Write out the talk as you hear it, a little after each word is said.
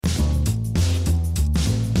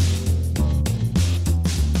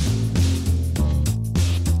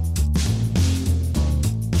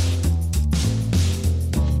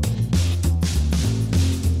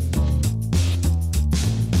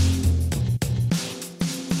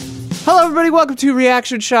Hello, everybody. Welcome to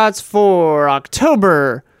Reaction Shots for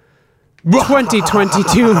October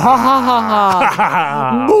 2022. Ha ha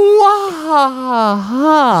ha ha.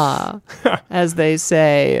 Bwahaha, as they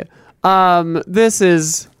say. This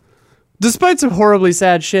is, despite some horribly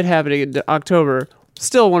sad shit happening in October,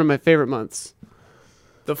 still one of my favorite months.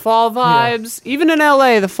 The fall vibes, even in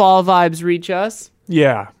LA, the fall vibes reach us.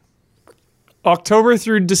 Yeah. October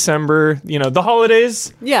through December, the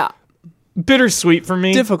holidays. Yeah. Bittersweet for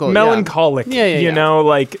me. Difficult, melancholic. Yeah. You know,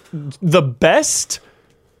 like the best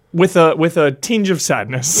with a tinge of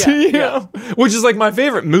sadness. Yeah. Which is like my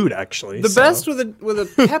favorite mood, actually. The best with a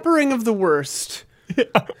peppering of the worst.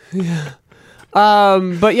 Yeah.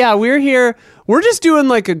 But yeah, we're here. We're just doing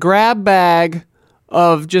like a grab bag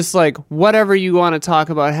of just like whatever you want to talk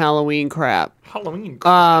about Halloween crap. Halloween.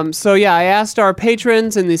 So yeah, I asked our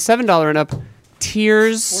patrons in the $7 and up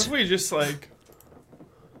tiers. What if we just like...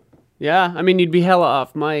 Yeah, I mean, you'd be hella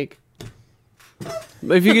off mic.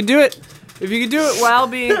 If you could do it while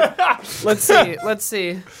being... Let's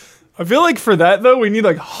see. I feel like for that, though, we need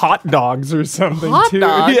like hot dogs or something, Hot too.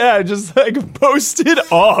 dogs? Yeah, just like post it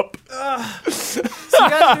up. So you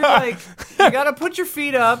gotta do like... You gotta put your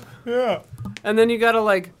feet up, Yeah. and then you gotta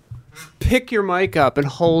like pick your mic up and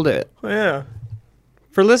hold it. Yeah.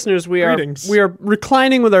 For listeners, we are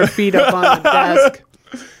reclining with our feet up on the desk.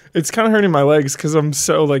 It's kind of hurting my legs because I'm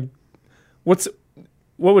so like... What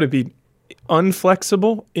would it be?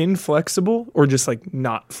 Unflexible? Inflexible? Or just like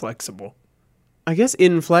not flexible? I guess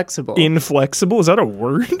inflexible. Inflexible? Is that a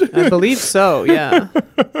word? I believe so, yeah.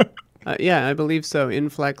 I believe so.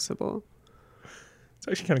 Inflexible. It's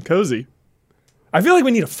actually kind of cozy. I feel like we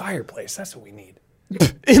need a fireplace. That's what we need.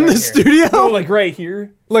 In the studio? Oh, like right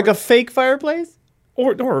here? Like a fake fireplace?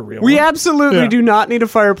 Or a real We one. absolutely do not need a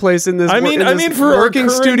fireplace in this, I mean, for our working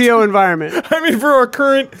current- studio environment. I mean, for our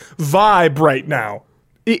current vibe right now.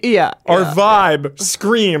 Yeah. Our vibe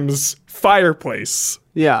screams fireplace.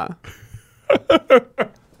 Yeah.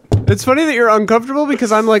 It's funny that you're uncomfortable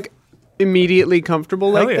because I'm like immediately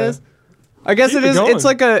comfortable like yeah. this. I guess Keep it is. it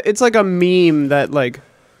going. It's like a meme that like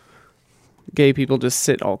gay people just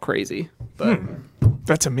sit all crazy. But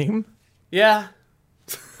That's a meme? yeah.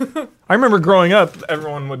 I remember growing up,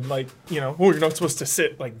 everyone would like, you're not supposed to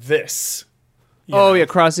sit like this. Oh yeah,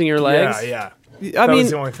 crossing your legs. Yeah. I That mean, was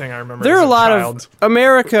the only thing I remember. there are as a lot child. of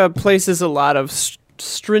America places a lot of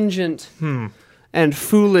stringent and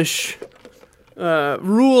foolish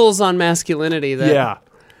rules on masculinity. That Yeah.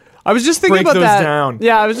 I was just thinking Break about those that. down.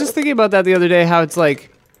 Yeah, I was just thinking about that the other day. How it's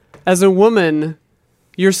like, as a woman,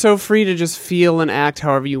 you're so free to just feel and act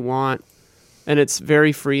however you want, and it's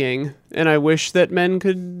very freeing. And I wish that men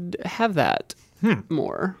could have that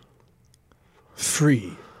more.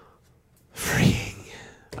 Freeing.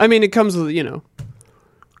 I mean, it comes with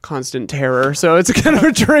constant terror, so it's kind of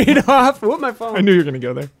a trade-off. Whoop, my phone. I knew you were going to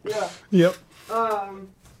go there. Yeah. Yep.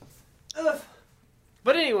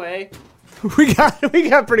 But anyway, we got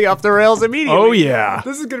pretty off the rails immediately. Oh, yeah.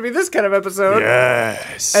 This is going to be this kind of episode.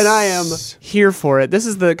 Yes. And I am here for it. This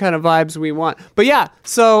is the kind of vibes we want. But yeah,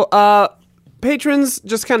 so patrons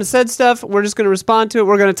just kind of said stuff. We're just going to respond to it.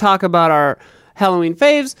 We're going to talk about our Halloween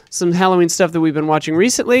faves, some Halloween stuff that we've been watching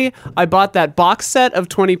recently. I bought that box set of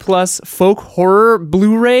 20 plus folk horror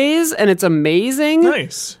Blu-rays, and it's amazing.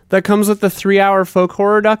 Nice. That comes with the 3-hour folk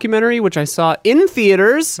horror documentary, which I saw in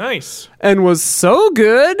theaters. Nice. And was so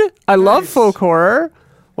good. I love folk horror.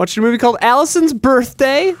 Watched a movie called Allison's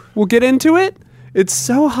Birthday. We'll get into it. It's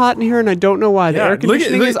so hot in here, and I don't know why. The air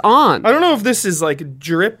conditioning is on. I don't know if this is like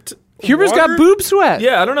dripped Huber's water. got boob sweat.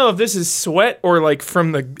 Yeah, I don't know if this is sweat or like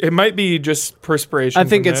from the. It might be just perspiration. I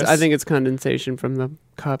think from it's this. condensation from the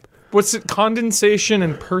cup. What's it? Condensation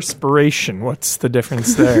and perspiration. What's the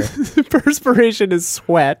difference there? Perspiration is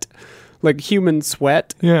sweat, like human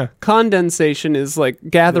sweat. Yeah. Condensation is like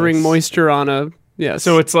gathering moisture on a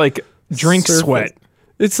So it's like drink surface. sweat.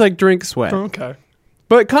 It's like drink sweat. Okay.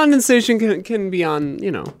 But condensation can be on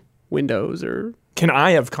windows or. Can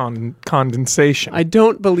I have condensation? I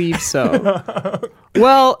don't believe so.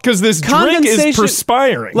 Well, Because this drink is condensation-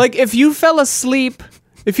 perspiring. Like if you fell asleep,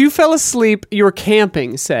 you were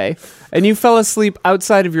camping, say, and you fell asleep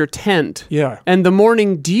outside of your tent. Yeah. And the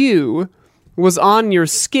morning dew was on your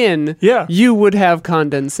skin. Yeah. You would have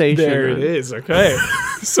condensation. there it is. Okay.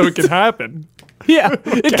 So it can happen. Yeah.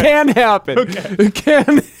 It can happen. Okay.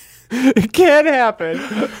 It can happen.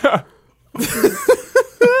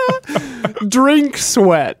 Drink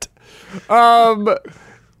sweat.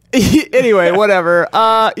 Anyway, whatever.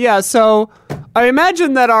 Yeah, so I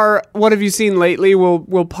imagine that our What Have You Seen Lately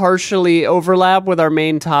will partially overlap with our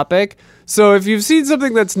main topic. So if you've seen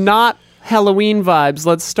something that's not Halloween vibes.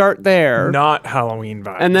 Let's start there. Not Halloween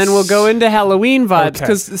vibes. And then we'll go into Halloween vibes Okay.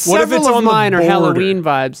 because What if several it's of on the mine are border? Halloween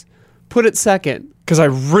vibes. Put it second. Because I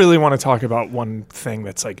really want to talk about one thing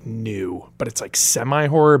that's like new, but it's like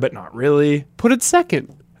semi-horror, but not really. Put it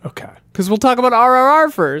second Okay. because we'll talk about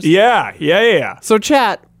RRR first. Yeah. So,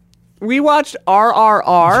 chat, we watched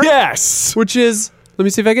RRR, Yes. which is, let me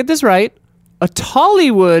see if I get this right, a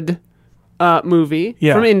Tollywood movie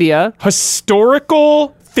Yeah. from India.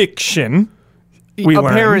 Historical fiction. We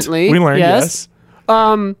Apparently, learned. We learned, yes.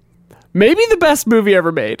 yes. Maybe the best movie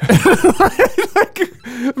ever made.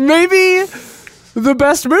 Maybe the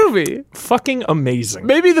best movie. Fucking amazing.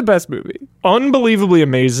 Maybe the best movie. Unbelievably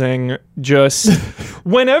amazing. Just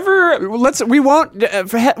whenever. We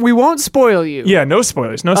won't spoil you. Yeah, no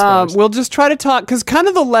spoilers. No spoilers. We'll just try to talk because kind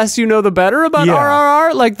of the less you know, the better about Yeah.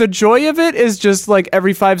 RRR. Like the joy of it is just like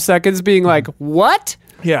every 5 seconds being like, what?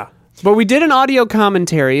 Yeah. But we did an audio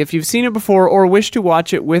commentary. If you've seen it before or wish to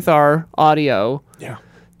watch it with our audio, Yeah.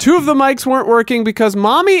 2 of the mics weren't working because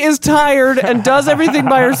mommy is tired and does everything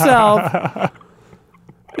by herself.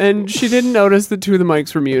 And she didn't notice that 2 of the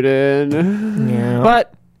mics were muted. Yeah.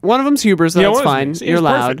 But one of them's Huber, so Yeah, that's one of fine. them's- You're it's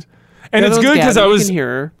loud. perfect. And The it's other good one's because Gabby. I You was can hear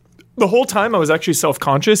her. the whole time I was actually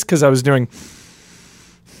self-conscious because I was doing.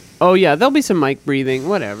 Oh yeah, there'll be some mic breathing,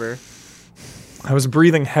 whatever. I was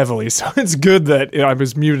breathing heavily, so it's good that I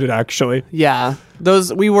was muted actually. Yeah,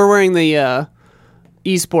 we were wearing the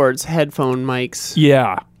esports headphone mics.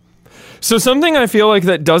 Yeah. So something I feel like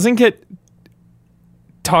that doesn't get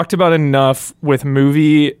talked about enough with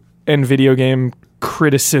movie and video game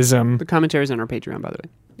criticism The commentary's on our Patreon, by the way.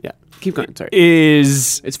 Yeah, keep going. Sorry,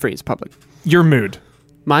 is it's free. It's public. your mood.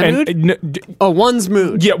 My mood? Oh, one's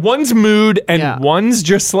mood. Yeah, one's mood and Yeah. one's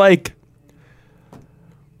just like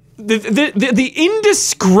the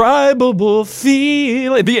indescribable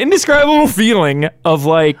feeling of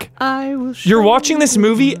like I will. you're watching this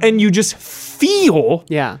movie and you just feel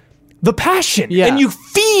Yeah. the passion Yeah. and you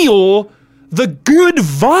feel the good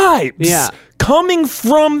vibes Yeah. coming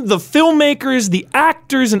from the filmmakers, the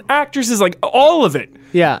actors and actresses, like all of it.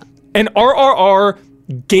 Yeah. And RRR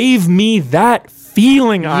gave me that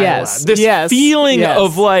feeling. Yes, This yes, feeling yes.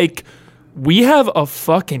 of like, we have a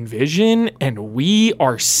fucking vision and we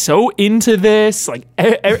are so into this, like,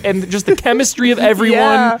 and just the chemistry of everyone.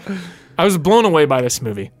 Yeah. I was blown away by this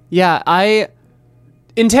movie. Yeah, I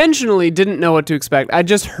intentionally didn't know what to expect. I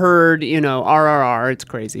just heard, RRR, it's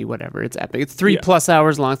crazy, whatever, it's epic. It's 3+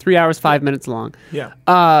 hours long, 3 hours, 5 minutes long. Yeah.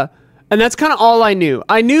 And that's kind of all I knew.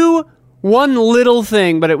 I knew one little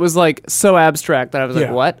thing, but it was like so abstract that I was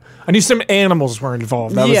like, what? I knew some animals were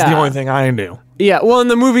involved. That was Yeah. the only thing I knew. Yeah, well, and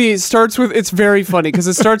the movie starts with, it's very funny because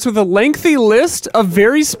it starts with a lengthy list, a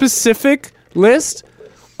very specific list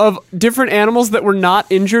of different animals that were not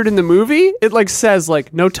injured in the movie. It like says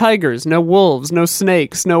like no tigers, no wolves, no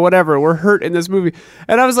snakes, no whatever were hurt in this movie.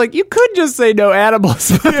 And I was like, you could just say no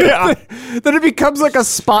animals. Yeah. Then it becomes like a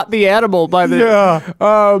spot the animal by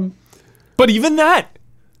the But even that,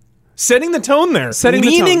 setting the tone there, Setting the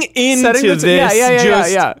leaning tone. into Setting the this,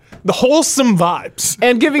 tone. Yeah. the wholesome vibes.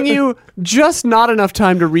 and giving you just not enough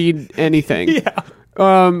time to read anything. Yeah.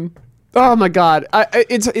 Oh my god,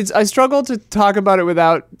 I struggle to talk about it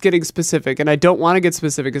without getting specific, and I don't want to get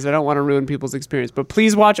specific because I don't want to ruin people's experience. But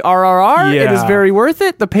please watch RRR. It is Yeah. very worth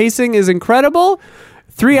it. The pacing is incredible.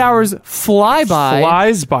 3 hours fly by.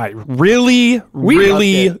 Flies by. Really, We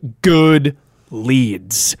really loved good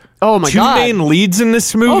leads. Oh my Two god, main leads in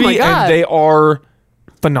this movie, Oh my God. and they are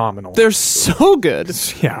phenomenal. they're so good.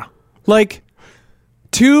 Yeah. Like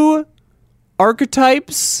 2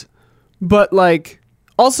 archetypes, but like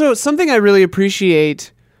also something I really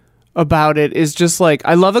appreciate about it is just like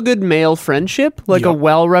I love a good male friendship, like a Yep.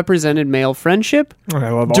 well represented male friendship. And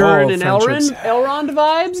I love all Durin and friendships. Elrond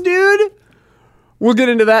vibes, dude. We'll get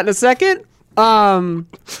into that in a second.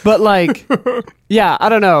 But like, yeah, I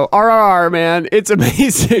don't know. RRR, man, it's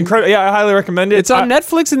amazing. Incredible. Yeah, I highly recommend it. It's on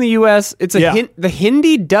Netflix in the U.S. It's Yeah. the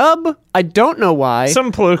Hindi dub. I don't know why.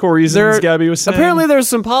 Some political reasons, There- Gabby was saying. Apparently, there's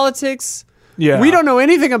some politics. Yeah. We don't know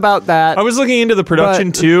anything about that. I was looking into the production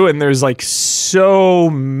But- too, and there's like so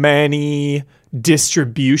many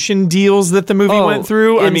distribution deals that the movie went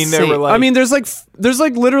through. I mean, there insane. were like, I mean, there's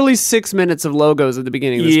like literally 6 minutes of logos at the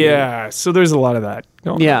beginning of this movie. yeah. So there's a lot of that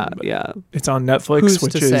going Yeah, on. But yeah. It's on Netflix, Who's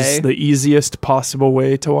which to is say? the easiest possible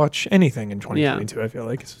way to watch anything in 2022. I feel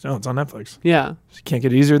like no, it's on Netflix. Yeah. You can't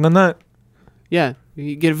get easier than that. Yeah.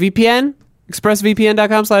 You get a VPN,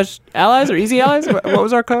 expressvpn.com/allies or easy allies. What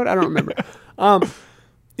was our code? I don't remember.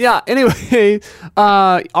 Yeah, anyway,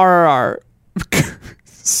 RRR.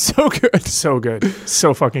 So good. So good,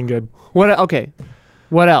 so fucking good. Okay.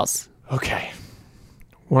 What else? Okay,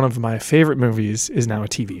 one of my favorite movies is now a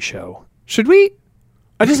TV show. Should we?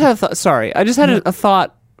 I just had a thought. Sorry, I just had a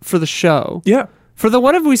thought for the show. Yeah. For the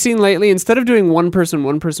what have we seen lately? Instead of doing one person,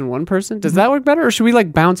 does that work better, or should we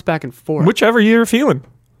like bounce back and forth? Whichever you're feeling.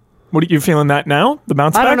 What are you feeling that now? The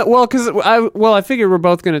bounce back? I don't know. Well, because I figured we're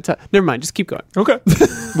both going to. Never mind. Just keep going. Okay.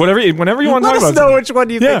 Whenever you want to talk Let about us know something. which one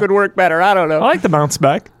you think would work better. I don't know. I like the bounce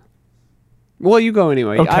back. Well, you go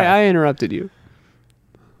anyway. Okay. I interrupted you.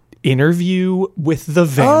 Interview with the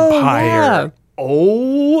Vampire.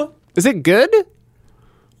 Oh, is it good?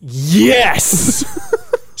 Yes.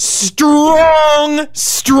 strong.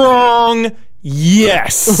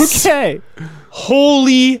 Yes. Okay.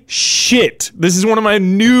 Holy shit. This is one of my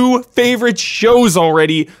new favorite shows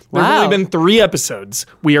already. There's Wow. only been 3 episodes.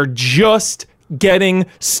 We are just getting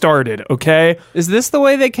started, okay? Is this the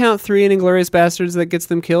way they count 3 in Inglourious Bastards that gets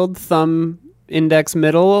them killed? Thumb, index,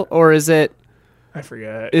 middle, or is it? I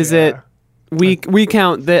forget. Is it? We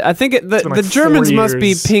count the. I think been like the Germans 4 must be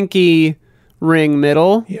years. pinky, ring,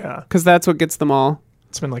 middle. Yeah. Because that's what gets them all.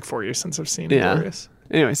 It's been like 4 years since I've seen Yeah. Inglourious.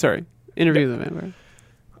 Anyway, sorry. Interview with the Vampire.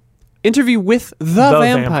 Interview with the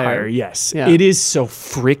Vampire. Yes. Yeah. It is so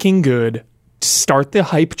freaking good. Start the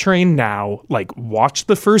hype train now. Like, watch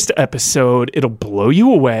the first episode. It'll blow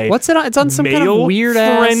you away. What's it on? It's on some kind of Male weird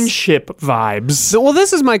ass. friendship vibes. Well,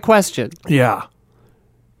 this is my question. Yeah.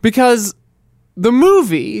 Because the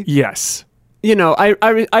movie, Yes. you know, I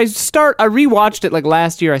rewatched it like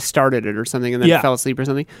last year. I started it or something and then Yeah. fell asleep or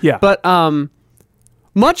something. Yeah. But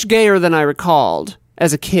much gayer than I recalled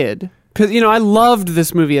as a kid. Because, you know, I loved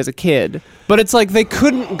this movie as a kid. But it's like they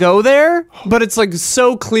couldn't go there. But it's like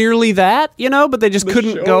so clearly that, you know, but they just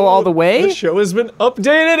couldn't go all the way. The show has been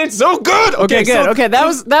updated. It's so good. Okay, good. So Okay, that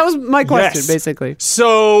was my question, Yes. basically.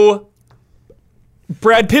 So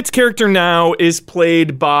Brad Pitt's character now is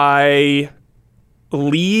played by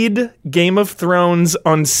lead Game of Thrones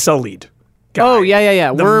Unsullied guy. Oh,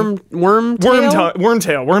 yeah. Wormtail?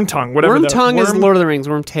 Wormtongue, whatever. Wormtongue is Lord of the Rings.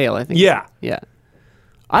 Wormtail, I think. Yeah. Yeah.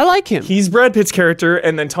 I like him. He's Brad Pitt's character,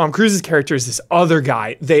 and then Tom Cruise's character is this other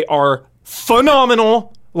guy. They are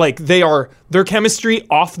phenomenal. Like, their chemistry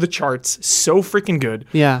off the charts. So freaking good.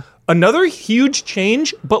 Yeah. Another huge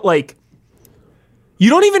change, but like, you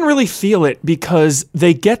don't even really feel it because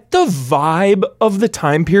they get the vibe of the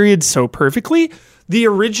time period so perfectly. The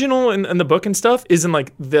original and the book and stuff is in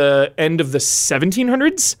like the end of the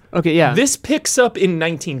 1700s. Okay, yeah. This picks up in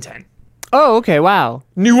 1910. Oh, okay, wow.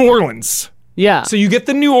 New Orleans. Yeah. So you get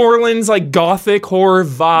the New Orleans like gothic horror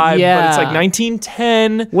vibe, but it's like Yeah.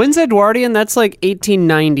 1910. When's Edwardian? That's like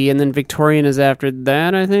 1890, and then Victorian is after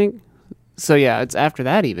that, I think. So yeah, it's after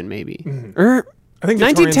that even, maybe. Or I think 1910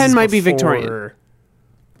 Victorians might is be before- Victorian.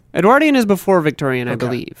 Edwardian is before Victorian, I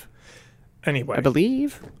believe. Anyway, I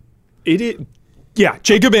believe. it is. Yeah,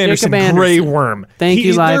 Jacob Anderson, Anderson. Grey Worm. Thank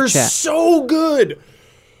you, live they're chat. so good.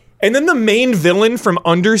 And then the main villain from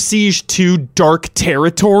Under Siege 2 Dark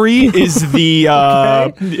Territory is the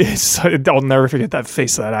I'll never forget that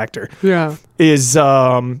face of that actor. Yeah. Is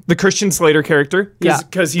the Christian Slater character. Yeah.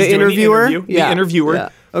 Because he's the doing interviewer. the interview. Yeah. The interviewer. Yeah.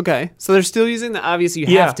 Okay. So they're still using the obvious you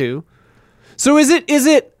Yeah. have to. So is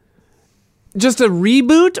it just a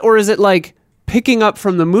reboot, or is it like picking up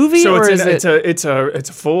from the movie, So or it's is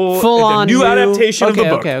a Full it's a on new new- adaptation of the Okay,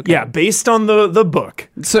 book. okay, okay. Yeah, based on the book.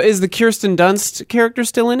 So is the Kirsten Dunst character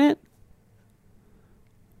still in it?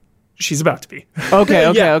 She's about to be. Okay,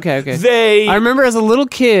 okay, Yeah. okay. I remember as a little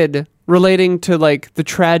kid relating to like the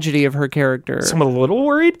tragedy of her character. So I'm a little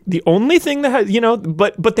worried. The only thing that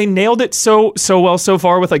but they nailed it so well so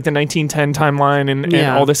far with like the 1910 timeline and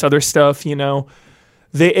Yeah. all this other stuff.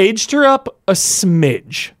 They aged her up a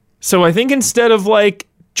smidge. So I think instead of like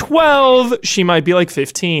 12, she might be like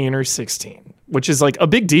 15 or 16, which is like a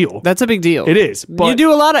big deal. That's a big deal. It is. But You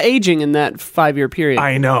do a lot of aging in that 5-year period.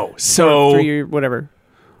 I know. Or So 3-year, whatever.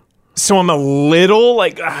 So I'm a little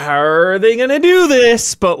like, how are they going to do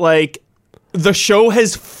this? But like, the show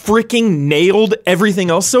has freaking nailed everything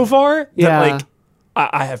else so far. Yeah. That like,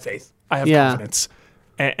 I have faith. I have Yeah. confidence.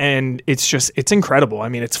 And it's incredible. I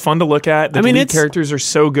mean, it's fun to look at. The I mean, lead it's- characters are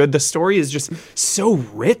so good. The story is just so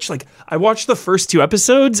rich. Like, I watched the first 2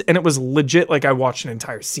 episodes and it was legit like I watched an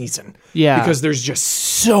entire season. Yeah. Because there's just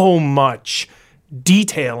so much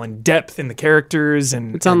detail and depth in the characters.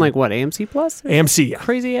 And It's on like what, AMC Plus? AMC, yeah.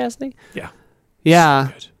 Crazy ass thing. Yeah. Yeah.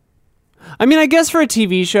 Good. I mean, I guess for a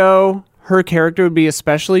TV show, her character would be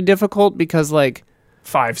especially difficult because like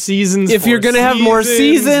 5 seasons. if you're 4 gonna have more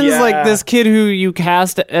seasons, yeah. like this kid who you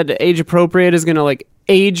cast at age appropriate is gonna like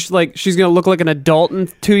age like she's gonna look like an adult in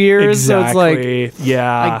 2 years. So it's like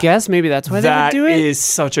yeah. I guess maybe that's why that they would do it. is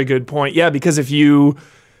such a good point. Yeah, because if you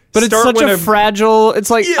But it's such a fragile. It's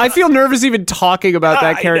like I feel nervous even talking about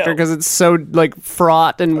that character because it's so like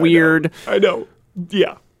fraught and weird. I know.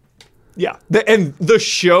 Yeah. And the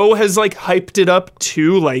show has like hyped it up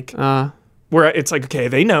too, like where it's like, okay,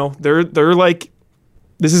 they know they're like,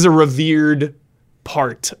 this is a revered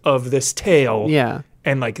part of this tale. Yeah.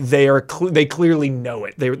 And like they clearly know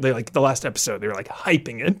it. They like the last episode they were like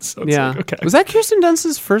hyping it. So it's like, okay. Was that Kirsten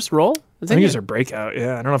Dunst's first role? I think it was her breakout.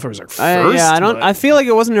 Yeah, I don't know if it was her first. I feel like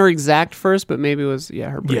it wasn't her exact first, but maybe it was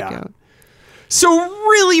her breakout. Yeah. So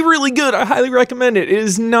really, really good. I highly recommend it. It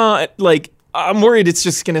is not like I'm worried it's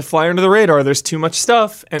just gonna fly under the radar. There's too much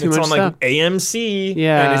stuff, and it's on like AMC.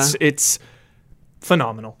 Yeah, and it's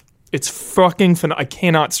phenomenal. It's fucking phenomenal. I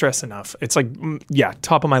cannot stress enough. It's like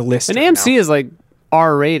top of my list. And right AMC now. is like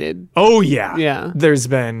R-rated. Oh yeah, yeah. There's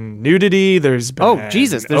been nudity. There's been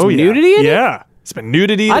Jesus. There's nudity in it? Yeah, it's been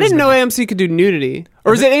nudity. I didn't know AMC could do nudity,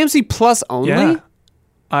 or is it AMC Plus only? Yeah,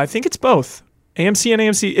 I think it's both. AMC and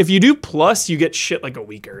AMC. If you do Plus, you get shit like a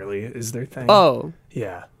week early. Is their thing? Oh,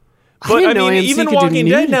 yeah. But I mean, even Walking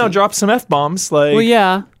Dead now drops some F-bombs. Like, well,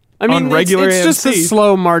 yeah. I mean, regular it's just a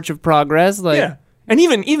slow march of progress. Like, yeah. And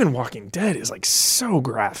even Walking Dead is like so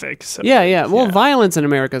graphic. So, yeah. Well, violence in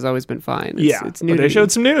America has always been fine. It's but they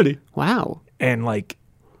showed some nudity. Wow. And like,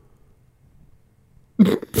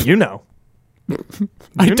 you know.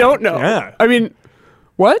 I don't know. Yeah. I mean,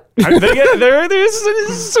 what?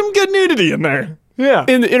 There's some good nudity in there. Yeah.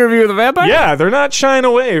 In the Interview with the Vampire? Yeah, they're not shying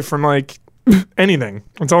away from like anything.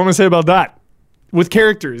 That's all I'm gonna say about that. With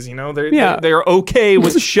characters, you know, they're okay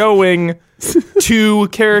with showing two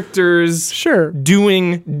characters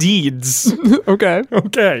doing deeds. Okay.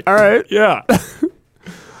 All right. Yeah.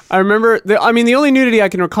 I remember the only nudity I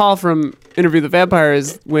can recall from Interview with the Vampire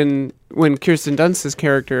is when Kirsten Dunst's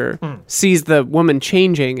character sees the woman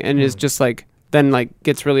changing and is just like then like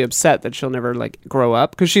gets really upset that she'll never like grow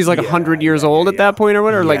up because she's like 100 years old at that point or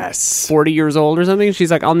whatever, like 40 years old or something. She's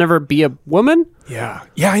like, I'll never be a woman. Yeah,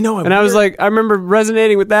 I know. And I was like, I remember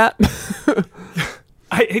resonating with that.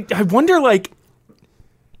 I wonder, like,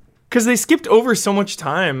 because they skipped over so much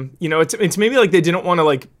time. You know, it's maybe like they didn't want to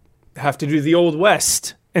like have to do the Old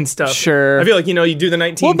West and stuff. Sure. I feel like, you know, you do the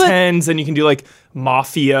 1910s and you can do like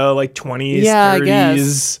mafia, like 20s, 30s. I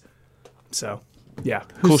guess. So, yeah,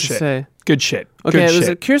 cool shit. Say? Good shit. Okay, good it was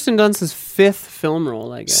shit. Kirsten Dunst's 5th film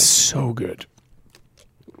role, I guess. So good.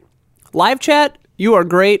 Live chat, you are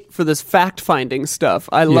great for this fact-finding stuff.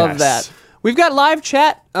 I love that. We've got live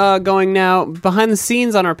chat going now behind the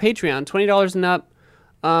scenes on our Patreon, $20 and up.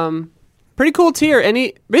 Pretty cool tier.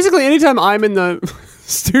 Basically, anytime I'm in the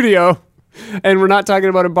studio and we're not talking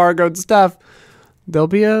about embargoed stuff, there'll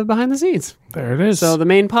be a behind the scenes. There it is. So the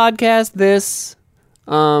main podcast, this,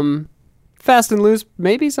 Fast and Loose,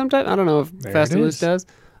 maybe sometime. I don't know if Fast and Loose does.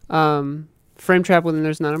 Frame Trap when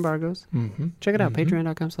there's not embargoes. Mm-hmm. Check it out.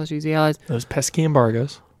 Patreon.com/easyallies. Those pesky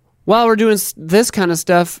embargoes. While we're doing this kind of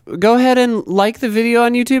stuff, go ahead and like the video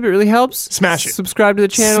on YouTube. It really helps. Smash it. Subscribe to the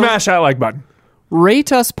channel. Smash that like button.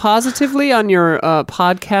 Rate us positively on your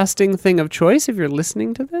podcasting thing of choice if you're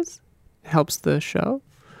listening to this. It helps the show.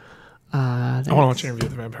 I want to watch Interview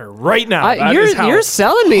with the Vampire right now. You're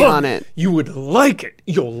selling me on it. You would like it.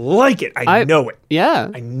 You'll like it. I know it.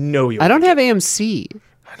 Yeah. I know you. I don't have AMC.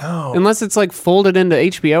 I know. Unless it's like folded into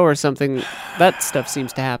HBO or something. That stuff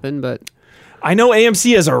seems to happen, but I know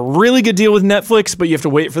AMC has a really good deal with Netflix, but you have to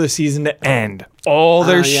wait for the season to end. All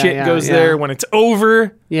their shit goes there when it's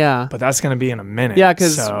over. Yeah. But that's going to be in a minute. Yeah,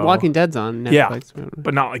 because Walking Dead's on Netflix. Yeah.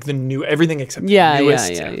 But not like the new, everything except the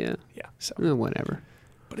newest. Yeah. So. Whatever.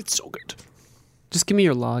 But it's so good. Just give me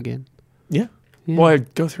your login. Yeah. Well, I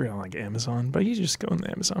go through on like Amazon, but you just go on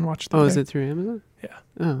Amazon, watch the is it through Amazon? Yeah.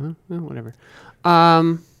 Oh, whatever.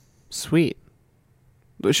 Sweet.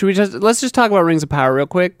 Let's just talk about Rings of Power real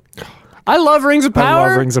quick. I love Rings of Power. I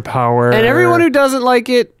love Rings of Power. And everyone who doesn't like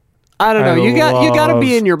it, I don't know. You got to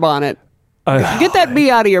be in your bonnet. Get that bee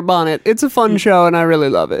out of your bonnet. It's a fun show, and I really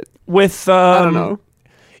love it. With I don't know.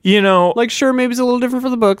 You know, like sure, maybe it's a little different for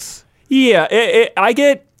the books. Yeah, I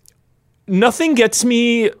get nothing gets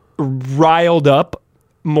me riled up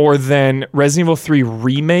more than Resident Evil 3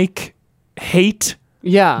 remake hate.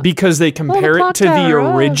 Yeah, because they compare it to the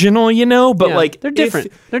original, you know. But like, they're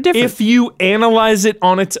different. They're different. If you analyze it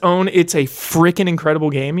on its own, it's a freaking incredible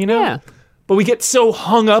game, you know. Yeah. But we get so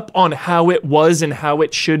hung up on how it was and how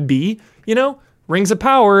it should be, you know. Rings of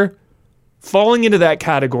Power falling into that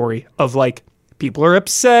category of like people are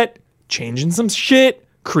upset, changing some shit,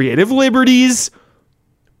 creative liberties,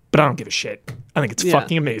 but I don't give a shit. I think it's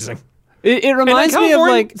fucking amazing. It reminds me of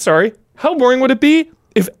like, sorry, how boring would it be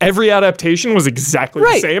if every adaptation was exactly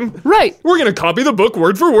the same. Right. We're going to copy the book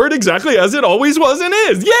word for word exactly as it always was and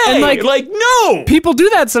is. Yay! And, like, no! People do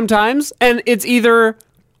that sometimes, and it's either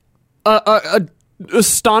a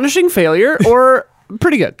astonishing failure or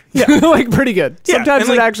pretty good. Yeah. Like, pretty good. Yeah, Sometimes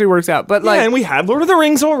and, it like, actually works out. But, like... Yeah, and we had Lord of the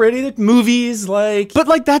Rings already, the movies, like... But,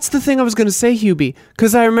 like, that's the thing I was going to say, Hubie.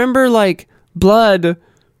 Because I remember, like, Blood,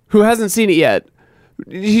 who hasn't seen it yet,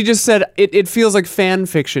 he just said, it feels like fan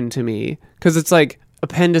fiction to me. Because it's, like,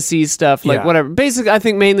 appendices stuff, like, Yeah. whatever. Basically, I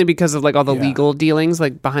think mainly because of, like, all the legal dealings,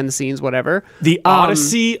 like, behind the scenes, whatever. The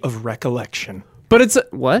Odyssey of Recollection. But it's...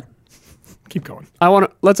 What? Keep going.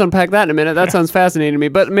 Let's unpack that in a minute. That sounds fascinating to me,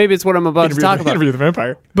 but maybe it's what I'm about to talk about. Interview with the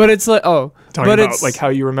Vampire. But it's like, Talking but about, it's like, how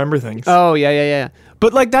you remember things. Oh, yeah.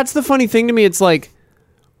 But, like, that's the funny thing to me. It's like,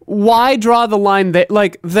 why draw the line that,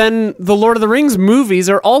 like, then the Lord of the Rings movies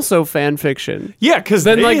are also fan fiction. Yeah, because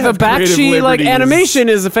Then, like, the Bakshi, like, animation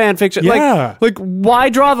is a fan fiction. Yeah. Like, why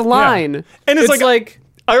draw the line? Yeah. And it's like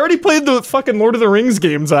I already played the fucking Lord of the Rings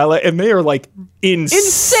games, and they are like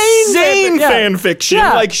insane fan fiction.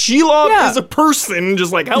 Yeah. Like Shelob Yeah. is a person,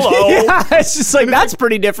 just like hello. yeah, it's just like, that's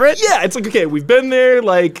pretty different. Yeah, it's like okay, we've been there.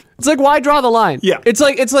 Like It's like, why draw the line? Yeah. It's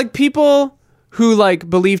like people who, like,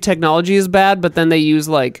 believe technology is bad, but then they use,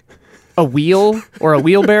 like, a wheel or a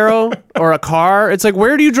wheelbarrow or a car. It's like,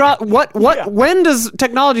 where do you draw when does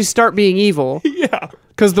technology start being evil? yeah,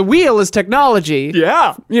 Because the wheel is technology.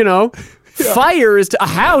 yeah, You know, fire is a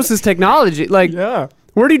house is technology. Like, yeah,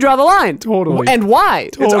 where do you draw the line? Totally. And why?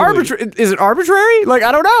 It's Totally. arbitrary. Is it arbitrary? Like,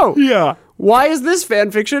 I don't know. yeah, Why is this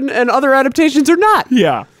fan fiction and other adaptations are not?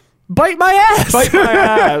 yeah. Bite my ass. Bite my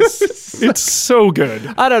ass. It's so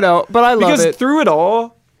good. I don't know, but I love Because it. through it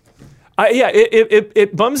all,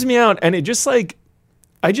 it bums me out, and it just like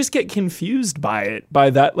I just get confused by it, by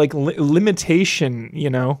that like limitation, you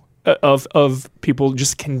know, of people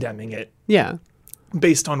just condemning it Yeah.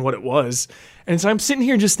 based on what it was. And so I'm sitting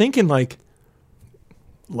here just thinking like,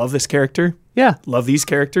 love this character, Yeah. love these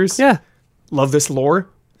characters, Yeah. love this lore,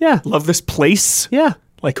 Yeah. love this place. Yeah.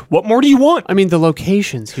 Like, what more do you want? I mean, the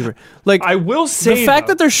locations, Hubert. Like, I will say the fact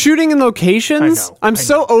that they're shooting in locations, I I'm know.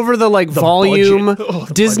 so over the, like, volume, budget. Oh,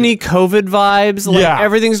 the Disney COVID vibes. Like, Yeah.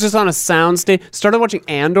 everything's just on a sound stage. Started watching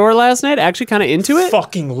Andor last night, actually kind of into it.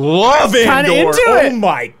 fucking love Andor. Kinda into oh it.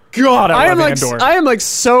 my god, I love Andor. I am like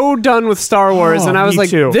so done with Star Wars, Oh, and I was me like,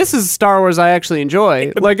 too. this is Star Wars I actually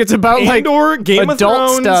enjoy. Like, it's about Andor, like Game adult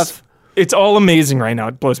of Thrones stuff. It's all amazing right now.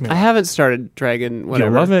 It blows me I away. haven't started Dragon. Whatever.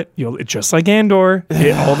 You'll love it. It's just like Andor.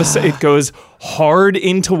 All of a sudden, it goes hard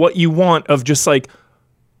into what you want of just like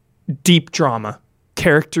deep drama,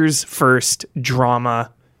 characters first,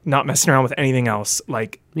 drama, not messing around with anything else.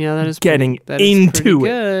 Like Yeah, that is getting that is pretty into it.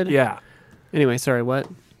 good. Yeah. Anyway, sorry. What?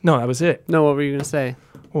 No, that was it. No, what were you gonna say?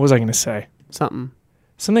 What was I going to say? Something.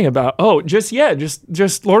 Something about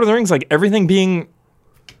just Lord of the Rings, like everything being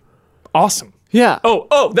awesome. Yeah.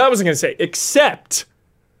 Oh, that wasn't going to say, except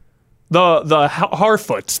the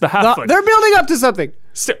Harfoots, the Halffoot. They're building up to something.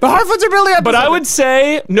 The Harfoots are building up. But to I something. would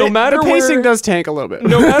say, no matter the pacing where, does tank a little bit.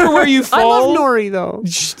 no matter where you I fall, love Nori though,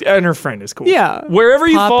 and her friend is cool. Yeah. wherever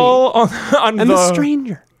you Poppy. fall on and the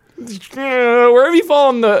stranger. wherever you fall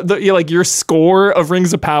on the like your score of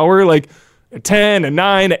Rings of Power, like a 10, a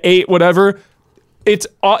 9, a 8, whatever, it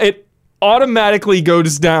automatically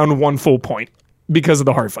goes down 1 full point because of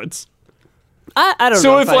the Harfoots. I don't know.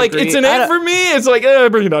 So if I like agree. it's an I 8 don't- for me, it's like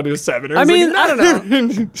bring it down to a 7. I mean, I don't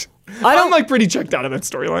know. I'm like pretty checked out of that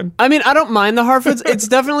storyline. I mean, I don't mind the Harfoots. It's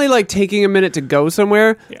definitely like taking a minute to go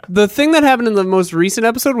somewhere. Yeah. The thing that happened in the most recent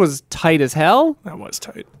episode was tight as hell, That was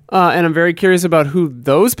tight. and I'm very curious about who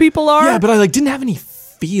those people are. Yeah, but I like didn't have any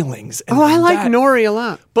feelings. And I like that- Nori a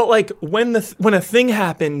lot. But like when when a thing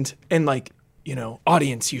happened and like, you know,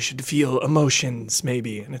 audience, you should feel emotions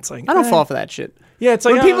maybe, and it's like I don't fall for that shit. Yeah, it's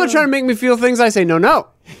like When people are trying to make me feel things, I say no.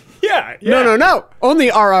 yeah. No. Only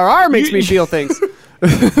RRR makes me feel things.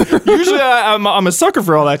 Usually I'm a sucker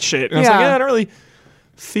for all that shit. And I was like, Yeah. I don't really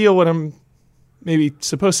feel what I'm maybe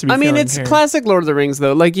supposed to be. I mean, feeling it's here. classic Lord of the Rings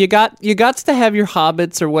though. Like you got to have your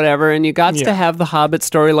hobbits or whatever, and you got Yeah. to have the Hobbit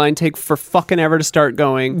storyline take for fucking ever to start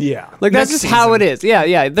going. Yeah. like that's Next just how it season. is.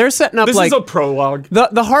 Yeah. They're setting up This like is a prologue.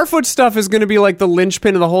 the Harfoot stuff is going to be like the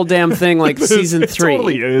linchpin of the whole damn thing, like season it 3.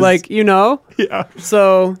 totally is. Like you know. Yeah.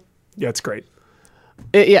 So Yeah, it's great.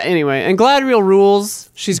 yeah. Anyway, and Gladriel rules.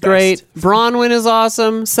 She's great. Bronwyn is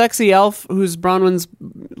awesome. Sexy elf, who's Bronwyn's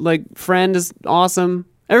like friend, is awesome.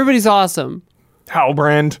 Everybody's awesome.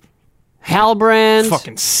 Halbrand, Halbrand.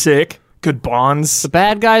 fucking sick. Good bonds. The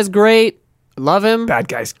bad guy's great. Love him. Bad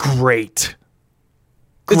guy's great.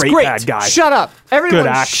 It's great. Bad guy. Shut up. Everyone Good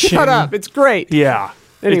action. shut up. It's great. Yeah.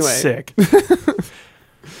 Anyway. It's sick.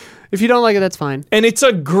 If you don't like it, that's fine. And it's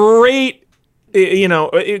a great,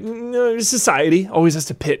 society always has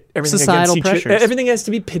to pit everything Societal against each other. pressures. Everything has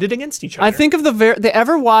to be pitted against each other. I think of the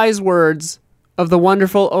ever wise words of the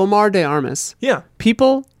wonderful Omar de Armas. Yeah.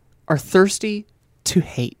 People are thirsty to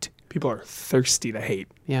hate. People are thirsty to hate.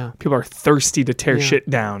 Yeah. People are thirsty to tear shit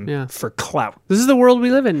down Yeah. for clout. This is the world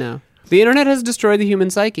we live in now. The internet has destroyed the human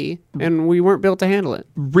psyche, and we weren't built to handle it.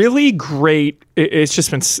 Really great. It's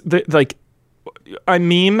just been like, I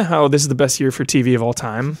meme how this is the best year for TV of all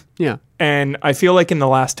time. Yeah. And I feel like in the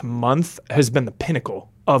last month has been the pinnacle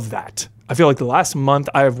of that. I feel like the last month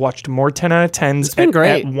I have watched more 10 out of 10s It's been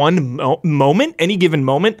great. at one moment, any given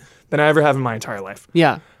moment, than I ever have in my entire life.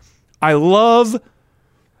 Yeah. I love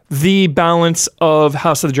the balance of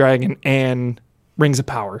House of the Dragon and Rings of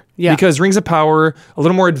Power. Yeah. Because Rings of Power, a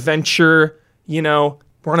little more adventure,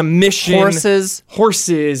 we're on a mission.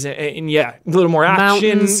 Horses, and yeah, a little more action.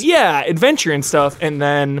 Mountains. Yeah, adventure and stuff. And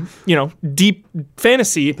then, deep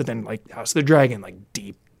fantasy, but then like House of the Dragon, like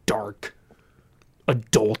deep, dark,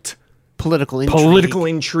 adult, Political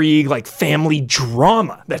intrigue, like family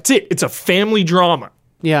drama. That's it. It's a family drama.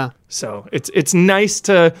 Yeah. So it's nice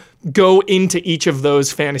to go into each of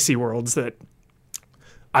those fantasy worlds that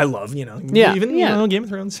I love, Even Game of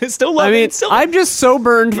Thrones. It's still love. I mean, still I'm just so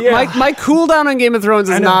burned. Yeah. My cooldown on Game of Thrones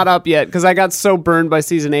is know. not up yet because I got so burned by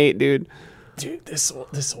season 8, dude. dude, this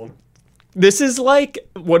is like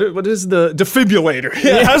what is the defibrillator?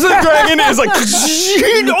 Yeah, House of the Dragon is like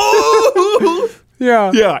oh!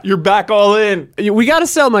 Yeah. Yeah, you're back all in. We got to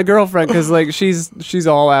sell my girlfriend because like she's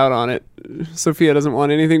all out on it. Sophia doesn't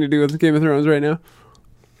want anything to do with Game of Thrones right now.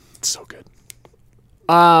 It's so good.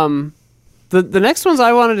 The next ones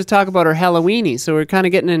I wanted to talk about are Halloweeny, so we're kind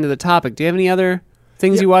of getting into the topic. Do you have any other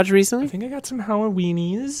things you watched recently? I think I got some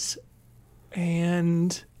Halloweenies,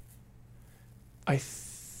 and I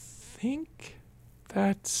think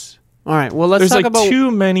that's... All right, well, let's There's talk like about... too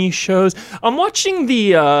many shows. I'm watching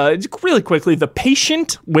the, really quickly, The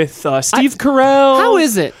Patient with Steve Carell. How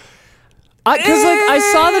is it? Because I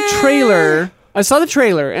saw the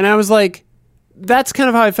trailer, and I was like, that's kind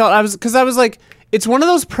of how I felt. I was like, it's one of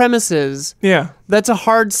those premises Yeah. that's a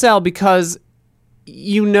hard sell because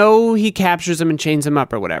he captures him and chains him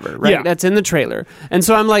up or whatever, right? Yeah. That's in the trailer. And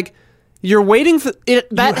so I'm like, you're waiting for it.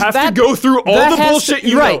 You have to go through all the bullshit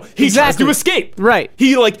He tries to escape. Right.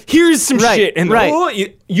 He here's some Right, shit. And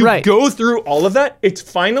right. you Right. go through all of that. It's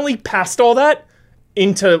finally past all that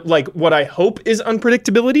into what I hope is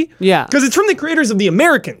unpredictability. Yeah. Because it's from the creators of The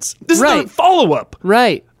Americans. This is Right. the follow-up.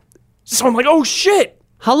 Right. So I'm like, oh shit.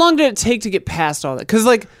 How long did it take to get past all that? Because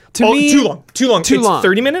to me... Too long. Too long. Too It's long.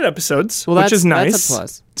 30-minute episodes, Well, which is nice. That's a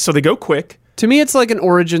plus. So they go quick. To me, it's like an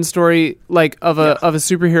origin story, of a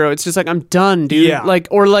superhero. It's just like, I'm done, dude. Yeah. I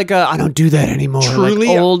don't do that anymore.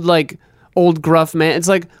 Truly, old gruff man. It's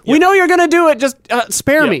like, we know you're gonna do it. Just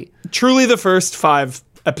spare me. Truly, the first 5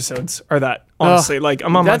 episodes are that. Honestly,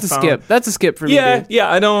 I'm on That's my phone. a skip. That's a skip for me. Yeah, Dude. yeah.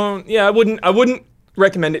 I wouldn't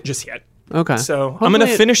recommend it just yet. Okay. So Hopefully I'm gonna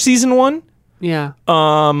finish season 1. Yeah.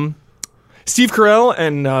 Steve Carell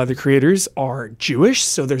and the creators are Jewish,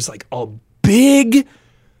 so there's a big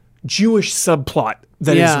Jewish subplot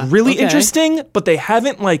that is really interesting, but they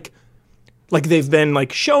haven't they've been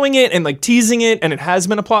showing it and teasing it, and it has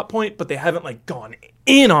been a plot point, but they haven't gone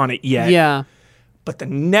in on it yet. Yeah. But the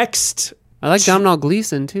next, I like Domhnall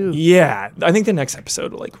Gleeson too. yeah, I think the next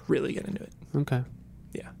episode will really get into it. Okay.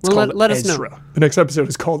 Yeah, it's Well, called let us know. Ezra. The next episode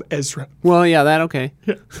is called Ezra. Well, yeah, that okay.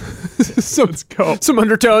 Yeah. Let's go. Some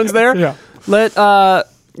undertones there. Yeah.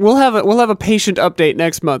 We'll have a patient update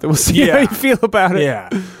next month, and we'll see how Yeah. you feel about it. Yeah.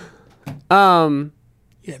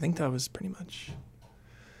 Yeah, I think that was pretty much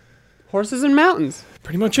Horses and mountains.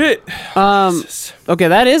 it. Jesus. Okay,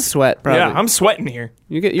 that is sweat, probably. Yeah, I'm sweating here.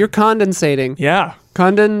 You're condensating. Yeah.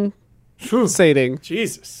 Condensating.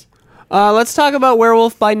 Jesus. Let's talk about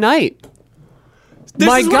Werewolf by Night. This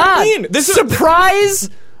My is God! what I mean. This is surprise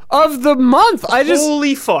of the month. I just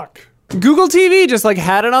holy fuck. Google TV just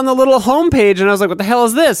had it on the little homepage, and I was like, "What the hell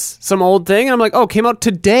is this? Some old thing?" And I'm like, "Oh, came out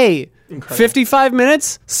today. Incredible. 55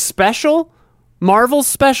 minutes special, Marvel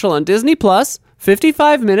special on Disney Plus.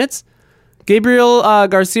 55 minutes. Gabriel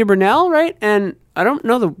Garcia Bernal, right? And I don't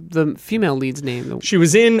know the female lead's name. She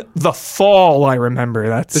was in The Fall, I remember.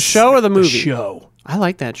 That's The show or the movie? The show. I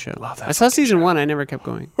like that show. Love that I saw fucking season 1. I never kept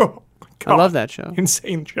going. Oh, I love that show.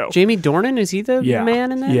 Insane show. Jamie Dornan, is he the Yeah.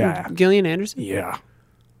 man in that? Yeah. Or Gillian Anderson? Yeah.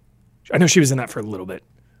 I know she was in that for a little bit.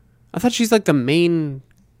 I thought she's the main.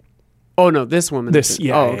 Oh no, this woman. This,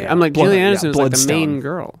 yeah, Oh, yeah, okay. yeah. I'm like Blood- Gillian yeah, Anderson was the Bloodstone. main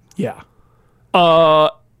girl. Yeah.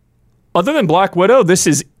 Other than Black Widow, this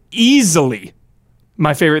is easily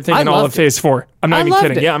my favorite thing I in all of loved it. Phase 4. I'm not I even loved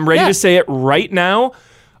kidding. it. Yeah, I'm ready Yeah. to say it right now.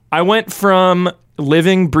 I went from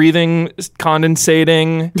living, breathing,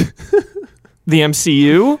 condensating the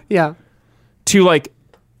MCU Yeah. to like,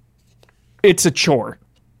 it's a chore.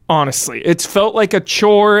 Honestly, it's felt like a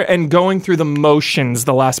chore and going through the motions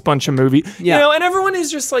the last bunch of movie. Yeah. You know, and everyone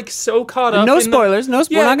is just like so caught up. No in spoilers. We're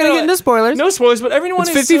not going to get into spoilers. No spoilers, but everyone It's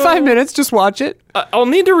is 55 minutes. Just watch it. I'll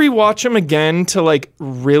need to rewatch them again to like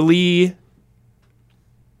really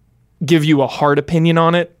give you a hard opinion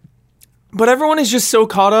on it. But everyone is just so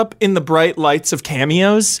caught up in the bright lights of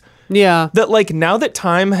cameos Yeah. that like now that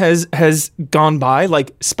time has gone by,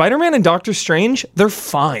 like Spider-Man and Doctor Strange, they're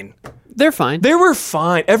fine. They're fine. They were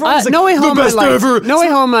fine. Everyone's like, No Way Home. the best I liked. ever. No Way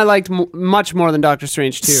Home. I liked much more than Doctor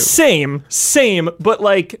Strange too. Same, but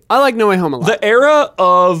like I like No Way Home a lot. the era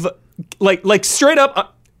of like straight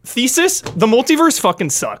up thesis, the multiverse fucking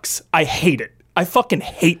sucks. I hate it. I fucking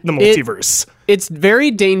hate the multiverse. It's very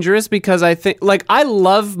dangerous because I think, like, I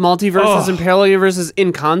love multiverses and parallel universes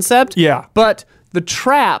in concept. Yeah. But the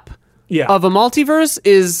trap Yeah. of a multiverse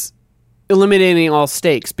is eliminating all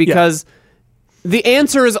stakes because the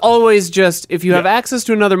answer is always just if you have access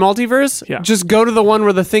to another multiverse, just go to the one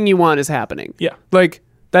where the thing you want is happening. Yeah. Like,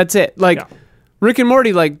 that's it. Like, Yeah. Rick and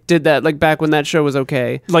Morty like did that like back when that show was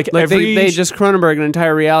okay. Like they just Cronenberg an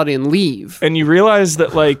entire reality and leave. And you realize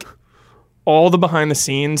that like all the behind the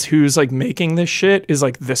scenes who's like making this shit is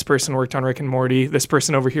like this person worked on Rick and Morty, this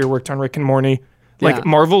person over here worked on Rick and Morty. Like Yeah.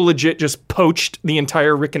 Marvel legit just poached the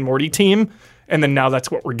entire Rick and Morty team, and then now that's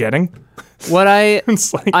what we're getting. What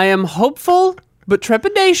It's like I am hopeful but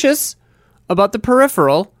trepidatious about The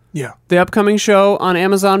Peripheral, yeah. the upcoming show on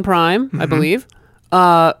Amazon Prime, I believe.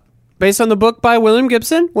 Based on the book by William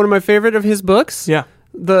Gibson, one of my favorite of his books. Yeah.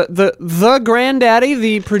 The granddaddy,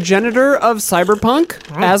 the progenitor of cyberpunk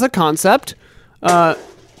as a concept.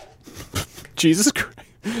 Jesus Christ.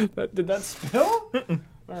 Did that spill? All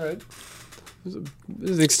right.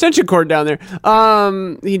 There's an extension cord down there.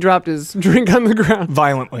 He dropped his drink on the ground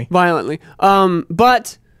Violently.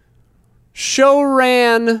 but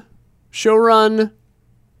showran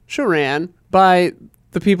by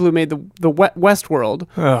the people who made the Westworld.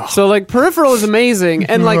 Ugh. So like Peripheral is amazing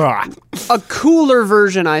and like a cooler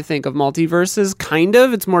version I think of multiverses kind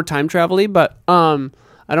of. It's more time travel-y, but I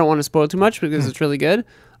don't want to spoil too much because it's really good.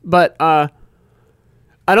 But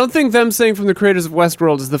I don't think them saying from the creators of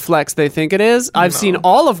Westworld is the flex they think it is. I've seen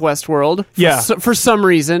all of Westworld for some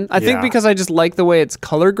reason. I think Yeah. because I just like the way it's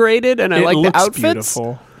color graded and I like the outfits.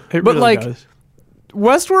 Beautiful. It But, really like, does.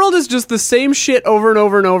 Westworld is just the same shit over and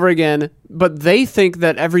over and over again, but they think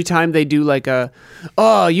that every time they do like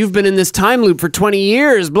you've been in this time loop for 20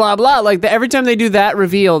 years, blah, blah. Like every time they do that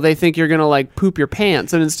reveal, they think you're going to like poop your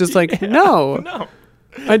pants. And it's just like, no.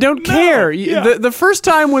 I don't care. Yeah. The first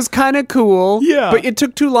time was kind of cool, Yeah. but it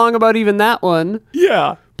took too long about even that one.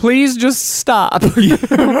 Yeah. Please just stop.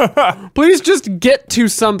 Please just get to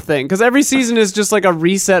something, because every season is just like a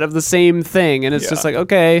reset of the same thing, and it's just like,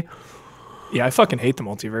 okay. Yeah, I fucking hate the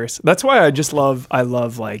multiverse. That's why I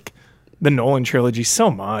love like the Nolan trilogy so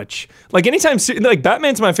much. Like anytime, like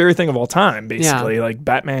Batman's my favorite thing of all time, basically. Yeah. Like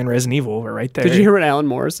Batman, Resident Evil were right there. Did you hear what Alan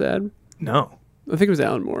Moore said? No. I think it was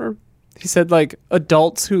Alan Moore. He said like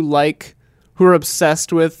adults who are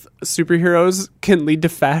obsessed with superheroes can lead to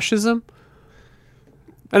fascism.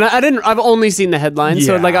 And I've only seen the headlines,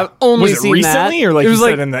 so like I've only was it seen recently, that. or like it was you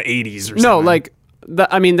like said in the 80s or something? no, like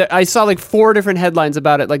I saw like 4 different headlines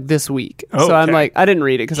about it like this week. Oh, so I'm okay. like I didn't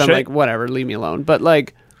read it because I'm Shit. like whatever, leave me alone. But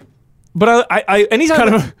like But I anytime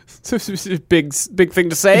kind of big thing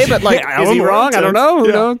to say, but like Yeah, is he Alan wrong? Moore, I don't know. Who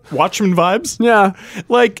yeah. knows? Watchmen vibes. Yeah.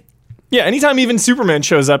 Like, yeah, anytime even Superman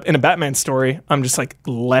shows up in a Batman story, I'm just like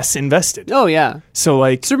less invested. Oh yeah. So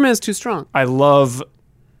like, Superman's too strong. I love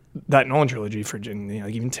that Nolan trilogy for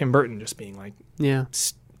like even Tim Burton just being like Yeah.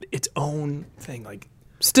 its own thing. Like,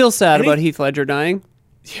 Still sad Any- about Heath Ledger dying.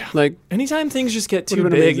 yeah, Like anytime things just get too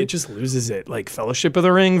Would've big, been amazing. it just loses it. Like Fellowship of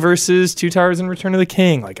the Ring versus Two Towers and Return of the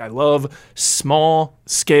King. Like I love small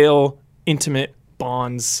scale, intimate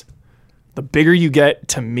bonds. The bigger you get,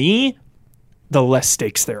 to me, the less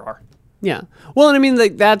stakes there are. yeah. Well, and I mean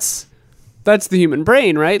like that's the human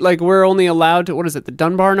brain, right? Like we're only allowed to, what is it, the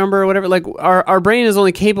Dunbar number or whatever? Like our brain is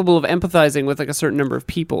only capable of empathizing with like a certain number of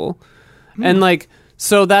people. And like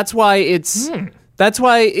so that's why it's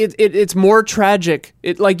it's more tragic.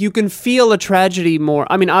 It like you can feel a tragedy more.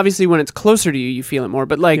 I mean, obviously when it's closer to you, you feel it more,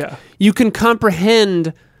 but like Yeah. you can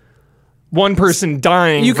comprehend One person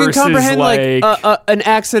dying you can versus comprehend like an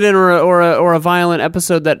accident or a violent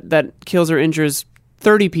episode that kills or injures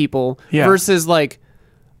 30 people Yeah. versus like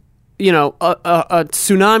you know a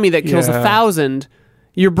tsunami that kills Yeah. 1,000.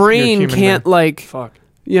 Your brain human can't brain. like fuck.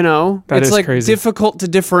 You know, That it's is like crazy. difficult to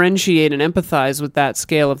differentiate and empathize with that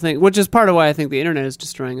scale of thing, which is part of why I think the internet is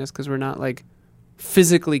destroying us, because we're not like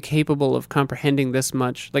physically capable of comprehending this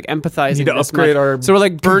much, like empathizing. Need to this upgrade much. our So we're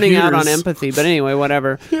like burning out on computers. empathy. But anyway,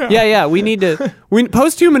 whatever. Yeah. Yeah. We need to.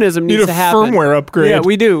 Posthumanism Need needs a to happen. firmware upgrade. Yeah,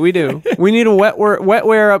 we do. We need a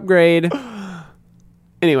wetware upgrade.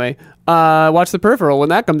 Anyway, watch The Peripheral when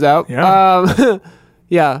that comes out. Yeah.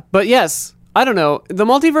 Yeah, but yes, I don't know. The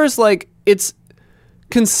multiverse, like, it's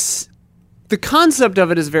the concept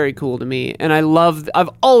of it is very cool to me, and I've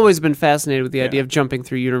always been fascinated with the idea of jumping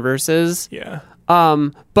through universes. Yeah.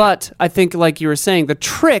 But I think, like you were saying, the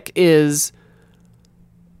trick is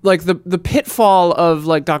like the pitfall of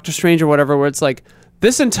like Doctor Strange or whatever, where it's like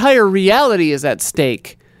this entire reality is at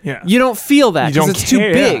stake. Yeah. You don't feel that You because don't it's too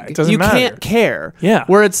care. big. Yeah, it doesn't you matter. can't care. Yeah.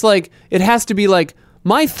 Where it's like it has to be like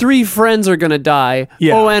my 3 friends are gonna die.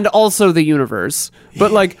 Yeah. Oh, and also the universe.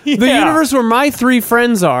 But like the Yeah. universe where my 3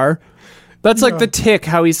 friends are. That's like the Tick,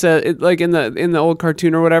 how he said it, like in the old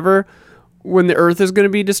cartoon or whatever. When the Earth is going to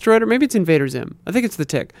be destroyed, or maybe it's Invader Zim. I think it's the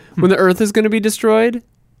Tick. When the Earth is going to be destroyed,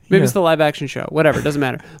 maybe it's the live action show. Whatever, it doesn't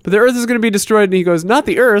matter. But the Earth is going to be destroyed, and he goes, "Not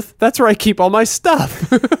the Earth. That's where I keep all my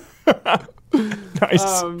stuff."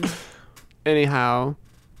 Nice. Anyhow,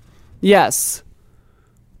 yes.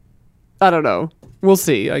 I don't know. We'll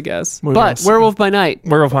see, I guess. We're But gonna see. Werewolf by Night,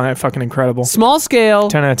 Werewolf by Night, fucking incredible. small scale,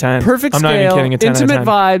 10 out of 10. perfect I'm scale, not even kidding. A 10 intimate out of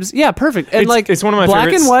 10. vibes. Yeah, perfect. And It's one of my black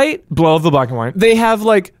favorites. and white. Blow of the black and white. They have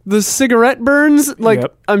like the cigarette burns, like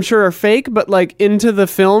Yep. I'm sure are fake, but like into the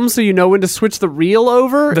film, so you know when to switch the reel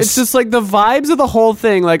over. It's just like the vibes of the whole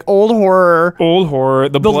thing, like old horror. Old horror.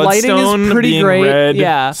 The lighting is bloodstone pretty being great. red.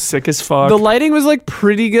 Yeah. Sick as fuck. The lighting was like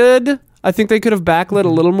pretty good. I think they could have backlit a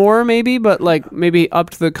little more, maybe, but like maybe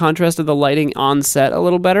upped the contrast of the lighting on set a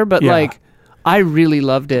little better. But Yeah. like, I really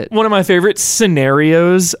loved it. One of my favorite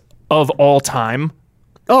scenarios of all time.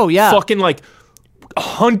 Oh yeah, Fucking like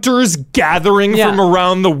hunters gathering Yeah. from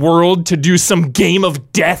around the world to do some game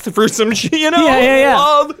of death for some shit. You know? Yeah.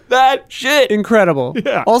 Love that shit. incredible.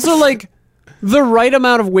 Yeah. Also, like the right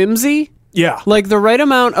amount of whimsy. Yeah. Like the right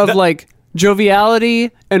amount of like joviality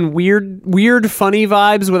and weird funny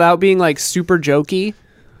vibes without being like super jokey.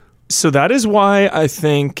 So that is why I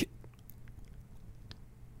think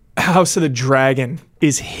House of the Dragon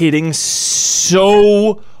is hitting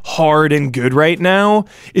so hard and good right now,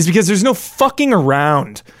 is because there's no fucking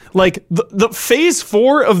around. Like the phase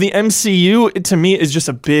 4 of the MCU to me is just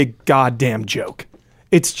a big goddamn joke.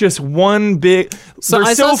 It's just one big. They're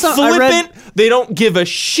I so saw some- I flippant. read- They don't give a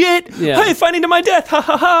shit. Yeah. Hey, fighting to my death. Ha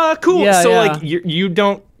ha ha. Cool. Yeah, so yeah. like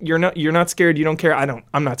you're not scared. You don't care.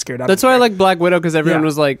 I'm not scared. That's why I like Black Widow, because everyone Yeah.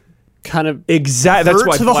 was like kind of Exactly. That's hurt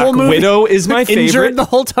why to the Black whole movie. Widow is my favorite. injured the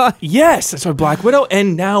whole time. Yes, that's why Black Widow,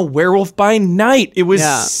 and now Werewolf by Night. It was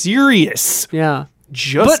Yeah. serious, Yeah,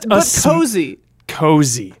 just but cozy.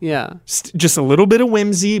 cozy. Yeah. Just a little bit of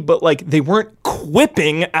whimsy, but like they weren't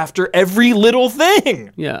quipping after every little thing.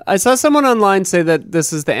 Yeah, I saw someone online say that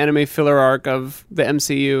this is the anime filler arc of the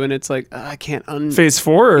MCU, and it's like I can't Phase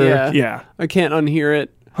 4, or yeah. I can't unhear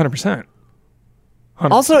it. 100%.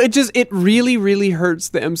 Also, it really, really hurts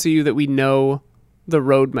the MCU that we know the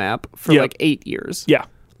roadmap for Yep. like 8 years. Yeah,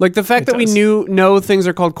 Like the fact It that we does. know things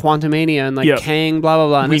are called Quantumania and like Yep. Kang, blah blah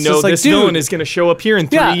blah. And we it's know just like, this dude, villain is going to show up here in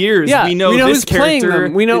 3 yeah, years. Yeah. We know this who's playing character.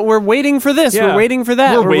 them. We know we're waiting for this. Yeah. We're waiting for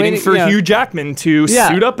that. We're waiting for yeah. Hugh Jackman to Yeah.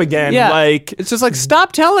 suit up again. Yeah. Like It's just like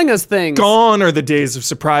stop telling us things. gone are the days of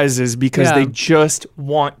surprises because Yeah. they just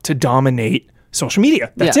want to dominate social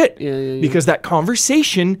media. That's Yeah. it. Yeah. Because that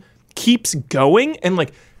conversation keeps going, and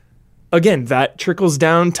like again, that trickles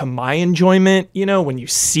down to my enjoyment, you know, when you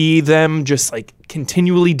see them just like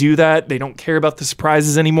continually do that. They don't care about the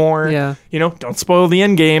surprises anymore. Yeah. You know, don't spoil the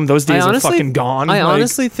end game. Those days are fucking gone. I Like,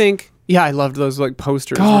 honestly think, yeah, I loved those like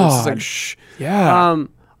posters. where it's just like, God. shh. yeah.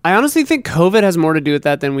 I honestly think COVID has more to do with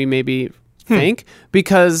that than we maybe think,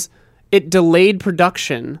 because it delayed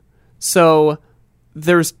production. So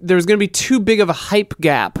there's going to be too big of a hype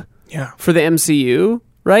gap yeah. for the MCU,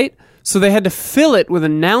 right? So they had to fill it with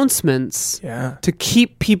announcements Yeah. to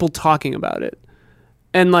keep people talking about it.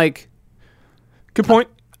 And like, Good point.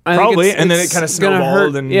 I think Probably. it's- And then it it's kind of gonna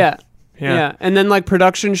snowballed. hurt. And yeah. Yeah. And then like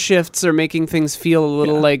production shifts are making things feel a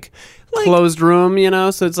little Yeah. like closed room, you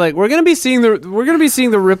know? So it's like we're going to be seeing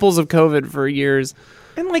the ripples of COVID for years.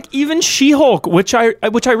 And like even She-Hulk, which I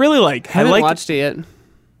really like. Haven't watched it yet.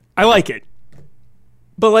 I like it.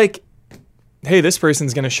 But like, hey, this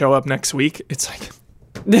person's gonna show up next week. It's like,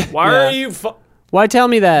 why Yeah. are you? Why tell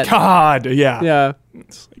me that? God, yeah. Yeah.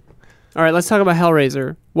 All right, let's talk about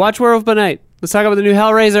Hellraiser. Watch Werewolf by Night. Let's talk about the new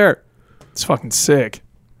Hellraiser. It's fucking sick.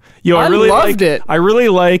 Yo, I really loved it. I really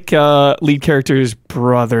like lead character's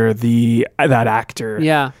brother, that actor.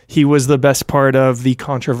 Yeah. He was the best part of the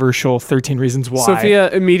controversial 13 Reasons Why. Sophia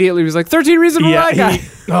immediately was like, 13 Reasons Why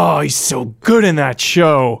guy. He's so good in that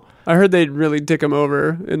show. I heard they'd really dick him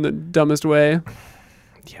over in the dumbest way.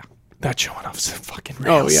 Yeah. That show went off so fucking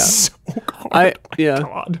real. Oh, yeah. So hard. Yeah.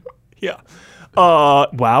 God. Yeah.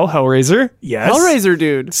 Wow, Hellraiser. Yes. Hellraiser,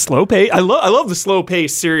 dude. Slow pace. I love the slow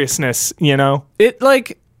pace seriousness, you know? It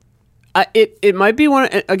it might be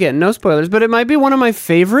again, no spoilers, but it might be one of my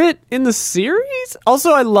favorite in the series.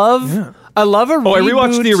 Also, I love a reboot. I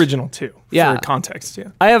rewatched the original too. Yeah. For context, yeah.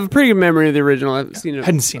 I have a pretty good memory of the original. I've seen it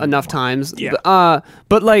Hadn't seen it enough in a while. times. Yeah.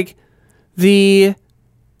 But like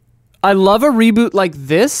I love a reboot like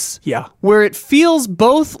this. Yeah. Where it feels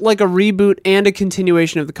both like a reboot and a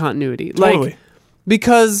continuation of the continuity. Totally. Like,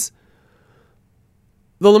 because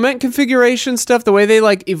the Lament configuration stuff, the way they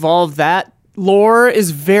like evolve that lore is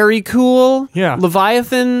very cool. Yeah.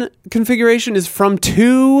 Leviathan configuration is from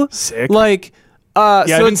 2. Sick. Like, so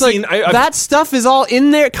haven't it's like seen- I've- that stuff is all in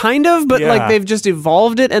there, kind of, but like Yeah. they've just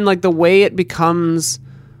evolved it, and like the way it becomes,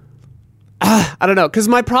 I don't know. Because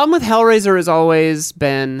my problem with Hellraiser has always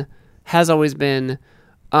been,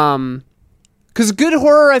 because good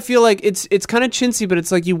horror, I feel like it's kind of chintzy, but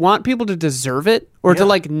it's like you want people to deserve it or to Yeah.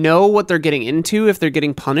 like know what they're getting into if they're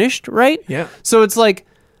getting punished, right? Yeah. So it's like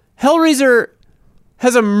Hellraiser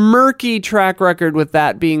has a murky track record with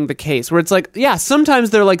that being the case, where it's like, yeah, sometimes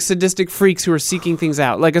they're like sadistic freaks who are seeking things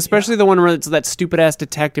out, like especially the one where it's that stupid ass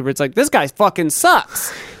detective where it's like, this guy fucking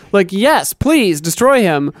sucks. Like, yes, please destroy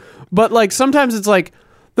him, but like sometimes it's like,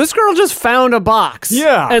 this girl just found a box,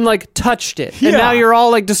 and like touched it, and now you're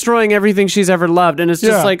all like destroying everything she's ever loved, and it's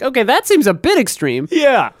just like, okay, that seems a bit extreme.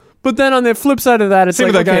 Yeah. But then on the flip side of that, it's Same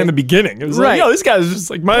like, with that guy okay, in the beginning. It was Right. like, yo, this guy's just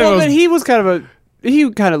like my well, most... but he was kind of he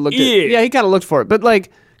kind of looked at, Yeah. he kind of looked for it, but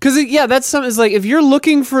like, because that's something. It's like if you're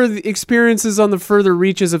looking for the experiences on the further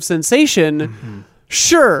reaches of sensation.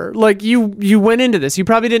 Sure, like you went into this, you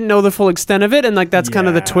probably didn't know the full extent of it, and like that's kind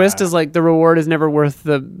of the twist, is like the reward is never worth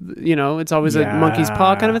the, it's always a monkey's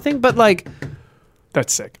paw kind of a thing. But like,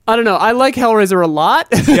 That's sick. I don't know, I like Hellraiser a lot.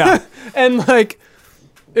 Yeah. And like,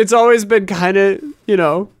 it's always been kind of,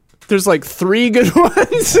 there's like 3 good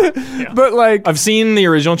ones, but like, I've seen the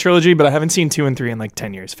original trilogy, but I haven't seen 2 and 3 in like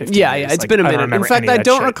 10 years, 15 yeah, years. it's Like, been a I don't minute. In remember fact, any of I that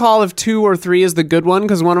don't shit. recall if 2 or 3 is the good one,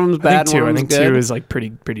 because one of them's bad, I think 2. one I of think them's good. 2 is like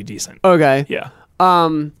pretty decent. Okay. Yeah.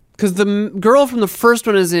 Because the girl from the first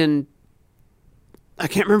one is in, I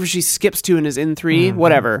can't remember if she skips 2 and is in 3, Mm-hmm.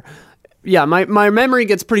 whatever. Yeah, my memory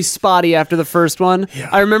gets pretty spotty after the first one. Yeah.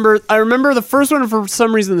 I remember the first one, and for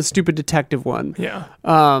some reason the stupid detective one. Yeah.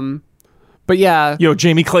 But yeah, Yo,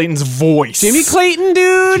 Jamie Clayton's voice. Jamie Clayton,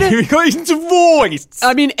 dude. Jamie Clayton's voice.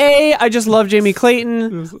 I mean, I just love Jamie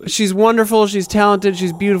Clayton. She's wonderful. She's talented.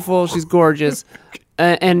 She's beautiful. She's gorgeous.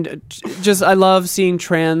 And just, I love seeing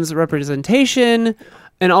trans representation.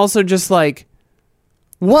 And also just like,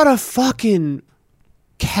 what a fucking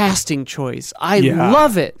casting choice. I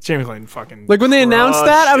love it. Jamie Clayton fucking Like when they announced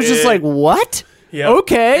that, I was just crushed like, it. what? Yeah.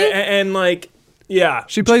 Okay. And like, yeah.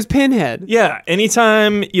 She plays Pinhead. Yeah.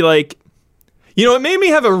 Anytime you like, it made me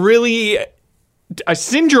have I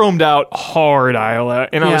syndromed out hard, Isla.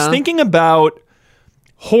 And I was Yeah. thinking about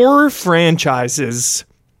horror franchises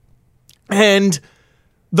and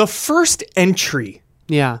the first entry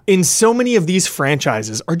Yeah. in so many of these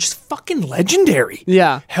franchises are just fucking legendary.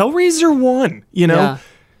 Yeah. Hellraiser 1, Yeah.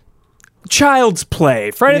 Child's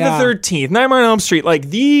Play, Friday Yeah. the 13th, Nightmare on Elm Street, like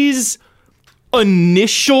these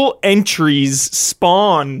initial entries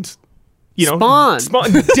spawned,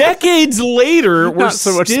 decades later. We're Not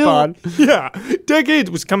so much still, Spawn. Yeah, decades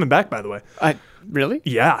was coming back, by the way. Really?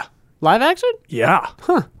 Yeah, Live action? yeah.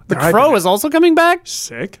 Huh. The Crow is also coming back?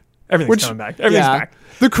 Sick. Everything's coming back. Everything's back.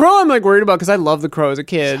 The Crow I'm like worried about because I love The Crow as a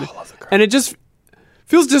kid. I love The Crow. And it just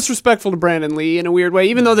feels disrespectful to Brandon Lee in a weird way,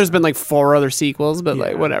 even though there's been like 4 other sequels, but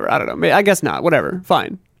like whatever. I don't know. I guess not. Whatever.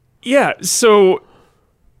 Fine. Yeah, so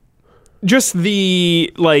just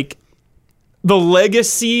the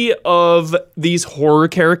legacy of these horror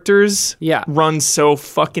characters runs so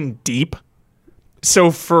fucking deep.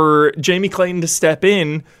 So for Jamie Clayton to step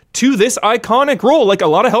in to this iconic role, like a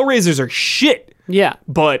lot of Hellraisers are shit. Yeah.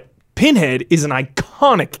 But Pinhead is an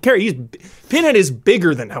iconic character. Pinhead is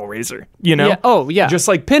bigger than Hellraiser, Yeah. Oh, yeah. Just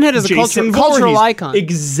like Pinhead is a Jason cultural Voorhees. icon.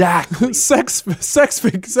 Exactly. sex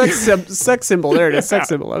symbol. There it is. Sex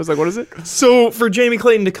symbol. I was like, what is it? So for Jamie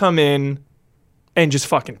Clayton to come in and just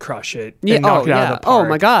fucking crush it Yeah, and knock it out of the park. Oh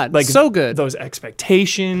my God. Like so good. Those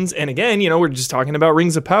expectations. And again, we're just talking about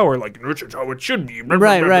Rings of Power, like this is how it should be. Blah,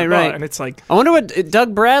 Right, blah, blah, right, blah. right. And it's like, I wonder what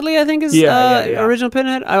Doug Bradley, I think, is Yeah. original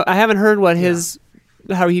Pinhead. I haven't heard what his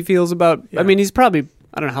how he feels about. I mean, he's probably,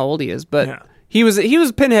 I don't know how old he is, but Yeah. he was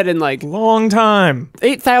Pinhead in like Long time.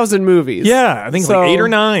 8,000 movies. Yeah, I think So- like 8 or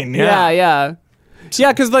 9. Yeah, Yeah.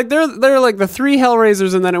 yeah, because like they're like the 3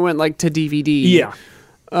 Hellraisers, and then it went like to DVD. Yeah.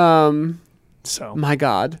 So My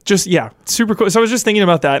God. just super cool. So I was just thinking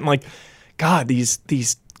about that and like, God, these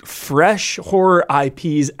fresh horror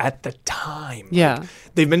IPs at the time. Yeah. Like,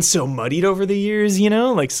 they've been so muddied over the years, you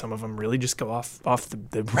know? Like some of them really just go off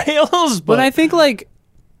the rails. But But I think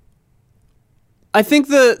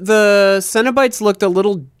the Cenobites looked a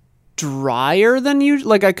little drier than usual.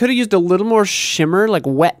 Like I could have used a little more shimmer, like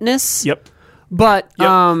wetness. Yep. But They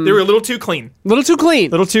were a little too clean. little too clean.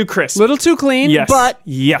 Little too crisp. Little too clean. Yes. But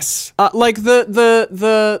yes. like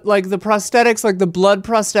the like the prosthetics, like the blood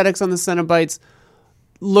prosthetics on the Cenobites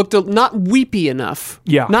looked not weepy enough.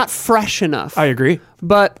 Yeah. Not fresh enough. I agree.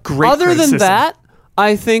 But Great other than criticism. that,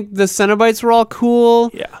 I think the Cenobites were all cool.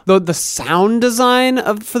 Yeah. The sound design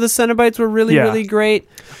for the Cenobites were really, Yeah. really great.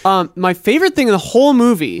 My favorite thing in the whole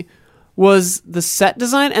movie was the set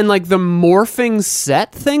design and like the morphing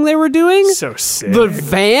set thing they were doing. So sick. The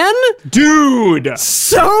van? Dude.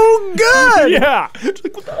 So good! Yeah. It's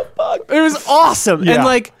like, what the fuck? It was awesome. Yeah. And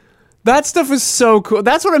like that stuff was so cool.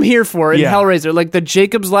 That's what I'm here for in Yeah. Hellraiser. Like the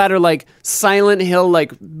Jacob's Ladder, like Silent Hill,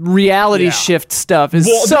 like reality Yeah. shift stuff is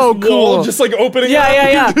Wall- so just wall cool. just like opening up.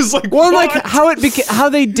 Yeah. Just like, well, and, like what? how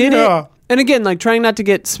they did Yeah. it. And again, like trying not to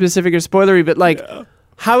get specific or spoilery, but like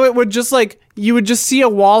how it would just like you would just see a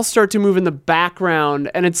wall start to move in the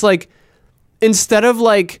background, and it's like instead of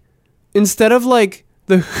like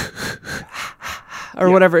the or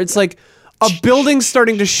whatever, it's like a building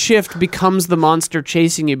starting to shift becomes the monster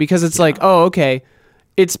chasing you because it's like, oh, okay,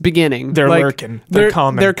 it's beginning. They're Like, lurking. They're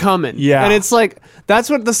coming. They're coming. Yeah. And it's like that's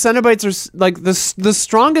what the Cenobites are like. The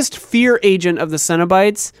strongest fear agent of the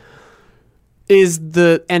Cenobites is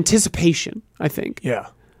the anticipation, I think. Yeah.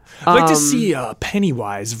 I'd like to see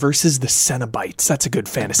Pennywise versus the Cenobites. That's a good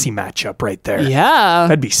fantasy matchup right there. Yeah.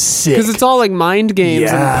 That'd be sick. Because it's all like mind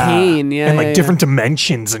games and pain. Yeah. And like yeah, different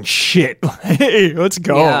dimensions and shit. Hey, let's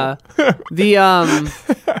go. Yeah.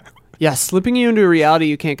 The slipping you into a reality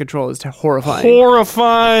you can't control is horrifying.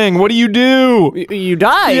 Horrifying. What do? You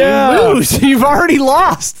die. Yeah. You lose. You've already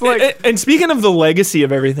lost. Like And speaking of the legacy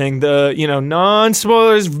of everything, the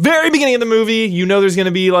non-spoilers, very beginning of the movie, there's going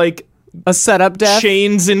to be like a setup death.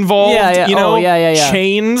 chains involved. Yeah. Oh, yeah.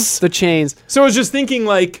 Chains. The chains. So I was just thinking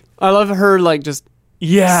like, I love her like just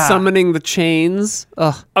summoning the chains.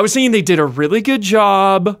 Ugh. I was thinking they did a really good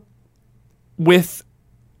job with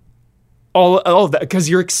all of that because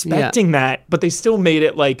you're expecting that, but they still made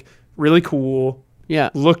it like really cool. Yeah.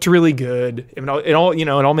 Looked really good. It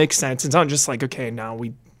all makes sense. It's not just like, okay, now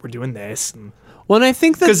we're doing this. Well, and I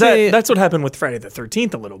think that Because that's what happened with Friday the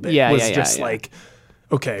 13th a little bit. Yeah, was yeah, just yeah. like,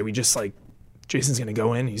 okay, we just like, Jason's going to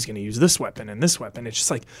go in, he's going to use this weapon and this weapon. It's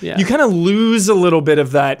just like, Yeah. you kind of lose a little bit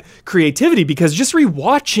of that creativity because just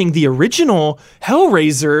rewatching the original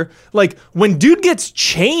Hellraiser, like when dude gets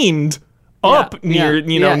chained up near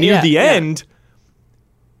the end,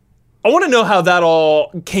 I want to know how that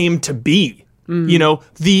all came to be.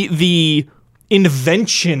 The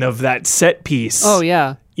invention of that set piece. Oh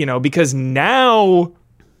yeah. Because now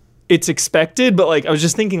it's expected, but like I was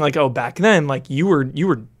just thinking like, oh, back then, like you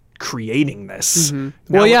were creating this. Now,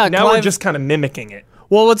 Well, yeah, now we're Clive- just kind of mimicking it.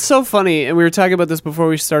 Well, what's so funny, and we were talking about this before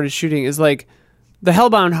we started shooting, is like the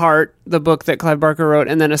Hellbound Heart, the book that Clive Barker wrote,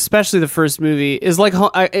 and then especially the first movie is like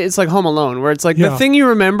it's like Home Alone, where it's like the Yeah. thing you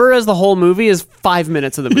remember as the whole movie is 5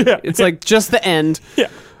 minutes of the movie. Yeah. It's like just the end,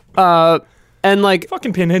 Yeah. and like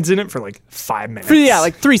Fucking Pinhead's in it for like 5 minutes.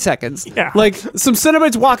 like 3 seconds. Yeah. Like some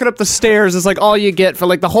Cenobites walking up the stairs is like all you get for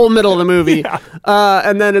like the whole middle of the movie. Yeah.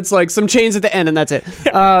 And then it's like some chains at the end and that's it.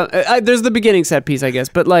 There's the beginning set piece, I guess.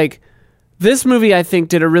 But like this movie, I think,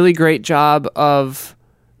 did a really great job of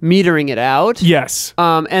metering it out. Yes.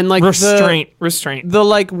 And like Restraint. the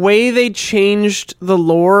like way they changed the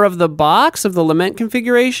lore of the box of the lament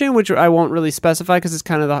configuration, which I won't really specify because it's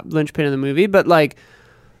kind of the linchpin of the movie, but like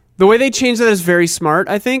the way they changed that is very smart,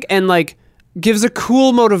 I think, and like gives a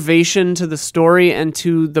cool motivation to the story and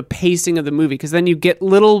to the pacing of the movie because then you get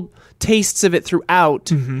little tastes of it throughout,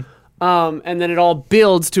 and then it all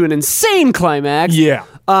builds to an insane climax. Yeah.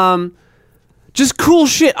 Just cool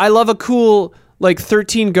shit. I love a cool like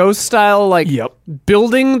 13 Ghosts style like Yep.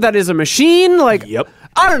 building that is a machine. Like Yep.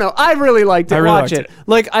 I don't know. I really liked it. I really Watch liked it.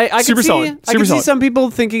 Like I Super could see, solid. I Super could see solid. some people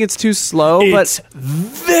thinking it's too slow, It's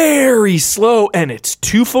very slow, and it's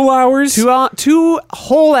 2 full hours. but two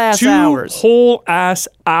whole ass 2 hours. whole ass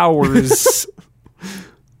hours.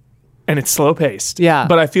 And it's slow paced. Yeah.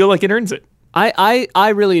 But I feel like it earns it. I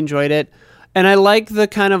really enjoyed it. And I like the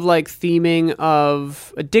kind of like theming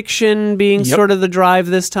of addiction being Yep. sort of the drive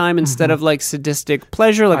this time instead of like sadistic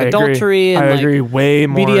pleasure, like I adultery agree. and I like agree way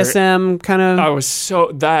more. BDSM kind of. I was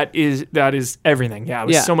so that is everything. Yeah, I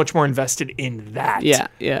was Yeah. so much more invested in that. Yeah,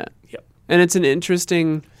 yeah. Yep. And it's an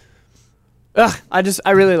interesting.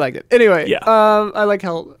 I really like it. Anyway, Yeah. I like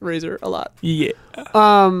Hellraiser a lot. Yeah.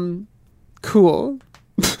 Cool.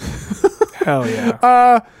 Hell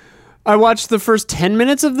yeah. I watched the first 10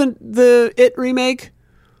 minutes of the It remake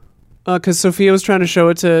because Sophia was trying to show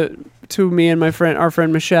it to me and our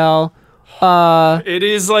friend Michelle. It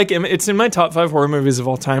is like it's in my top 5 horror movies of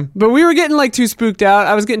all time. But we were getting like too spooked out.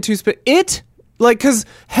 I was getting too because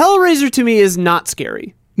Hellraiser to me is not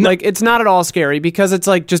scary. Like it's not at all scary because it's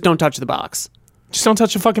like just don't touch the box. Just don't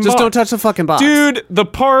touch the fucking Just box. don't touch the fucking box. Dude, the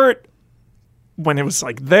part when it was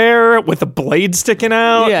like there with the blade sticking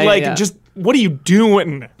out, Yeah, like yeah. just what are you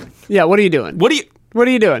doing? Yeah, what are you doing? What are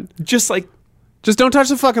you doing? just like Just don't touch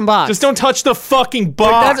the fucking box. just don't touch the fucking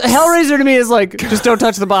box. That's Hellraiser to me is like just don't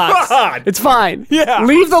touch the box. God. It's fine. Yeah.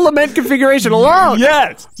 Leave the lament configuration alone.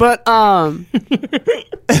 Yes. But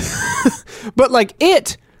but like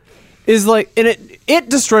it is like and it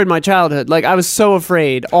destroyed my childhood. Like I was so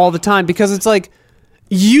afraid all the time because it's like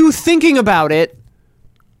you thinking about it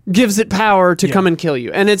gives it power to come and kill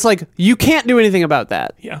you. And it's like you can't do anything about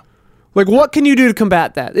that. Yeah. Like what can you do to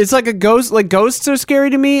combat that? It's like a ghost, like ghosts are scary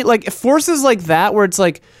to me. Like forces like that where it's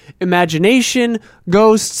like imagination,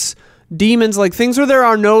 ghosts, demons, like things where there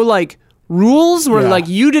are no like rules where Yeah. like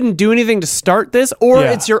you didn't do anything to start this or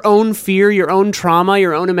Yeah. it's your own fear, your own trauma,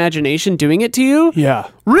 your own imagination doing it to you. Yeah.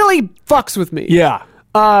 Really fucks with me. Yeah.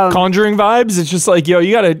 Conjuring vibes. It's just like, yo,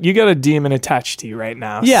 you got a demon attached to you right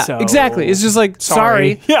now. Yeah, so exactly. It's just like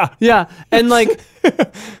sorry. Yeah. Yeah. And like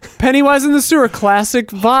Pennywise in the Sewer, classic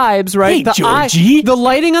vibes, right? Hey, the Georgie. the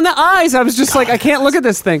lighting on the eyes, I was just like, I can't look at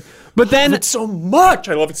this thing. But then It's so much.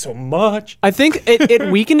 I love it so much. I think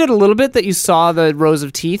it weakened it a little bit that you saw the rows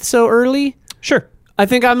of teeth so early. Sure. I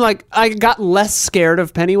think I got less scared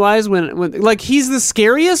of Pennywise when like he's the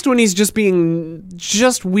scariest when he's just being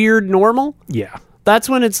just weird normal. Yeah. That's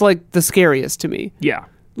when it's like the scariest to me. Yeah.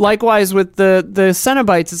 Likewise with the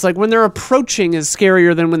Cenobites, it's like when they're approaching is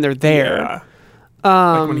scarier than when they're there. Yeah.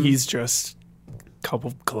 Like when he's just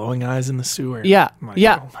couple glowing eyes in the sewer. Yeah, Like,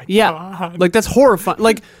 yeah, oh my yeah. God. Like that's horrifying.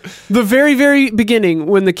 Like the very, very beginning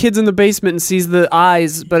when the kid's in the basement and sees the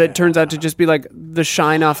eyes, but it turns out to just be like the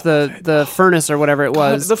shine off the furnace or whatever it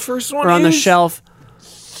was. the first one or on the is shelf.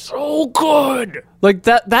 so good. Like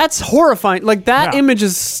that's horrifying. Like that Yeah. image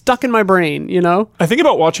is stuck in my brain. You know, I think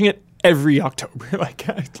about watching it every October. Like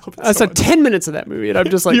I love it I so saw much. 10 minutes of that movie, and I'm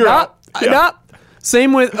just like, You're nah, out. Yeah. nah.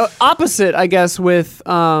 Same with opposite, I guess, with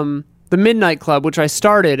the Midnight Club, which I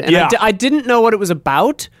started, and Yeah. I didn't know what it was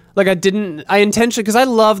about. Like I intentionally, because I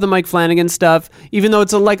love the Mike Flanagan stuff, even though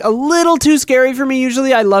it's a little too scary for me.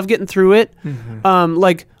 Usually, I love getting through it. Mm-hmm.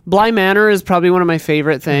 Like Bly Manor is probably one of my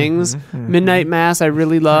favorite things. Midnight Mass, I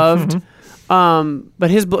really loved. But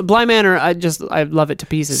his Bly Manor, I love it to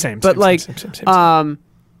pieces. Same.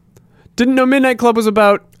 Didn't know Midnight Club was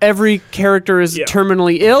about every character is Yeah.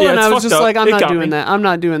 terminally ill, Yeah, and it's I was fucked just up. like, I'm It not got doing me. that. I'm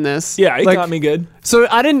not doing this. Yeah, it Like, got me good. So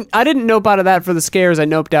I didn't nope out of that for the scares. I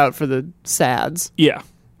noped out for the sads. Yeah.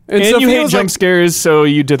 And And Sophia you hate was jump like- scares, so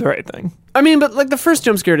you did the right thing. I mean, but like the first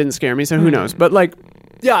jump scare didn't scare me, so who knows? But like,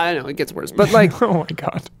 yeah, I know it gets worse. But like, Oh my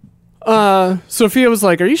god. Sophia was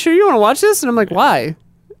like, "Are you sure you want to watch this?" And I'm like, "Why?"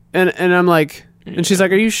 And I'm like, and she's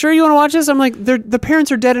like, "Are you sure you want to watch this?" I'm like, "The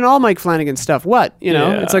parents are dead in all Mike Flanagan stuff. What? You know?"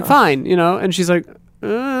 Yeah. It's like fine, you know. And she's like,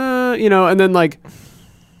 you know. And then like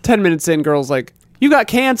 10 minutes in, girl's like, "You got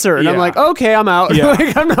cancer," and I'm Yeah. like, "Okay, I'm out." Yeah.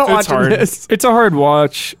 Like I'm not It's watching hard. this. It's a hard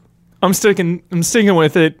watch. I'm sticking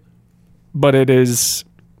with it, but it is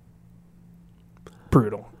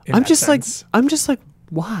brutal. in I'm that just sense. like,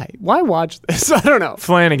 why? Why watch this? I don't know.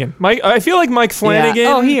 Flanagan. I feel like Mike Flanagan.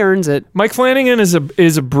 Yeah. Oh, he earns it. Mike Flanagan is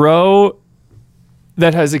a bro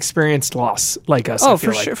that has experienced loss like us. Oh, I feel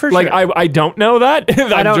for like. sure, for like sure. I don't know that.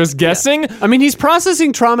 I'm don't- just guessing. I mean, he's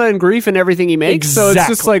processing trauma and grief and everything he makes. So it's just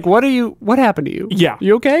Exactly. like, what happened to you? Yeah.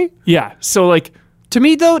 You okay? Yeah. So like To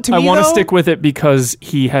me, though, I want to stick with it because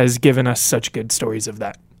he has given us such good stories of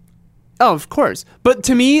that. Oh, of course. But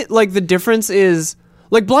to me, like the difference is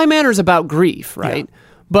like Bly Manor's about grief, right? Yeah.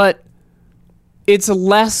 But it's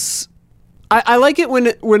less. I like it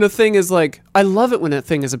when a thing is like. I love it when a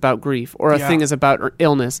thing is about grief or a Yeah. thing is about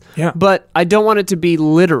illness. Yeah. But I don't want it to be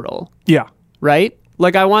literal, Yeah. right?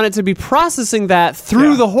 Like I want it to be processing that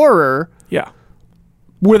through Yeah. the horror Yeah.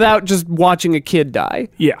 without just watching a kid die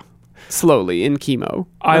Yeah. slowly in chemo.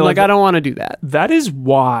 I I'm love like, that. I don't want to do that. That is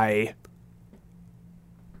why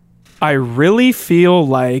I really feel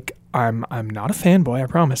like I'm not a fanboy, I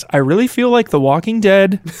promise. I really feel like The Walking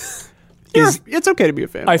Dead It's okay to be a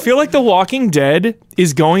fan. I feel like The Walking Dead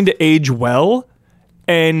is going to age well,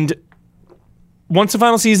 and once the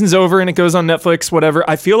final season's over and it goes on Netflix, whatever,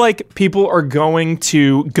 I feel like people are going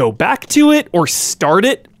to go back to it or start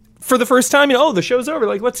it for the first time. The show's over.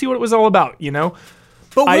 Like, let's see what it was all about,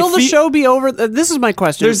 But will the show be over? This is my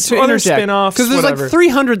question. There's other spin-offs, because there's whatever. like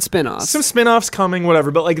 300 spin-offs. Some spin-offs coming,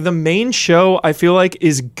 whatever. But like the main show, I feel like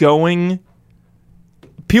is going.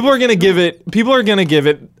 People are gonna give it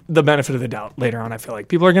the benefit of the doubt later on. I feel like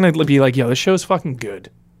people are gonna be like, "Yo, this show's fucking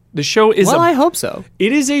good." The show is. I hope so.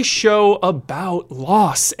 It is a show about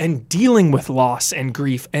loss and dealing with loss and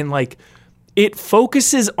grief, and like it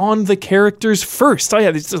focuses on the characters first. Oh yeah,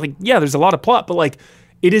 it's like there's a lot of plot, but like.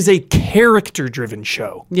 It is a character-driven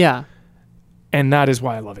show. Yeah. And that is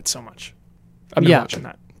why I love it so much. I've been watching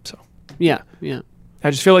that. So Yeah.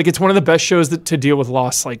 I just feel like it's one of the best shows to deal with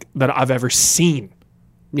loss like that I've ever seen.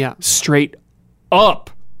 Yeah. Straight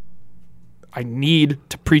up. I need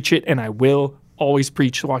to preach it, and I will always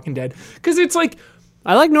preach The Walking Dead. Because it's like...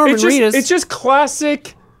 I like Norman Reedus. It's just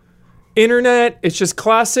classic internet. It's just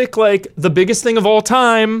classic, like, the biggest thing of all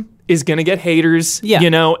time is going to get haters. Yeah.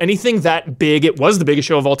 Anything that big. It was the biggest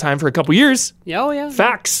show of all time for a couple years. Yeah, oh yeah.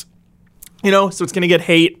 Facts. So it's going to get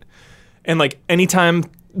hate. And like anytime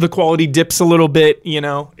the quality dips a little bit,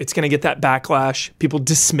 it's going to get that backlash. People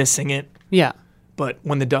dismissing it. Yeah. But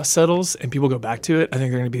when the dust settles and people go back to it, I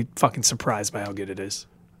think they're going to be fucking surprised by how good it is.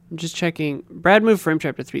 I'm just checking. Brad moved frame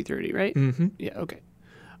chapter 330, right? Mm-hmm. Yeah, okay.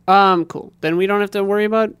 Cool. Then we don't have to worry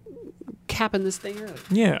about capping this thing early.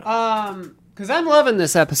 Yeah. Because I'm loving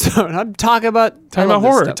this episode. I'm talking about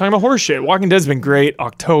horror. Talking about horror shit. Walking Dead's been great.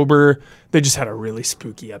 October. They just had a really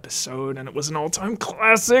spooky episode, and it was an all-time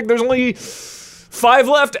classic. There's only 5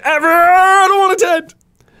 left ever. I don't want to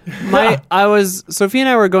 10. Sophie and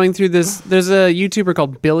I were going through this. There's a YouTuber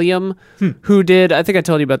called Billiam who did, I think I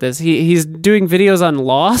told you about this. He's doing videos on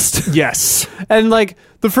Lost. Yes. And like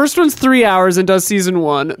the first one's 3 hours and does season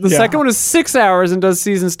 1. The second one is 6 hours and does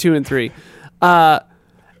seasons 2 and 3.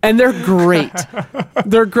 And they're great.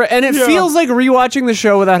 They're great. And it feels like rewatching the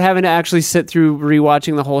show without having to actually sit through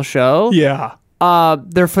rewatching the whole show. Yeah.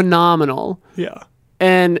 They're phenomenal. Yeah.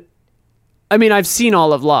 And I mean, I've seen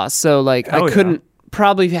all of Lost, so like Hell I couldn't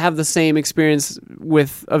probably have the same experience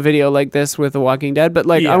with a video like this with The Walking Dead, but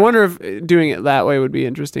like I wonder if doing it that way would be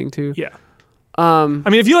interesting too. Yeah. I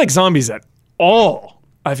mean, if you like zombies at all,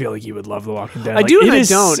 I feel like you would love The Walking Dead. I do and I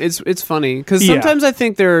don't. It's funny because sometimes I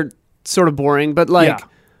think they're sort of boring, but like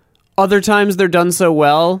other times they're done so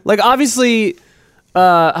well. Like obviously,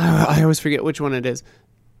 I always forget which one it is.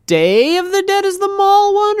 Day of the Dead is the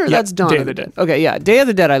mall one, or that's Dawn of the Dead? Okay, yeah, Day of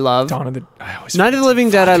the Dead I love. Dawn of the I always Night of the Living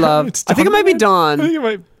Dead I love. I think it might be Dawn. I think it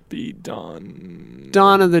might be Dawn.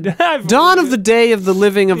 Dawn of the Dawn of the Day of the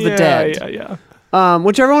Living of the Dead. Yeah.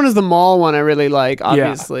 Whichever one is the mall one I really like,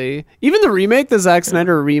 obviously. Even the remake, the Zack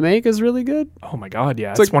Snyder remake is really good. Oh my god, yeah.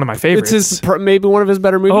 It's like, one of my favorites. It's maybe one of his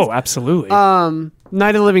better movies. Oh, absolutely.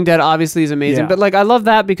 Night of the Living Dead obviously is amazing, but like I love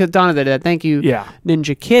that because Dawn of the Dead. Thank you,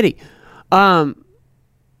 Ninja Kitty.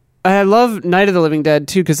 I love Night of the Living Dead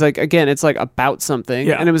too because like again, it's like about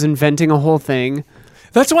something and it was inventing a whole thing.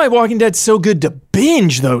 That's why Walking Dead's so good to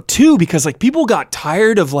binge though too, because like people got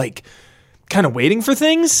tired of like kind of waiting for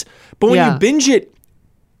things, but when you binge it,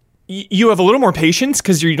 you have a little more patience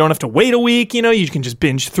because you don't have to wait a week. You can just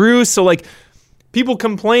binge through. So like people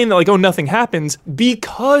complain that like, oh, nothing happens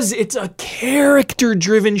because it's a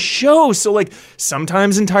character-driven show. So like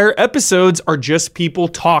sometimes entire episodes are just people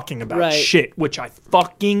talking about shit, which I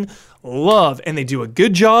fucking love. And they do a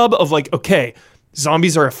good job of like, okay,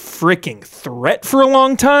 zombies are a freaking threat for a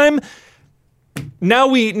long time.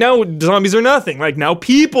 Now zombies are nothing. Like now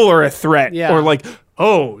people are a threat. Yeah. Or like,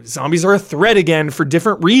 oh, zombies are a threat again for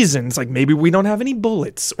different reasons. Like maybe we don't have any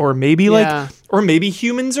bullets, or maybe or maybe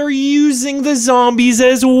humans are using the zombies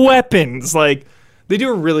as weapons. Like they do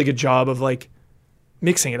a really good job of like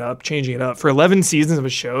mixing it up, changing it up for 11 seasons of a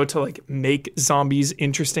show to like make zombies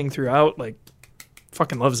interesting throughout. Like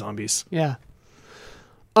fucking love zombies. Yeah.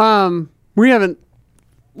 We haven't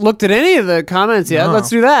looked at any of the comments yet. No. Let's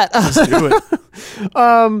do that. Let's do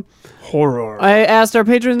it. Horror. I asked our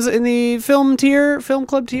patrons in the film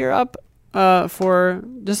club tier up for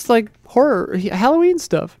just like horror, Halloween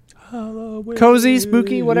stuff. Halloween. Cozy,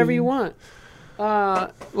 spooky, whatever you want.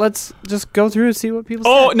 Let's just go through and see what people say.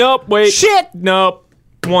 Oh, nope, wait. Shit! Nope.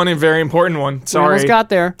 One very important one. Sorry. We almost got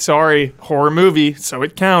there. Sorry. Horror movie, so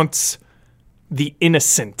it counts. The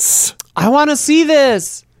Innocents. I want to see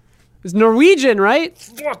this. It's Norwegian, right?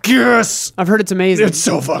 Fuck yes! I've heard it's amazing. It's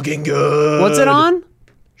so fucking good. What's it on?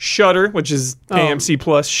 Shudder, which is AMC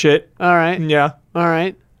Plus shit. All right. Yeah. All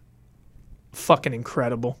right. Fucking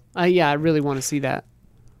incredible. Yeah, I really want to see that.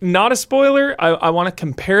 Not a spoiler. I want to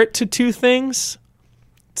compare it to two things.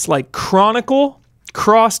 It's like Chronicle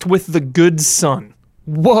crossed with The Good Son.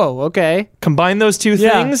 Whoa, okay. Combine those two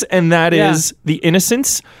things, and that is The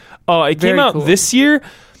Innocents. It came out this year.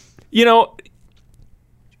 You know,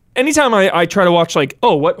 anytime I try to watch, like,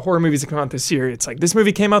 what horror movies have come out this year, it's like, this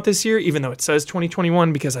movie came out this year, even though it says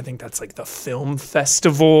 2021, because I think that's like the film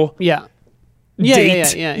festival Yeah.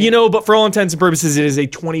 date. Yeah. You know, but for all intents and purposes, it is a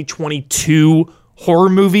 2022 horror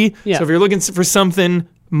movie. Yeah. So if you're looking for something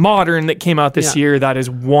modern that came out this year, that is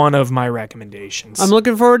one of my recommendations. I'm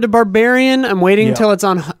looking forward to Barbarian. I'm waiting until it's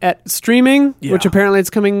on at streaming, which apparently it's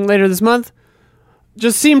coming later this month.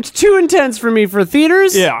 Just seemed too intense for me for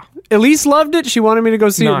theaters. Yeah. Elise loved it. She wanted me to go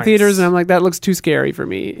see it in Nice. theaters, and I'm like, that looks too scary for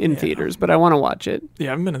me in theaters, but I want to watch it. Yeah, I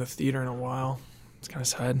haven't been to the theater in a while. It's kind of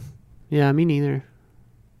sad. Yeah, me neither.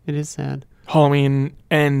 It is sad. Halloween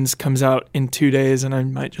Ends comes out in 2 days, and I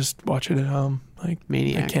might just watch it at home. Like,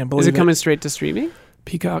 Maniac. I can't believe Is it coming straight to streaming?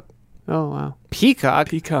 Peacock. Oh, wow. Peacock?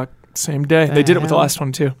 Peacock. Same day. They did it with the hell? last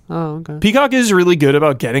one, too. Oh, okay. Peacock is really good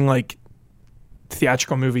about getting, like,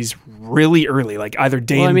 theatrical movies really early, like either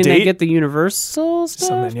day Well, I and mean, date. they get the Universal stuff?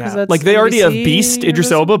 Something, 'Cause yeah. that's Like, they already have NBC Beast, Idris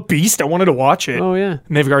Universal? Elba. Beast, I wanted to watch it. Oh, yeah.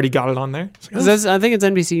 And they've already got it on there. It's like, 'Cause that's, I think it's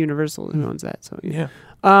NBC Universal who owns that. So yeah.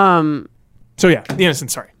 Um. So, yeah, The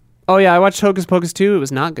Innocent, sorry. Oh yeah, I watched Hocus Pocus 2. It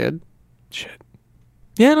was not good. Shit.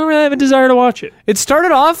 Yeah, I don't really have a desire to watch it. It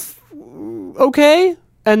started off okay,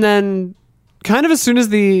 and then kind of as soon as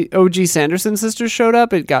the OG Sanderson sisters showed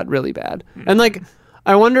up, it got really bad. And like,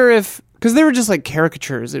 I wonder if because they were just like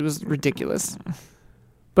caricatures, it was ridiculous.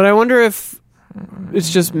 But I wonder if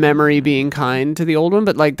it's just memory being kind to the old one.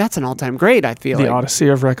 But like, that's an all-time great. I feel The like Odyssey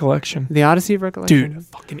of Recollection. The Odyssey of Recollection. Dude,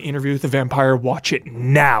 fucking Interview with the Vampire. Watch it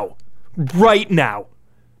now. Right now.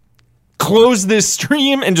 Close this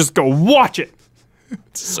stream and just go watch it.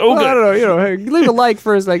 It's so Well, good. I don't know. You know, hey, leave a like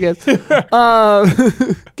first, I guess.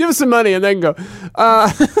 Give us some money and then go.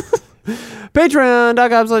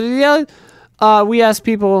 Patreon.com/. We asked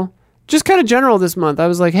people just kind of general this month. I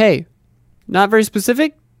was like, hey, not very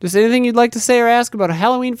specific. Just anything you'd like to say or ask about a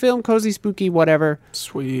Halloween film, cozy, spooky, whatever.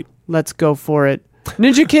 Sweet. Let's go for it.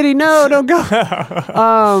 Ninja Kitty, no, don't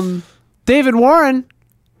go. David Warren.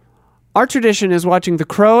 Our tradition is watching The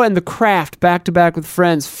Crow and The Craft back to back with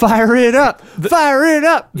friends. Fire it up! Fire it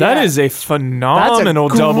up! That Yeah. is a phenomenal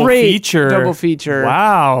That's a double great feature. double feature.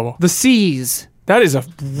 Wow. The Seas. That is a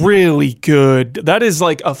really good. That is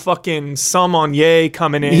like a fucking sommelier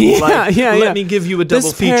coming in. Yeah, like, yeah, let yeah. me give you a double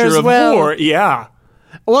This pairs feature of well. horror. Yeah.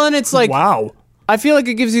 Well, and it's like Wow. I feel like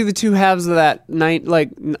it gives you the two halves of that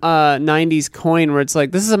 90s coin, where it's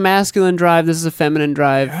like this is a masculine drive, this is a feminine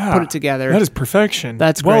drive. Yeah. Put it together. That is perfection.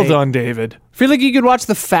 That's well great. done, David. I feel like you could watch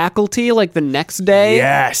The Faculty like the next day.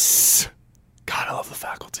 Yes. God, I love The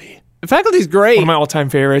Faculty. The Faculty's great. One of my all-time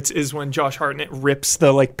favorites is when Josh Hartnett rips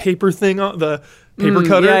the like paper thing off the paper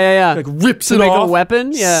cutter. yeah. Like rips To it make off. a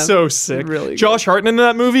weapon. Yeah. So sick. Really good. Josh Hartnett in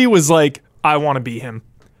that movie was like, I want to be him.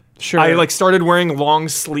 Sure. I like started wearing long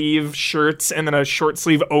sleeve shirts and then a short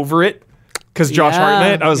sleeve over it because Josh Yeah,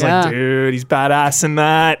 Hartnett. I was yeah. like, dude, he's badass in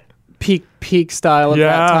that. peak style of Yeah.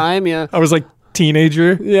 that time. Yeah. I was like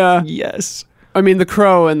teenager. Yeah. Yes. I mean, The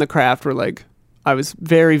Crow and The Craft were like, I was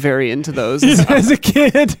very, very into those as a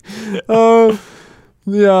kid. Oh,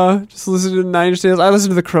 yeah. Just listen to Nine Inch Nails. I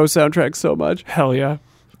listened to the Crow soundtrack so much. Hell yeah.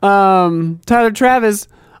 Tyler Travis,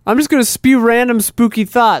 I'm just going to spew random spooky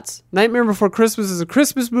thoughts. Nightmare Before Christmas is a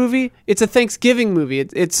Christmas movie. It's a Thanksgiving movie.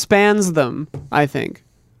 It spans them, I think.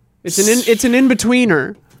 It's an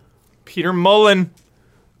in-betweener. Peter Mullen.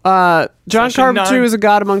 John Session Carpenter 9. is a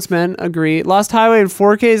God Amongst Men. Agree. Lost Highway in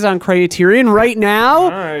 4K is on Criterion right now.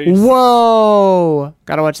 Nice. Whoa.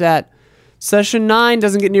 Gotta watch that. Session 9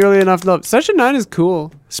 doesn't get nearly enough love. Session 9 is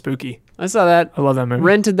cool. Spooky. I saw that. I love that movie.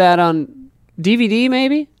 Rented that on DVD,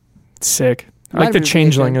 maybe? It's sick. I Might like the be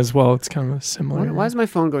Changeling good. as well. It's kind of a similar. Why is my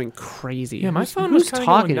phone going crazy? Yeah, my Who's- phone who's was kind of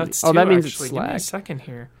talking going to me? nuts Oh, too, that means actually. it's Give me a Slack. second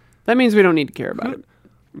here. That means we don't need to care about it.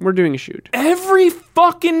 We're doing a shoot. Every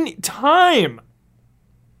fucking time.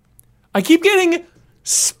 I keep getting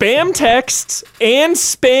spam texts and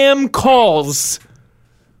spam calls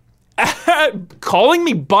calling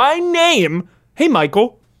me by name. Hey,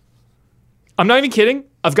 Michael. I'm not even kidding.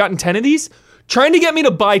 I've gotten 10 of these trying to get me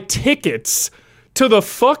to buy tickets to the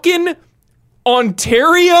fucking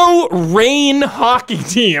Ontario Reign hockey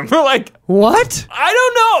team. Like, What? I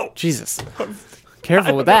don't know. Jesus.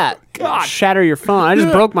 Careful with that. God. Shatter your phone. I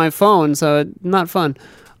just broke my phone, so not fun.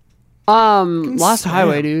 Lost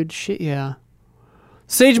Highway, dude. Shit, yeah.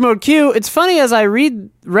 Sage Mode Q. It's funny as I read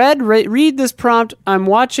this prompt, I'm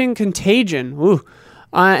watching Contagion. Ooh.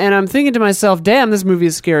 And I'm thinking to myself, damn, this movie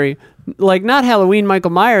is scary. Like, not Halloween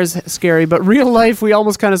Michael Myers scary, but real life, we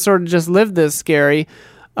almost kind of sort of just lived this scary.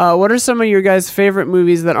 What are some of your guys' favorite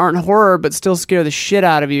movies that aren't horror but still scare the shit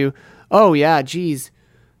out of you? Oh, yeah, geez.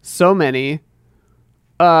 So many.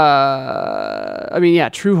 I mean, yeah,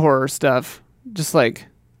 true horror stuff. Just like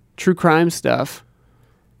true crime stuff.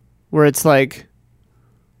 Where it's like,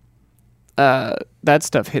 that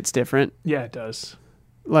stuff hits different. Yeah, it does.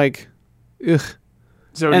 Like, ugh.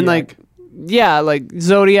 Zodiac. And like, yeah, like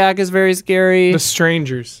Zodiac is very scary. The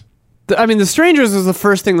Strangers. The Strangers was the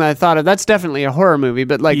first thing that I thought of. That's definitely a horror movie,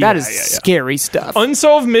 but like that is scary stuff.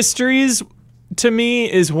 Unsolved Mysteries, to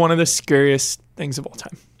me, is one of the scariest things of all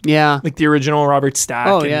time. Yeah. Like the original Robert Stack.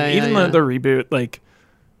 Oh, and yeah, even yeah. the reboot, like,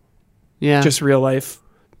 yeah, just real life.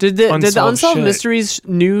 Did the Unsolved shit. Mysteries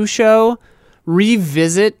new show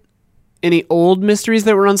revisit any old mysteries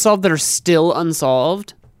that were unsolved that are still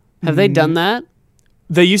unsolved? Have they done that?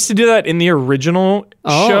 They used to do that in the original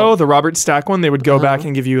show, the Robert Stack one. They would go back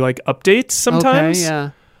and give you like updates sometimes. Okay, yeah.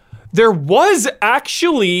 There was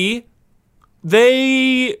actually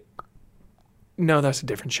no, that's a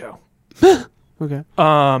different show. Okay.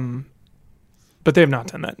 But they have not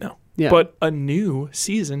done that now. Yeah. But a new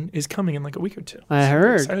season is coming in like a week or two. I So I'm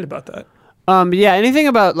heard. excited about that. But yeah, anything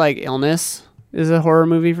about like illness is a horror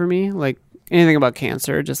movie for me. Like anything about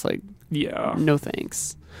cancer, just like Yeah. no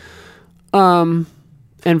thanks.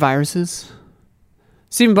 And viruses.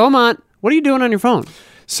 Stephen Beaumont, what are you doing on your phone?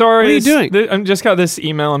 Sorry. What are you doing? I just got this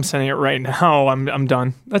email. I'm sending it right now. I'm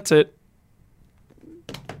done. That's it.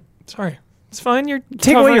 Sorry. It's fine. You're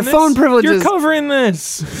Take away your covering phone this. privileges. You're covering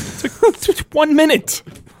this. It took 1 minute.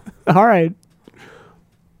 All right.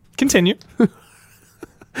 Continue.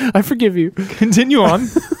 I forgive you. Continue on.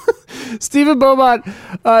 Stephen Beaumont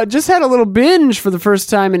just had a little binge for the first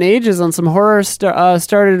time in ages on some horror.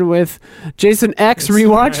 Started with Jason X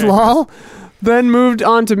rewatch, lol. Then moved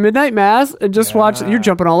on to Midnight Mass and just watched. You're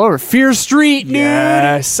jumping all over Fear Street, dude.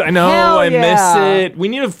 Yes, I know. Hell I yeah. miss it. We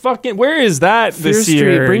need a fucking. Where is that Fear this Street.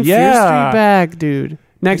 year? Bring Fear Street back, dude. I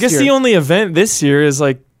Next guess year. the only event this year is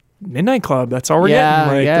like Midnight Club. That's all we're Yeah,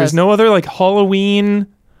 getting. Like, yes. there's no other like Halloween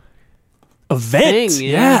event. Thing,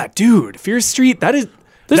 yeah. Dude. Fear Street. That's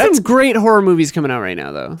some great horror movies coming out right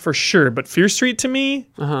now, though. for sure. But Fear Street to me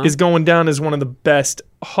is going down as one of the best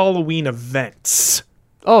Halloween events.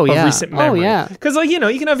 Oh, Of yeah. recent memory. Oh, yeah. Because, like, you know,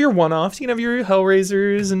 you can have your one-offs, you can have your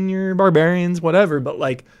Hellraisers and your Barbarians, whatever, but,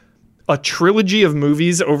 like, a trilogy of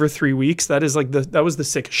movies over 3 weeks, that was the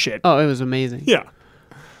sickest shit. Oh, it was amazing. Yeah.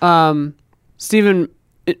 Stephen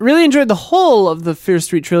really enjoyed the whole of the Fear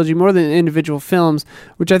Street trilogy more than the individual films,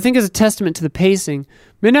 which I think is a testament to the pacing.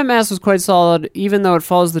 Midnight Mass was quite solid, even though it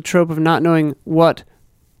follows the trope of not knowing what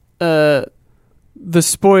the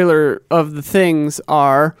spoiler of the things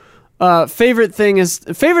are. Favorite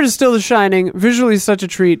is still The Shining. Visually such a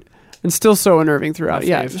treat, and still so unnerving throughout. My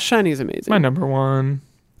Yeah, fave. The Shining is amazing. My number one.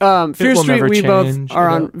 Fear will Street, never we both change,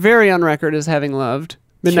 are you know. very on record as having loved.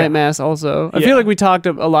 Midnight Yeah. Mass also. I Yeah. feel like we talked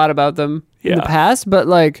a lot about them in the Yeah. past, but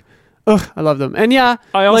like, I love them. And yeah,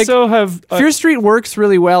 I also have... Fear Street works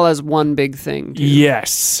really well as one big thing. Too.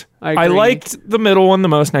 yes. I I agree. liked the middle one the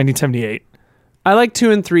most, 1978. I like 2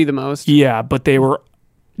 and 3 the most. Yeah, but they were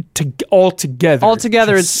all together.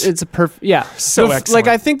 Altogether, just it's a perfect. Yeah, so Like excellent.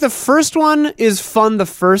 I think the first one is fun the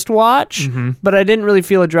first watch, but I didn't really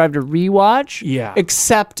feel a drive to rewatch. Yeah.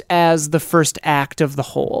 except as the first act of the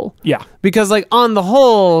whole. Yeah. Because like on the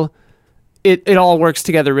whole, it all works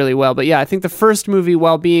together really well. But yeah, I think the first movie,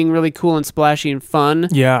 while being really cool and splashy and fun,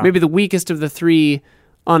 maybe the weakest of the 3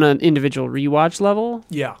 on an individual rewatch level,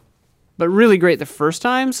 Yeah. but really great the first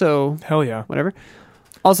time. So Hell yeah. whatever.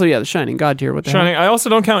 Also, yeah, The Shining, God tier. What the Shining. hell? I also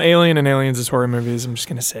don't count Alien and Aliens as horror movies. I'm just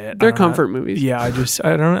gonna say it. They're I don't know. comfort movies. Yeah,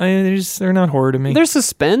 they're not horror to me. They're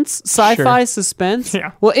suspense, sci-fi Sure. suspense.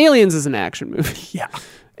 Yeah. Well, Aliens is an action movie. Yeah.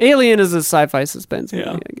 Alien is a sci-fi suspense movie,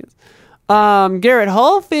 Yeah. I guess. Garrett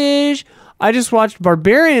Hallfish. I just watched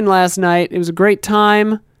Barbarian last night. It was a great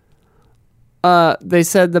time. They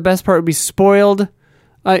said the best part would be spoiled.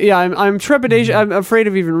 Yeah, I'm trepidation. I'm afraid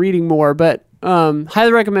of even reading more, but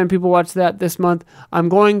highly recommend people watch that this month. I'm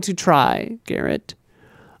going to try, Garrett.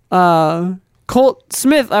 Colt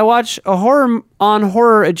Smith. I watch a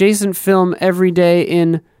horror adjacent film every day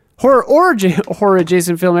in horror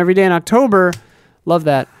adjacent film every day in October. Love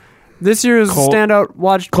that. This year's Colt- standout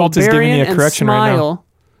watched Colt is giving me Barbarian a and correction right now. Smile.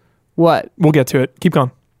 What? We'll get to it. Keep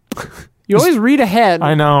going. You always read ahead.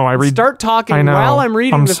 I know. I read. Start talking I know. while I'm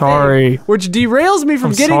reading I'm the sorry. thing, which derails me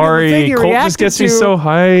from I'm getting sorry. to the thing you Colt reacted just gets to. me so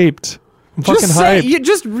hyped. I'm fucking Just say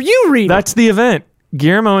hyped. you read. That's the event.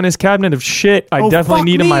 Guillermo and his cabinet of shit. I definitely fuck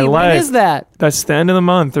need in my me. life. When is that? That's the end of the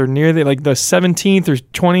month or near the 17th or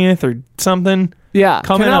 20th or something. Yeah,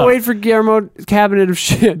 Coming cannot up. wait for Guillermo cabinet of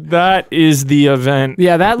shit. That is the event.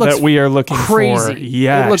 Yeah, that looks we are looking crazy. for.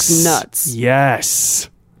 Yes, It looks nuts. Yes,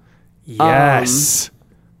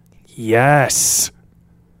 yes.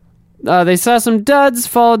 They saw some duds,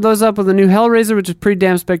 followed those up with a new Hellraiser, which is pretty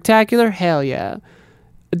damn spectacular. Hell yeah.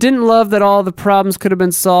 I didn't love that all the problems could have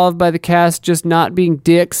been solved by the cast just not being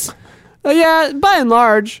dicks. Yeah, by and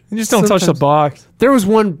large. You just don't touch the sometimes. box. There was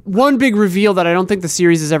one big reveal that I don't think the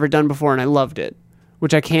series has ever done before, and I loved it,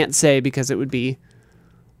 which I can't say because it would be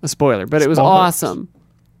a spoiler, but it was Spoilers. awesome.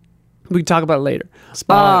 We can talk about it later.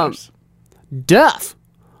 Spoilers. Duff.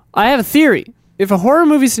 I have a theory. If a horror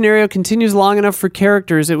movie scenario continues long enough for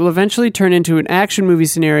characters, it will eventually turn into an action movie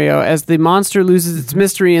scenario as the monster loses its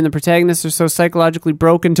mystery and the protagonists are so psychologically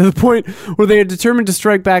broken to the point where they are determined to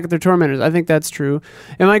strike back at their tormentors. I think that's true.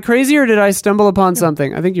 Am I crazy or did I stumble upon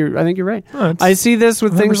something? I think you're right. No, I see this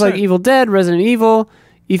with things like 100%. Evil Dead, Resident Evil.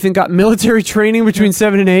 Ethan got military training between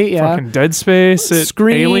 7 and 8. Yeah. Fucking Dead Space.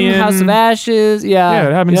 Scream, Alien. House of Ashes. Yeah. Yeah,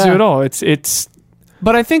 it happens to it all. It's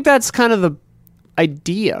But I think that's kind of the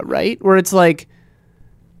idea, right? Where it's like,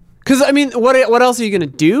 because I mean, what else are you gonna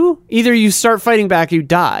do? Either you start fighting back, or you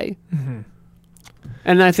die,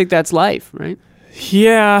 and I think that's life, right?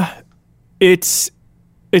 yeah. It's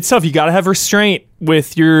tough. You got to have restraint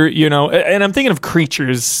with your, and I'm thinking of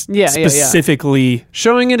creatures Yeah. specifically.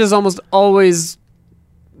 Showing it is almost always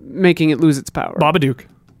making it lose its power. Babadook.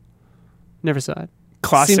 Never saw it.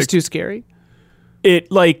 Classic. Seems too scary. It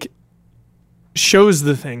shows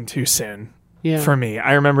the thing too soon Yeah. for me.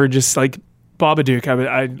 I remember just Babadook.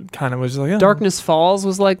 I kind of was like, oh. Darkness Falls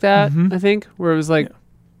was like that. I think, where it was like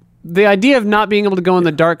the idea of not being able to go in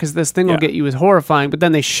the dark because this thing will Yeah. get you is horrifying. But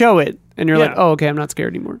then they show it, and you're like, Yeah. oh, okay, I'm not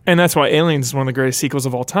scared anymore. And that's why Aliens is one of the greatest sequels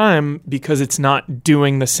of all time, because it's not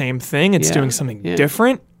doing the same thing. It's Yeah. doing something Yeah.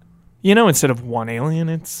 different. Instead of one alien,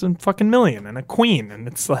 it's a fucking million and a queen. And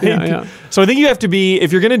it's like, Yeah. So I think you have to be,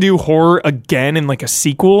 if you're going to do horror again in a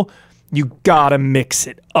sequel, you gotta mix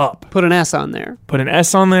it up. Put an S on there. Put an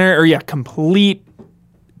S on there, or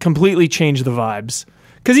completely change the vibes.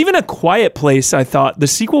 Because even A Quiet Place, I thought the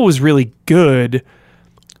sequel was really good.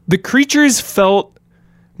 The creatures felt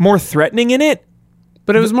more threatening in it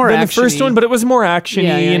But it was more than the action-y. first one, but it was more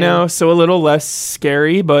actiony, Yeah. so a little less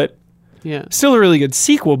scary, but Yeah. still a really good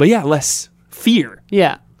sequel. But yeah, less fear.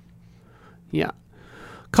 Yeah.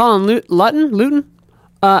 Colin Luton?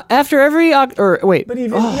 After every... But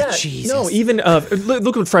even Jesus. no, even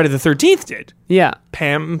look what Friday the 13th did. Yeah.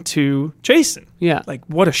 Pam to Jason. Yeah.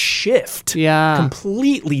 What a shift. Yeah.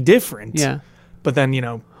 Completely different. Yeah. But then,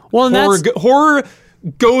 Well, and horror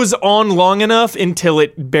goes on long enough until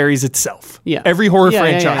it buries itself. Yeah. Every horror Yeah,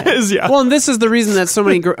 franchise. Yeah. Well, and this is the reason that so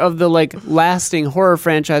many of the lasting horror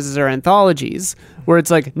franchises are anthologies, where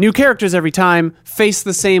it's new characters every time face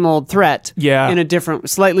the same old threat Yeah. in a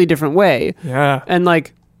slightly different way. Yeah. And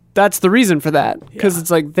that's the reason for that. Because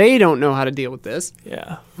it's they don't know how to deal with this.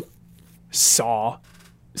 Yeah. Saw.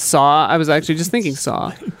 Saw. I was actually just thinking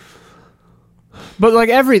Saw. But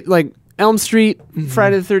Elm Street,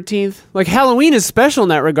 Friday the 13th. Halloween is special in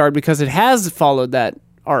that regard because it has followed that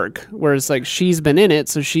arc, whereas she's been in it,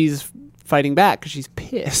 so she's fighting back because she's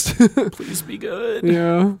pissed. Please be good.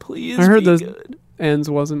 Yeah. Please I heard be those good.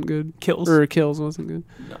 ends wasn't good. Kills. Kills wasn't good.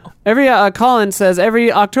 No. Colin says,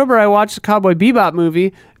 every October I watch the Cowboy Bebop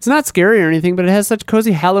movie. It's not scary or anything, but it has such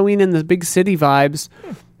cozy Halloween in the big city vibes.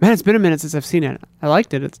 Man, it's been a minute since I've seen it. I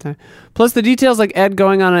liked it at the time. Plus the details Ed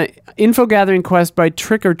going on an info gathering quest by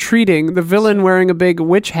trick-or-treating, the villain wearing a big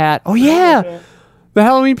witch hat. Oh, yeah! The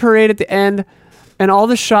Halloween parade at the end, and all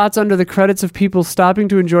the shots under the credits of people stopping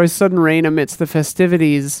to enjoy sudden rain amidst the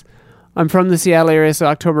festivities. I'm from the Seattle area, so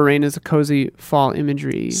October rain is a cozy fall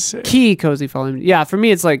imagery. Sick. Key cozy fall imagery. Yeah, for me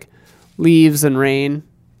it's leaves and rain.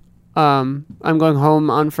 I'm going home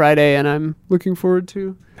on Friday, and I'm looking forward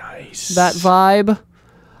to Nice. that vibe.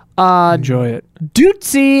 Enjoy it.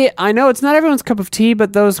 Dootsy, I know it's not everyone's cup of tea,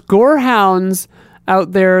 but those gore hounds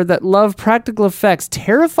out there that love practical effects.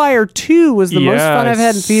 Terrifier 2 was the most fun I've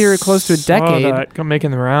had in theater close to a decade. That. Come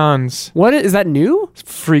making the rounds. What is that new?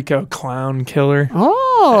 Freako Clown Killer.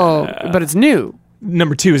 Oh, but it's new.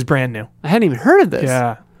 Number 2 is brand new. I hadn't even heard of this.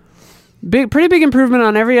 Yeah. Pretty big improvement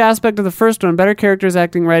on every aspect of the first one. Better characters,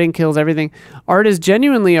 acting, writing, kills, everything. Art is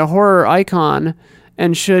genuinely a horror icon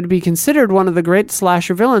and should be considered one of the great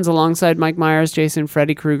slasher villains alongside Mike Myers, Jason,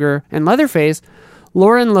 Freddy Krueger, and Leatherface.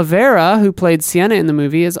 Lauren Lavera, who played Sienna in the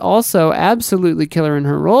movie, is also absolutely killer in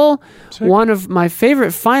her role. Sick. One of my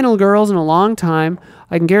favorite final girls in a long time.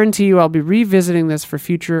 I can guarantee you I'll be revisiting this for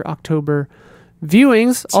future October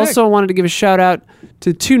viewings. Also wanted to give a shout out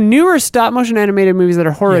to 2 newer stop motion animated movies that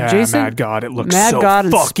are horror adjacent. Mad God, it looks Mad so God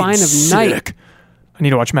and fucking Spine of sick. Night. I need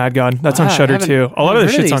to watch Mad God. That's Wow, on I Shudder haven't- too. A lot of haven't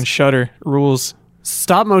this heard of shit's on these. Shudder. Rules.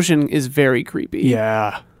 Stop motion is very creepy.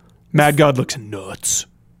 Yeah. Mad God looks nuts.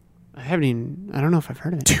 I don't know if I've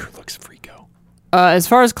heard of it. Dude, looks freako. As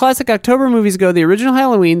far as classic October movies go, the original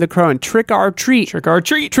Halloween, The Crow, and Trick or Treat. Trick or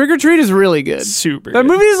Treat. Trick or Treat is really good. Super That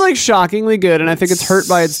good. movie is like shockingly good, and I think it's hurt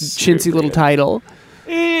by its Super chintzy little good. title.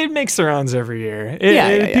 It makes the rounds every year.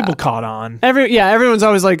 People caught on. Everyone's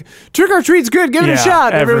always like, Trick or Treat's good, give it a Yeah,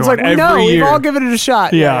 shot. Everyone's like, everyone, we know, every we've year. all given it a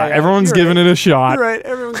shot. Yeah, everyone's You're giving right. it a shot. You're right,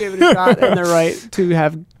 everyone gave it a shot, and they're right to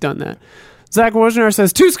have done that. Zach Wozner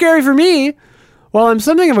says, too scary for me. Well, I'm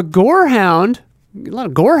something of a gore hound. A lot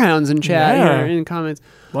of gore hounds in chat Yeah. here in comments.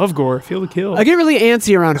 Love gore. Feel the kill. I get really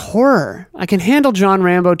antsy around horror. I can handle John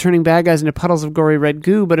Rambo turning bad guys into puddles of gory red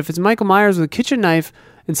goo, but if it's Michael Myers with a kitchen knife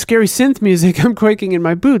and scary synth music, I'm quaking in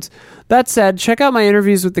my boots. That said, check out my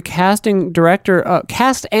interviews with the cast and director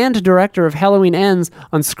of Halloween Ends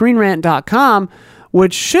on ScreenRant.com,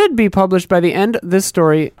 which should be published by the time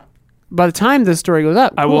this story goes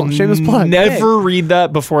up. I will Shameless plug. never read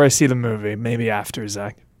that before I see the movie. Maybe after,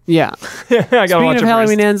 Zach. Yeah. I gotta watch Speaking it of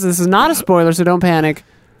Halloween first. Ends, this is not a spoiler, so don't panic.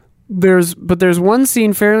 There's one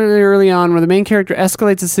scene fairly early on where the main character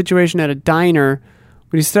escalates a situation at a diner.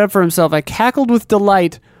 When he stood up for himself, I cackled with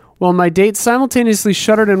delight while my date simultaneously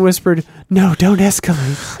shuddered and whispered, "No, don't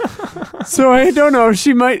escalate." So I don't know.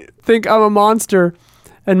 She might think I'm a monster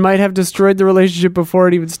and might have destroyed the relationship before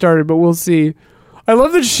it even started, but we'll see. I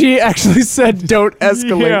love that she actually said, "Don't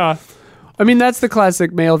escalate." Yeah. I mean, that's the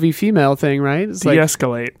classic male v female thing, right? It's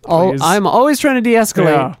De-escalate. like, please. I'm always trying to de-escalate.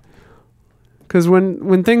 Yeah. Because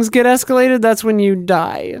when things get escalated, that's when you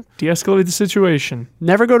die. De-escalate the situation.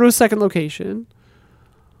 Never go to a second location.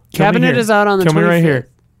 Kill me Cabinet here. is out on the 25th. Kill me right here.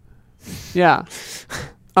 Yeah.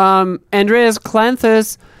 Andreas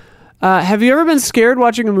Clanthus, have you ever been scared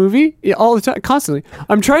watching a movie? Yeah, all the time, constantly.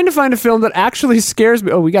 I'm trying to find a film that actually scares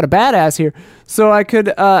me. Oh, we got a badass here. So I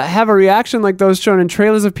could have a reaction like those shown in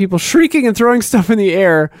trailers of people shrieking and throwing stuff in the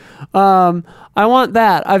air. I want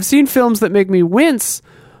that. I've seen films that make me wince,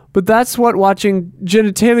 but that's what watching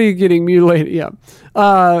genitalia getting mutilated. Yeah.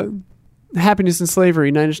 Happiness and Slavery,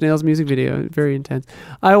 Nine Inch Nails music video, very intense.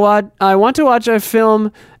 I want to watch a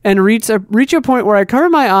film and reach a point where I cover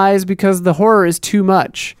my eyes because the horror is too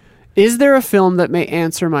much. Is there a film that may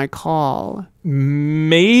answer my call?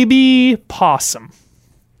 Maybe Possum.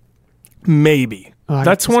 Maybe. Oh,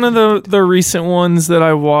 That's one of the recent ones that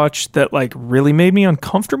I watched that like really made me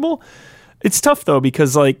uncomfortable. It's tough though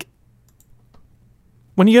because like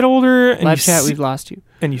when you get older and Live you chat, see, we've lost you.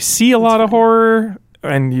 and you see a lot of horror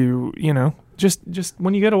and you know just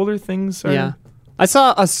when you get older things are Yeah. I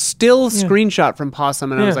saw a still screenshot from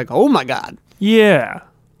Possum and I was Yeah. like, oh my God. Yeah.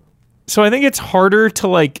 So I think it's harder to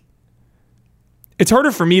like, it's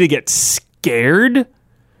harder for me to get scared,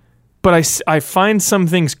 but I find some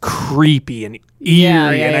things creepy and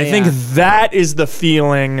eerie. And I think that is the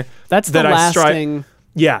feeling That's the that I strive. lasting.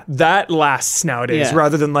 Yeah, that lasts nowadays Yeah.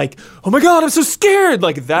 rather than like, oh my God, I'm so scared.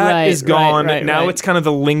 Like that is Right, gone. right, Now right. it's kind of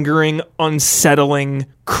the lingering, unsettling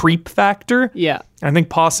creep factor. Yeah. I think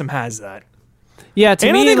Possum has that. Yeah, to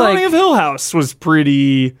And I me, think like, Haunting of Hill House was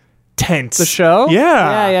pretty tense. The show?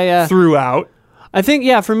 Yeah. Yeah. Throughout. I think,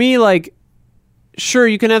 for me, like, sure,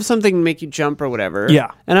 you can have something make you jump or whatever.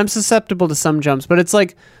 Yeah. And I'm susceptible to some jumps, but it's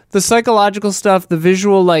like the psychological stuff, the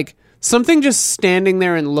visual, like, something just standing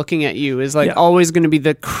there and looking at you is, like, Yeah. always going to be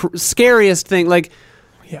the scariest thing. Like,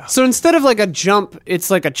 Yeah. so instead of, like, a jump, it's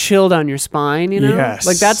like a chill down your spine, you know? Yes.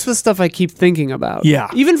 Like, that's the stuff I keep thinking about. Yeah.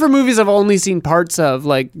 Even for movies I've only seen parts of,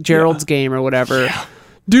 like Gerald's Game or whatever. Yeah.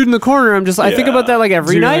 Dude in the Corner, I think about that, like,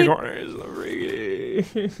 every night.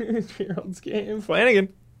 Gerald's Game. Flanagan.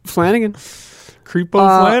 Creepo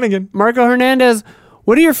Flanagan. Marco Hernandez,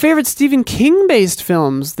 what are your favorite Stephen King-based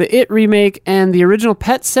films? The It remake and the original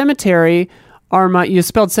Pet Sematary are my... You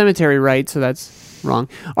spelled cemetery right, so that's wrong.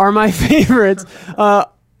 Are my favorites.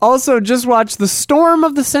 Also, just watched The Storm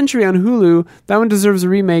of the Century on Hulu. That one deserves a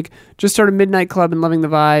remake. Just started Midnight Club and loving the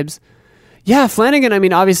vibes. Yeah, Flanagan, I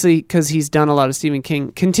mean, obviously, because he's done a lot of Stephen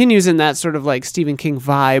King, continues in that sort of like Stephen King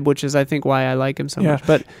vibe, which is, I think, why I like him so Yeah. much.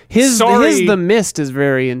 But his The Mist is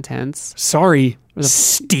very intense. Sorry,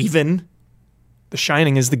 Steven. The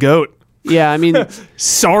Shining is the GOAT. Yeah, I mean...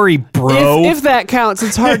 Sorry, bro. If that counts,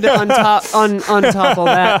 it's hard to untopple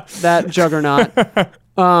that juggernaut.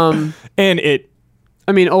 And It.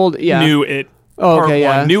 I mean, New It. Oh, Part okay,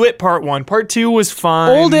 1. yeah. New It Part 1. Part 2 was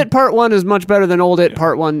fine. Old It Part 1 is much better than Old It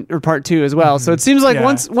Part 1 or Part 2 as well. So it seems like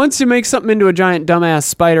Yeah. once you make something into a giant dumbass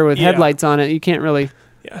spider with Yeah. headlights on it, you can't really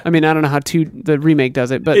Yeah. I mean, I don't know how the remake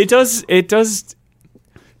does it, but It does.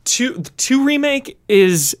 Two remake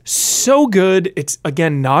is so good. It's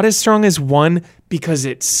again not as strong as one because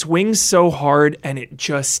it swings so hard and it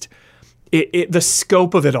just the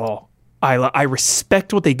scope of it all. I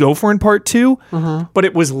respect what they go for in part 2, but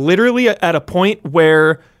it was literally at a point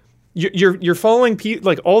where you're following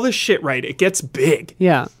like all this shit, right? It gets big,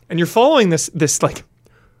 yeah. and you're following this like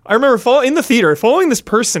I remember in the theater following this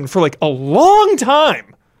person for like a long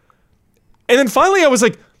time, and then finally I was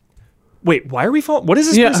like, wait, why are we following? What is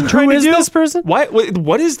this person trying to do? Who is this person? Why?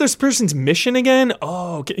 What is this person's mission again?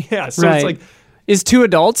 Oh, okay. Yeah. So Right. it's like Is 2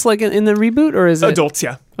 adults like in the reboot, or is it adults,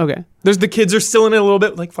 yeah. Okay. There's the kids are still in it a little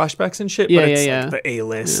bit, like flashbacks and shit, Yeah, but it's yeah, like yeah. the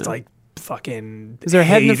A-list, like fucking Is there a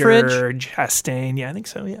head in the fridge? Chastain. Yeah, I think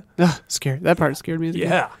so, yeah. Ugh, scared. That part scared me. As a kid.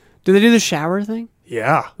 Yeah. Do they do the shower thing?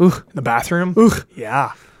 Yeah. Ooh. In the bathroom. Ooh.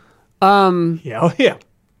 Yeah. Yeah. Oh, yeah.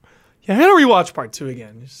 Yeah, I gotta rewatch part 2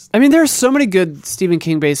 again. I mean, there are so many good Stephen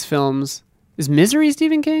King-based films. Is Misery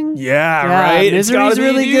Stephen King? Yeah, Yeah, right. Misery's It's gotta be,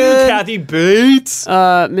 really dude. good. Kathy Bates.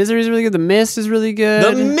 Misery's really good. The Mist is really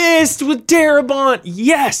good. The Mist with Darabont.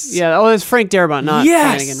 Yes. Yeah. Oh, it's Frank Darabont, not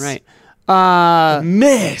Yes. Flanagan, right?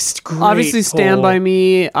 Mist. Great Obviously, Stand pull. By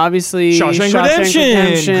Me. Obviously, Shawshank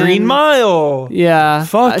Redemption. Green Mile. Yeah.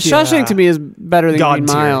 Fuck Shawshank yeah. to me is better than God Green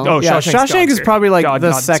tier. Mile. Oh, yeah, Shawshank's God Shawshank is tier. probably like God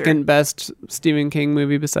the tier. second best Stephen King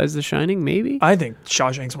movie besides The Shining, maybe. I think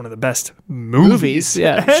Shawshank's one of the best movies.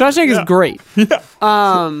 Yeah. Shawshank is great.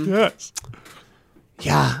 Yes.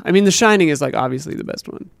 Yeah. I mean, The Shining is like obviously the best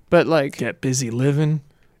one. But like, Get busy living,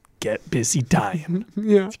 get busy dying.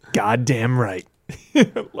 yeah. Goddamn right.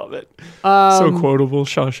 Love it. So quotable,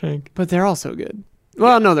 Shawshank. But they're all so good.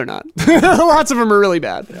 Well, no, they're not. Lots of them are really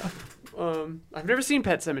bad. Yeah. I've never seen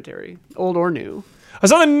Pet Sematary, old or new. I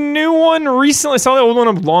saw the new one recently. I saw the old one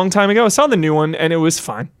a long time ago. I saw the new one and it was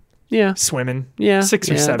fine. Yeah. Swimming. Yeah. 6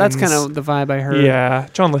 or yeah, 7. That's kind of the vibe I heard. Yeah.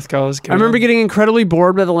 John Lithgow is good. I remember getting incredibly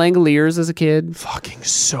bored by the Langoliers as a kid. fucking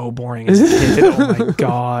so boring as a kid. Oh my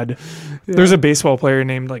god. There's a baseball player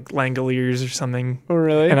named like Langoliers or something. Oh,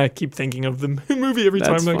 really? And I keep thinking of the movie every That's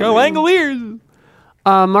time. I'm like, funny. oh,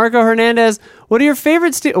 Langoliers. Marco Hernandez, what are your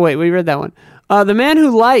favorite... oh, wait, we read that one. The Man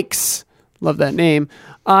Who Likes... Love that name.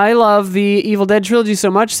 I love the Evil Dead trilogy so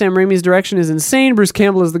much. Sam Raimi's direction is insane. Bruce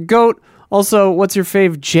Campbell is the GOAT. Also, what's your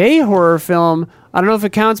fave J horror film? I don't know if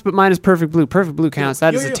it counts, but mine is Perfect Blue. Perfect Blue counts.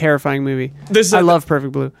 That is a terrifying movie. This I love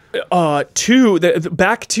Perfect Blue. Back to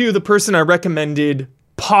the person I recommended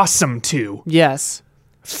Possum to. Yes.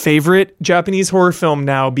 Favorite Japanese horror film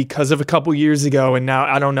now because of a couple years ago, and now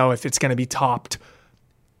I don't know if it's going to be topped.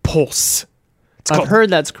 Pulse. I've heard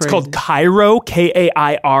that's crazy. It's called Cairo,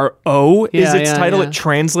 Kairo is Yeah, its yeah, title. yeah. It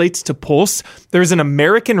translates to Pulse. There's an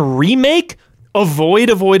American remake. Avoid.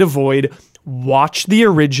 Watch the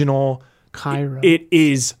original. Cairo. It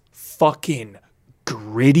is fucking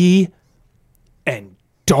gritty and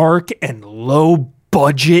dark and low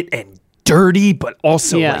budget and dirty, but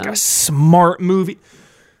also Yeah. like a smart movie.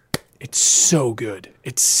 It's so good.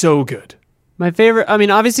 It's so good. My favorite, I mean,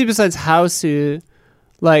 obviously besides House,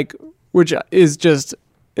 like, which is just,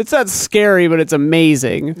 it's not scary, but it's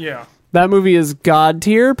amazing. Yeah. That movie is God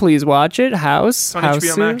tier. Please watch it. House. On House.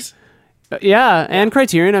 HBO Max. Yeah, and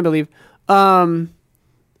Criterion, I believe. But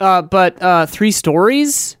 3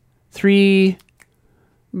 Stories, where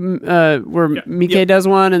Mike yep. does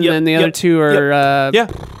one, and Yep, then the yep, other 2 are Yeah.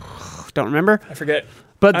 don't remember. I forget.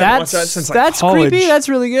 But I haven't that's watched that since, like, that's college. creepy. That's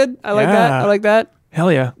really good. I like that. Yeah. I like that.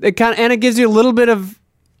 Hell yeah. It kind of, and it gives you a little bit of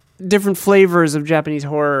different flavors of Japanese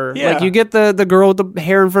horror. Yeah. Like you get the girl with the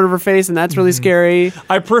hair in front of her face, and that's really scary.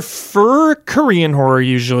 I prefer Korean horror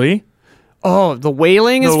usually. Oh, The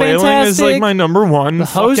Wailing is The Wailing fantastic. is like my number one. The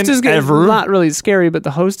Host is good. ever. Not really scary, but The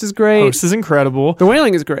Host is great. Host is incredible. The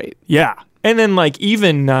Wailing is great. Yeah. And then like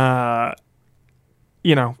even a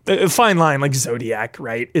fine line like Zodiac,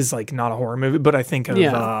 right, is like not a horror movie, but I think of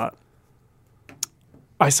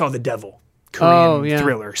I Saw the Devil. Korean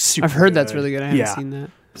thriller. Super I've heard good. that's really good. I haven't seen that.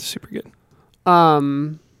 Super good.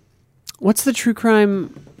 What's the true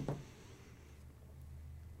crime?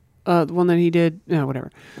 The one that he did. No, whatever.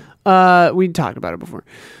 We talked about it before.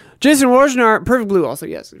 Jason Wojnar, Perfect Blue. Also,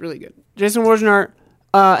 yes, really good. Jason Wojnar.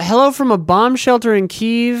 Hello from a bomb shelter in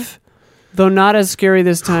Kyiv, though not as scary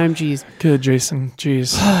this time. Jeez. Good, Jason.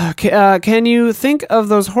 Jeez. Can you think of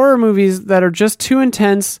those horror movies that are just too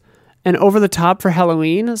intense and over the top for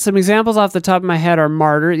Halloween? Some examples off the top of my head are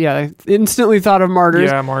Martyr. Yeah, I instantly thought of Martyrs.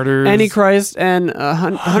 Yeah, Martyrs. Antichrist and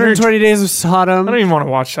 120 Days of Sodom. I don't even want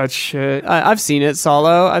to watch that shit. I've seen it.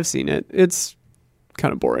 Solo. I've seen it. It's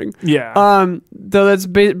kind of boring. Yeah. Though that's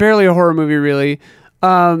barely a horror movie, really.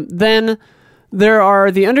 Then There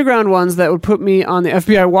are the underground ones that would put me on the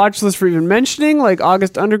FBI watch list for even mentioning, like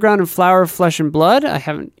August Underground and Flower of Flesh and Blood. I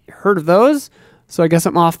haven't heard of those, so I guess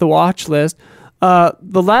I'm off the watch list. The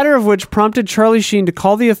latter of which prompted Charlie Sheen to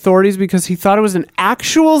call the authorities because he thought it was an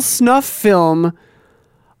actual snuff film.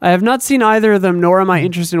 I have not seen either of them, nor am I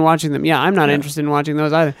interested in watching them. Yeah, I'm not interested in watching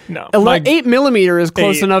those either. No. 8mm is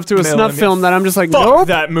close enough to a snuff film that I'm just like, fuck nope.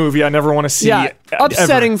 that movie. I never want to see Yeah, it.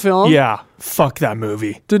 upsetting ever. film. Yeah, fuck that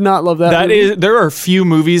movie. Did not love that movie. There are a few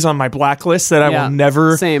movies on my blacklist that I Yeah, will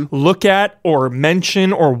never same. look at or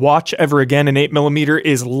mention or watch ever again, and 8mm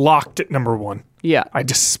is locked at number 1. Yeah. I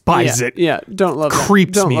despise it. Yeah, don't love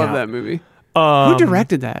Creeps that. Don't me love out. that movie. Who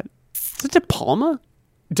directed that? Is it De Palma?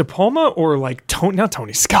 De Palma or like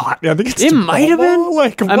Tony Scott? I think it's It De might have Palma. been.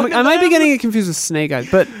 Like, I might be getting it confused with Snake Eyes,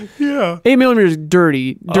 but yeah. 8mm is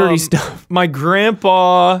dirty stuff. My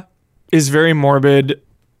grandpa is very morbid,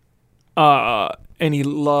 and he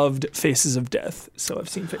loved Faces of Death. So I've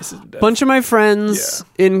seen Faces of Death. Bunch of my friends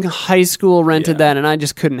in high school rented that, and I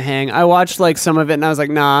just couldn't hang. I watched like some of it, and I was like,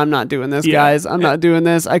 "Nah, I'm not doing this, Yeah. guys. I'm not doing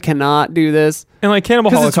this. I cannot do this." And like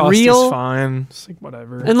Cannibal 'Cause it's Holocaust real. is fine. It's like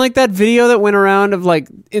whatever. And like that video that went around of like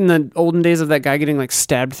in the olden days of that guy getting like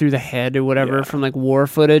stabbed through the head or whatever Yeah. from like war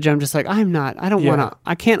footage. I'm just like, I don't Yeah. want to.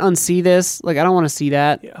 I can't unsee this. Like, I don't want to see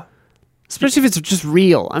that. yeah. Especially if it's just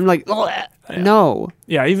real. I'm like, no.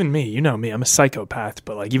 Yeah, even me, you know me, I'm a psychopath,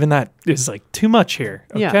 but like even that is like too much here.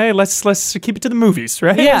 Yeah. Okay, let's keep it to the movies,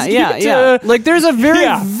 right? Yeah, Let's keep yeah, it yeah. to- Like, there's a very,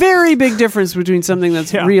 Yeah. very big difference between something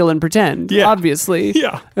that's Yeah. real and pretend, Yeah. obviously.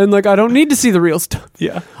 Yeah. And, like, I don't need to see the real stuff.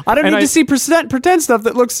 yeah. I don't And need to see pretend stuff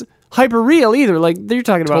that looks hyper real either. Like, you're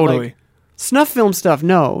talking about, Totally. like, snuff film stuff.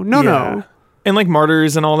 No. Yeah. And like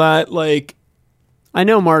Martyrs and all that, like I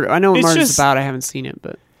know what It's Martyrs just- about. I haven't seen it,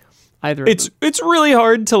 but either it's of them. it's really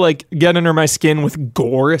hard to like get under my skin with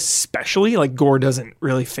gore, especially. Like gore doesn't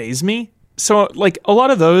really faze me. So like a lot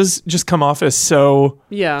of those just come off as so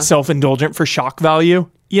Yeah. self-indulgent for shock value,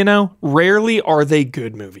 you know? Rarely are they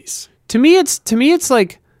good movies. To me, it's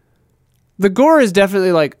like the gore is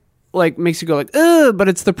definitely like makes you go like, ugh, but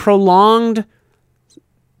it's the prolonged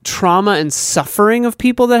trauma and suffering of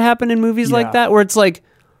people that happen in movies like Yeah. that, where it's like,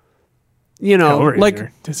 you know, Hellraiser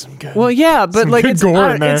like, did some good. well, yeah, but Some like good it's gore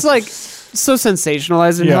in there. it's like so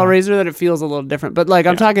sensationalized in Yeah. Hellraiser that it feels a little different. But like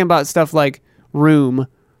I'm talking about stuff like Room,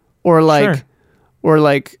 or like, Sure. or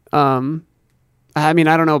like, I mean,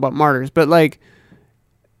 I don't know about Martyrs, but like,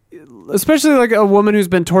 especially like a woman who's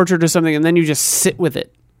been tortured or something, and then you just sit with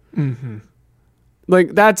it. Mm-hmm.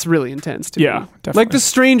 Like that's really intense to Yeah, me. definitely. Like The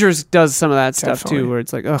Strangers does some of that stuff Definitely. too, where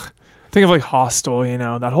it's like, ugh. Think of like Hostel, you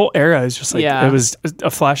know, that whole era is just like Yeah. it was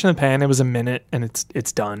a flash in the pan. It was a minute, and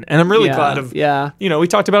it's done. And I'm really Yeah, glad of. yeah. You know, we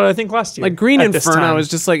talked about it I think last year. Like Green at this Inferno time. is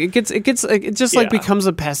just like it just like Yeah. becomes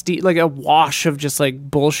a pastiche, like a wash of just like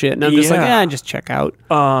bullshit, and I'm just like, Yeah. just check out.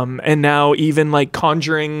 And now even like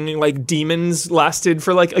Conjuring, like demons lasted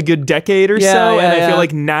for like a good decade or Yeah, so, yeah, and I yeah. feel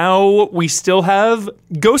like now we still have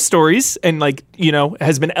ghost stories, and like you know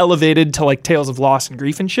has been elevated to like tales of loss and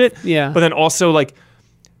grief and shit. Yeah. But then also like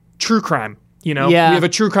true crime. You know, Yeah. we have a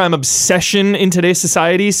true crime obsession in today's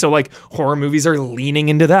society. So like horror movies are leaning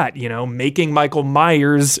into that, you know, making Michael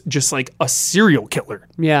Myers just like a serial killer.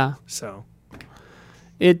 Yeah, So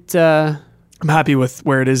it I'm happy with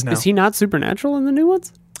where it is now. is he not supernatural in the new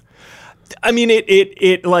ones? I mean,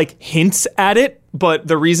 it like hints at it, but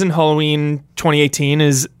the reason Halloween 2018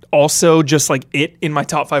 is also just like it in my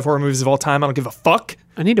top 5 horror movies of all time, I don't give a fuck,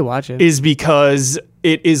 I need to watch it. is because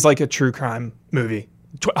it is like a true crime movie.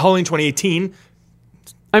 Halloween 2018,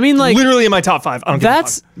 I mean, like literally in my top 5. I don't give a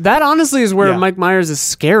fuck. that honestly is where Yeah. Mike Myers is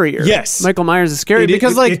scarier. Yes. Michael Myers is scary It-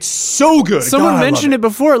 because it- like it's so good. someone God, I love mentioned it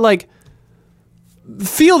before, like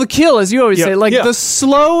feel the kill, as you always Yeah, say, like yeah. the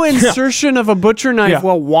slow insertion of a butcher knife Yeah.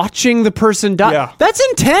 while watching the person die. Yeah. That's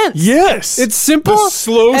intense. Yes. It's simple, The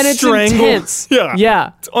slow and it's strangle. intense. Yeah.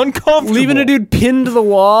 Yeah. It's uncomfortable. Leaving a dude pinned to the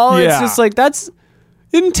wall. It's Yeah. just like, that's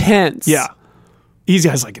intense. Yeah. He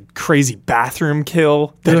has like a crazy bathroom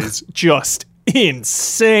kill that is just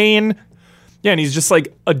insane. Yeah, and he's just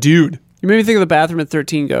like a dude. You made me think of the bathroom at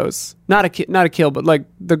 13 Ghosts. Not a kill, but like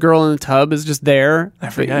the girl in the tub is just there. I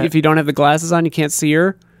forget. If you don't have the glasses on, you can't see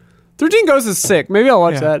her. 13 Ghosts is sick. Maybe I'll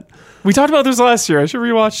watch Yeah. that. We talked about this last year. I should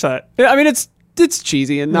rewatch that. Yeah, I mean, it's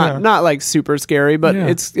cheesy and Yeah. not like super scary, but Yeah.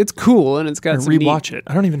 it's cool and it's got some neat- Rewatch it.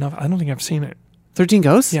 I don't even know. I don't think I've seen it. 13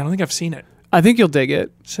 Ghosts? Yeah, I don't think I've seen it. I think you'll dig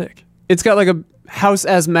it. Sick. It's got like a house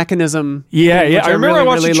as mechanism. Yeah, which yeah. I remember really, I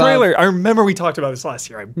watched really the love. trailer. I remember we talked about this last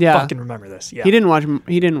year. I Yeah. fucking remember this. Yeah. He didn't watch.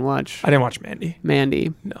 I didn't watch Mandy.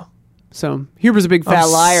 Mandy. No. So Huber's a big fat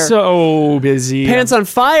liar. So busy. Pants on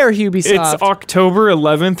fire, Ubisoft. It's October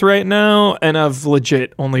 11th right now, and I've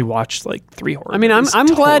legit only watched like 3 horror. I mean, I'm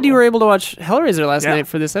movies glad you total. were able to watch Hellraiser last Yeah. night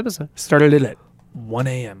for this episode. Started it at 1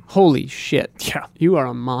 a.m. Holy shit. Yeah. You are a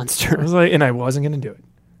I monster. was like, and I wasn't gonna do it.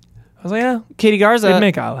 I was like, yeah, Katie Garza, it'd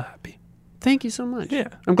make Isla happy. thank you so much. Yeah.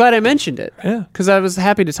 I'm glad I mentioned it. Yeah. Because I was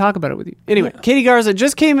happy to talk about it with you. Anyway, Katie Garza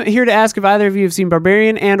just came here to ask if either of you have seen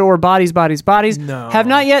Barbarian and or Bodies. No. Have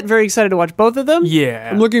not yet. Very excited to watch both of them. Yeah.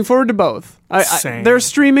 I'm looking forward to both. Same. They're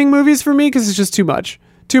streaming movies for me because it's just too much.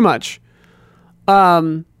 Too much.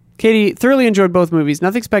 Katie thoroughly enjoyed both movies.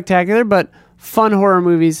 Nothing spectacular, but fun horror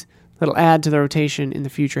movies that'll add to the rotation in the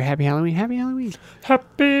future. Happy Halloween. Happy Halloween.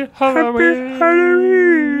 Happy Halloween.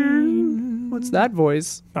 What's that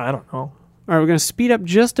voice? I don't know. All right, we're going to speed up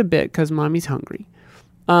just a bit because Mommy's hungry.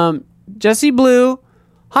 Jesse Blue.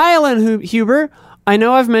 Hi, Ellen Huber. I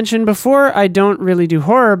know I've mentioned before I don't really do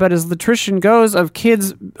horror, but as the tradition goes of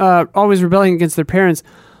kids always rebelling against their parents,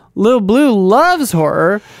 Lil Blue loves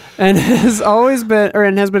horror and has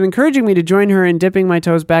been encouraging me to join her in dipping my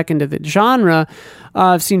toes back into the genre.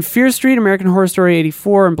 I've seen Fear Street, American Horror Story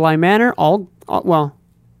 84, and Bly Manor.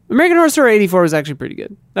 American Horror Story 84 was actually pretty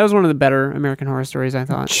good. That was one of the better American Horror Stories, I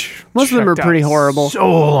thought. Most of them are Checked pretty out horrible. So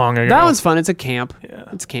long ago. That one's fun. It's a camp. Yeah.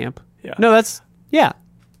 It's camp. Yeah. No, that's... Yeah.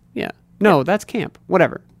 Yeah. No, that's camp.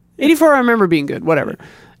 Whatever. 84 I remember being good. Whatever.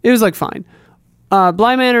 It was, like, fine.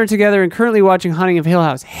 Bly Manor together and currently watching Haunting of Hill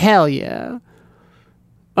House. Hell yeah.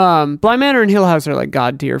 Bly Manor and Hill House are, like,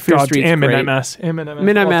 God tier. Fear Street's and great. Midnight Mass. And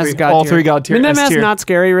Midnight Mass is God tier. All 3 God tier. Midnight S Mass tier. not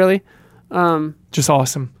scary, really. Just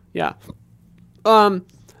awesome. Yeah.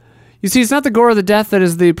 You see, it's not the gore or the death that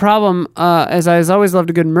is the problem, as I always loved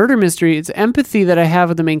a good murder mystery. It's empathy that I have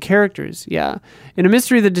with the main characters. Yeah. In a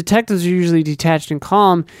mystery, the detectives are usually detached and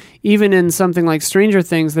calm. Even in something like Stranger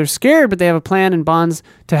Things, they're scared, but they have a plan and bonds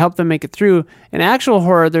to help them make it through. In actual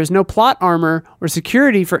horror, there's no plot armor or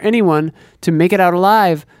security for anyone to make it out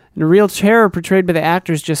alive. And a real terror portrayed by the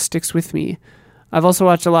actors just sticks with me. I've also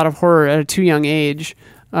watched a lot of horror at a too young age.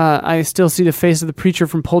 I still see the face of the preacher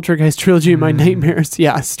from Poltergeist trilogy in my nightmares.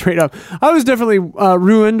 Yeah, straight up. I was definitely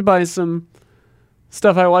ruined by some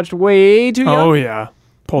stuff I watched way too young. Oh, yeah.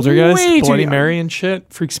 Poltergeist, Way too Bloody young. Mary and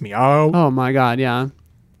shit. Freaks me out. Oh my god, yeah.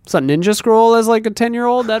 Some Ninja Scroll as like a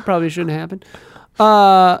 10-year-old? That probably shouldn't happen.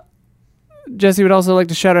 Jesse would also like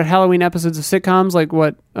to shout out Halloween episodes of sitcoms like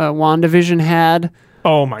what WandaVision had.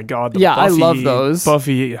 Oh, my God. Yeah, I love those.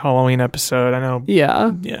 Buffy Halloween episode. I know.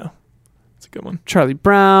 Yeah. Yeah. It's a good one. Charlie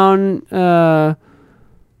Brown. The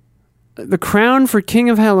crown for King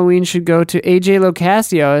of Halloween should go to AJ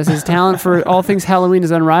Locascio, as his talent for all things Halloween is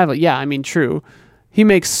unrivaled. Yeah, I mean, true. He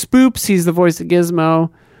makes spoops. He's the voice of Gizmo.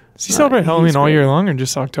 Does he celebrate Halloween he's all great. year long or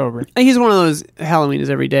just October? He's one of those Halloween is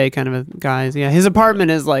every day kind of guys. Yeah, his apartment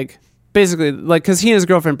is like basically like because he and his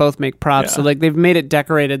girlfriend both make props, Yeah. so like they've made it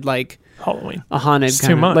decorated like Halloween. a haunted It's kind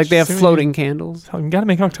too of much. like they have Too many- floating candles. You got to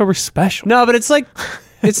make October special. No, but it's like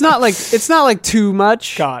it's not like too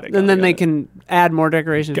much. Got it, And then got they it. can add more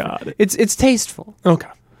decorations. Got it. It's tasteful. Okay.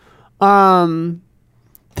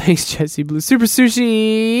 Thanks, Jesse Blue. Super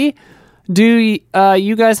Sushi. Do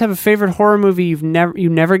you guys have a favorite horror movie you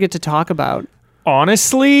never get to talk about?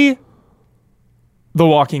 Honestly, The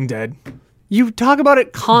Walking Dead. You talk about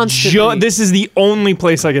it constantly. This is the only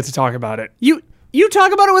place I get to talk about it. You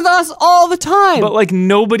talk about it with us all the time. But like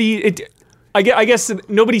nobody, I guess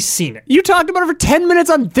nobody's seen it. You talked about it for 10 minutes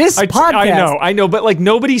on this podcast. I know, but like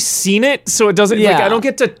nobody's seen it, so it doesn't. Like Yeah. I don't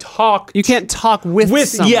get to talk. You can't talk with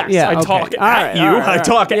someone. Yes, Yeah, I okay. talk All at right, you. all right, all I right.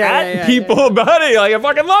 talk Yeah, at yeah, people about it. Like I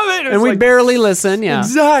fucking love it. And we like, barely listen. Yeah.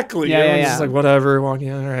 exactly. Yeah, Everyone's yeah, just yeah. like whatever. Walking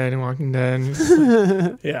Dead, all right, and Walking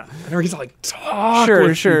Dead. Yeah, I never get to like talk. Sure.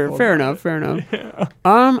 with people Fair about enough. Fair enough.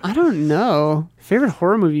 I don't know. Favorite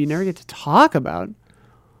horror movie you never get to talk about?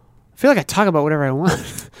 I feel like I talk about whatever I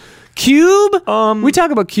want. Cube? We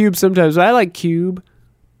talk about Cube sometimes. I like Cube.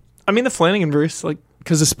 I mean, the Flanagan verse, like,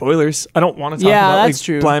 because of spoilers. I don't want to talk Yeah, about that's like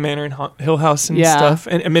true. Bly Manor and Hill House and Yeah. stuff,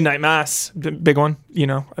 and Midnight Mass, big one. You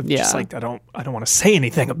know, I'm just Yeah. like I don't want to say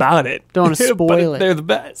anything about it. Don't wanna spoil But it. They're the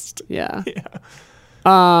best. Yeah.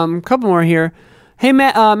 Couple more here. Hey,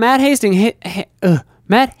 Matt Hastings.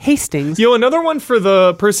 Matt Hastings. Yo, another one for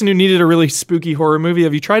the person who needed a really spooky horror movie.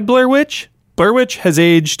 Have you tried Blair Witch? Blair Witch has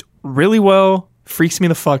aged really well. Freaks me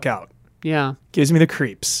the fuck out. Yeah. Gives me the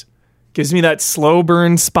creeps. Gives me that slow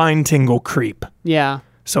burn spine tingle creep. Yeah.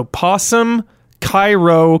 So Possum,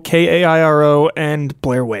 Cairo, Kairo, and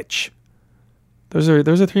Blair Witch. Those are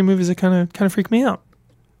 3 movies that kind of freak me out.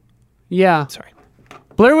 Yeah. Sorry.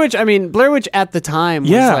 Blair Witch at the time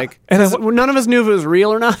was Yeah. like, And none of us knew if it was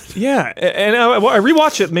real or not. Yeah, and I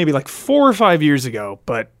rewatched it maybe like 4 or 5 years ago,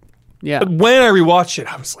 but Yeah. But when I rewatched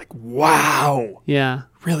it, I was like, wow, Yeah.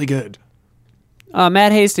 really good.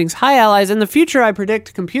 Matt Hastings, hi allies. In the future, I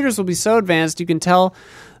predict computers will be so advanced you can tell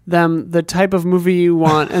them the type of movie you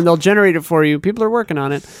want and they'll generate it for you. People are working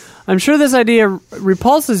on it. I'm sure this idea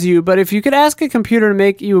repulses you, but if you could ask a computer to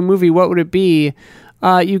make you a movie, what would it be?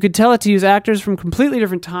 You could tell it to use actors from completely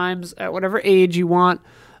different times at whatever age you want,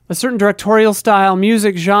 a certain directorial style,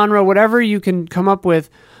 music, genre, whatever you can come up with.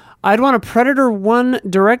 I'd want a Predator 1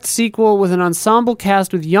 direct sequel with an ensemble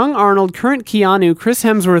cast with young Arnold, current Keanu, Chris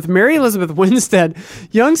Hemsworth, Mary Elizabeth Winstead,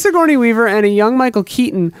 young Sigourney Weaver, and a young Michael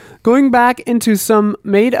Keaton going back into some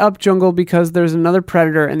made-up jungle because there's another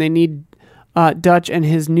Predator and they need Dutch and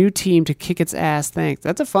his new team to kick its ass. Thanks.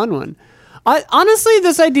 That's a fun one. Honestly,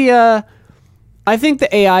 this idea, I think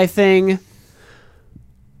the AI thing,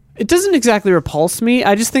 it doesn't exactly repulse me.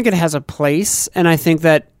 I just think it has a place, and I think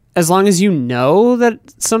that as long as you know that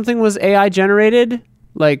something was AI generated,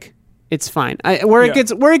 like, it's fine. Where it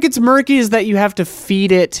gets murky is that you have to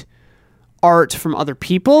feed it art from other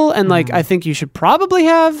people, and like I think you should probably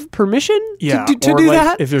have permission to do like,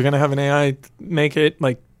 that. If you're gonna have an AI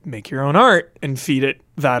make your own art and feed it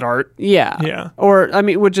that art. Yeah. Or I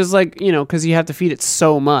mean, which is like, because you have to feed it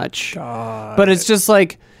so much. But it's just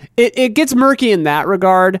like it gets murky in that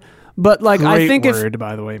regard. But like Great I think word,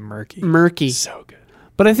 by the way, murky. Murky. So good.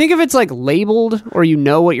 But I think if it's like labeled or you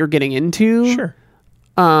know what you're getting into, Sure.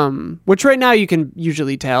 Which right now you can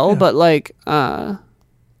usually tell, but like,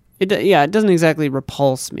 it doesn't exactly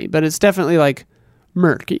repulse me, but it's definitely like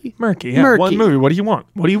murky. Murky. Yeah. Murky. One movie. What do you want?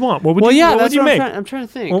 What do you want? What would Well, you? yeah, what that's would you what make? I'm trying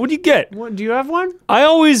to think. What would you get? Do you have one? I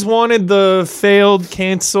always wanted the failed,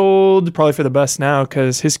 canceled, probably for the best now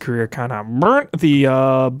because his career kind of burnt. The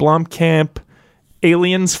Blomkamp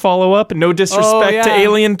Aliens follow-up. No disrespect to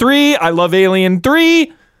Alien 3. I love Alien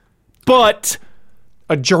 3. But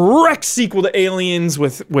a direct sequel to Aliens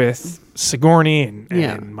with Sigourney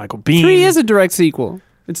and Michael Biehn. 3 is a direct sequel.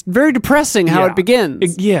 It's very depressing how it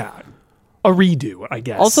begins. A redo, I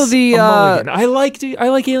guess. Also the I like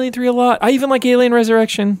Alien 3 a lot. I even like Alien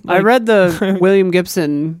Resurrection. I read the William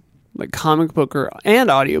Gibson like comic book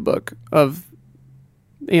and audiobook of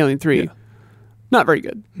Alien 3. Yeah. Not very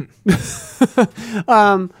good.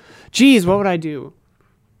 Geez, what would I do?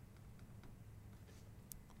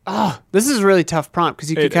 This is a really tough prompt because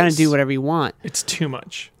you can kind of do whatever you want. It's too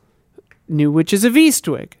much. New Witches of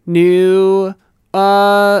Eastwick. New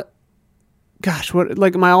what,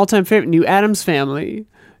 like my all-time favorite, New Addams Family.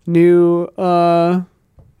 New I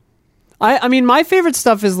mean my favorite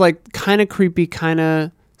stuff is like kind of creepy, kind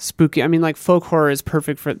of spooky. I mean like folk horror is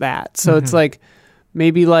perfect for that. So it's like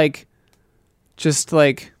maybe like just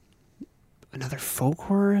like another folk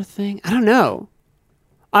horror thing. I don't know.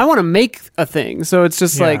 I want to make a thing, so it's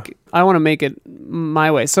just like I want to make it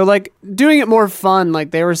my way. So like doing it more fun,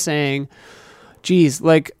 like they were saying, geez,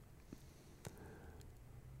 like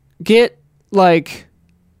get like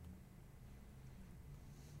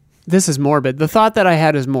this is morbid. The thought that I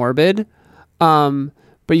had is morbid, but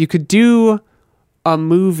you could do a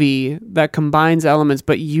movie that combines elements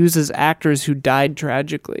but uses actors who died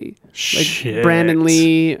tragically, like Brandon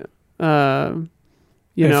Lee.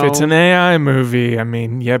 If it's an AI movie, I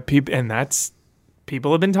mean,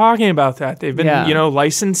 people have been talking about that. They've been,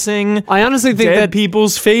 licensing. I honestly think dead that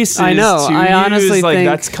people's faces. I know. I honestly think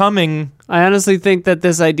that's coming. I honestly think that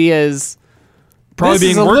this idea is probably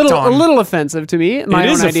being worked on. A little offensive to me. My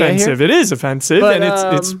own idea offensive. Here. It is offensive, but,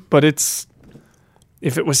 and it's.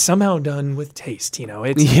 If it was somehow done with taste,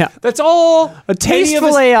 it's that's all a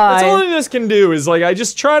tasteful AI. That's all any of us can do is like I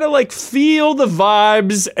just try to like feel the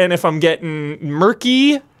vibes, and if I'm getting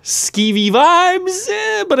murky, skeevy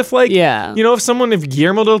vibes, but if like if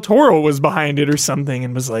Guillermo del Toro was behind it or something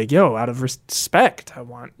and was like, yo, out of respect, I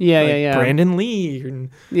want Brandon Lee and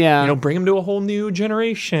bring him to a whole new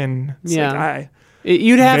generation. It's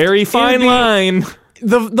you'd have very fine line.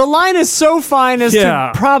 The line is so fine as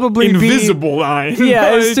to probably invisible line. Yeah,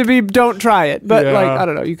 as to be don't try it. But like I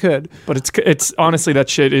don't know, you could. But it's honestly that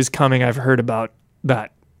shit is coming. I've heard about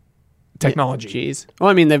that technology. Jeez. Well,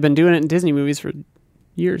 I mean they've been doing it in Disney movies for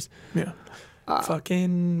years. Yeah.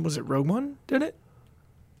 Fucking was it Rogue One? Did it?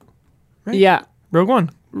 Right? Yeah. Rogue One.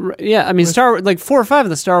 Yeah, I mean like 4 or 5 of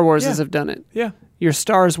the Star Warses have done it. Yeah. Your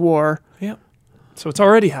Stars War. Yeah. So it's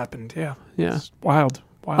already happened. Yeah. Yeah. It's wild.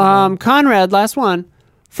 Conrad, last one.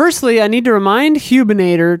 Firstly, I need to remind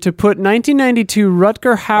Hubinator to put 1992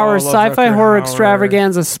 Rutger Hauer sci-fi horror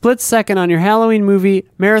extravaganza Split Second on your Halloween movie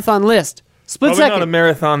marathon list. Split Second. Not a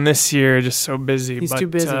marathon this year, just so busy. He's too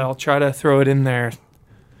busy. I'll try to throw it in there.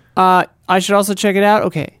 I should also check it out.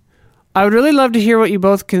 Okay. I would really love to hear what you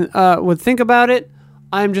both would think about it.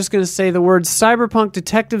 I'm just going to say the words cyberpunk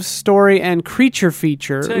detective story and creature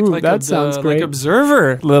feature. Sick, Ooh, like that sounds great. Like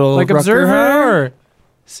Observer, little Like Rutger Observer? Hauer.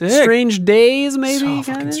 Sick. Strange Days, maybe? So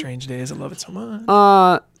fucking kinda? Strange Days. I love it so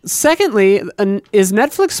much. Secondly, is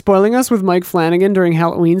Netflix spoiling us with Mike Flanagan during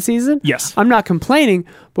Halloween season? Yes. I'm not complaining,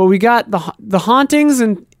 but we got the Hauntings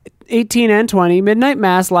in 18 and 20, Midnight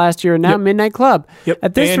Mass last year, and now Yep. Midnight Club. Yep.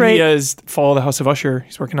 At this and rate, he has Fall of the House of Usher.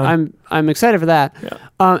 He's working on. I'm excited for that.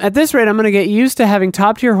 Yeah. At this rate, I'm going to get used to having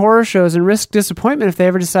top tier horror shows and risk disappointment if they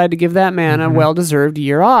ever decide to give that man a well deserved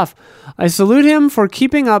year off. I salute him for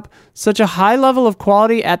keeping up such a high level of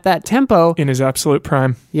quality at that tempo. In his absolute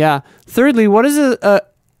prime. Yeah. Thirdly, what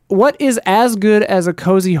is as good as a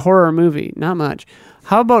cozy horror movie? Not much.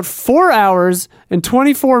 How about 4 hours and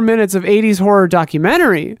 24 minutes of 80s horror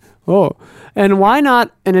documentary? Oh. And why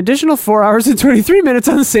not an additional 4 hours and 23 minutes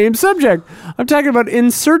on the same subject? I'm talking about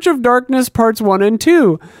In Search of Darkness Parts 1 and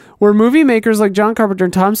 2, where movie makers like John Carpenter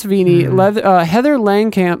and Tom Savini, Heather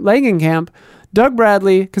Langenkamp, Doug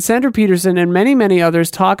Bradley, Cassandra Peterson, and many, many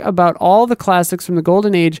others talk about all the classics from the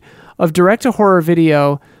golden age of direct-to-horror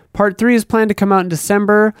video. Part 3 is planned to come out in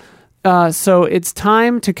December, so it's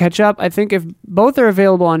time to catch up. I think if both are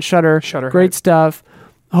available on Shudder, great stuff.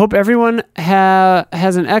 I hope everyone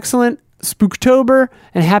has an excellent Spooktober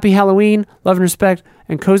and happy Halloween. Love and respect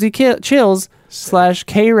and cozy chills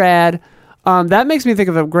 /KRAD. That makes me think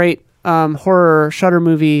of a great horror Shudder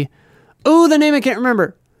movie. Oh, the name I can't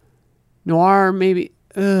remember. Noir, maybe.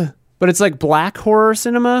 But it's like black horror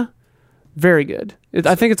cinema. Very good.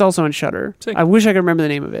 I think it's also on Shudder. Sick. I wish I could remember the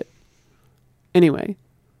name of it. Anyway,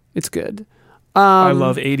 it's good. I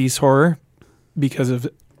love 80s horror because of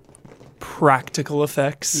practical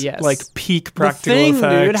effects. Yes. Like peak practical Thing,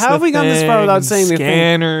 effects. dude. How have we gone this far without saying The Thing?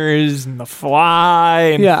 Scanners and The Fly.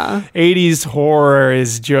 And Yeah. 80s horror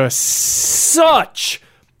is just such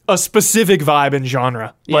a specific vibe and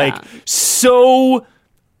genre. Yeah. Like, so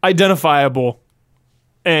identifiable.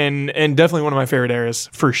 And definitely one of my favorite eras,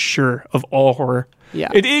 for sure, of all horror. Yeah.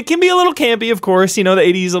 It can be a little campy, of course. You know, the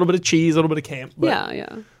 80s, a little bit of cheese, a little bit of camp. But,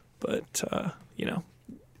 Yeah. But, you know,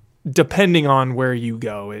 depending on where you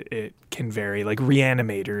go, it can vary. Like,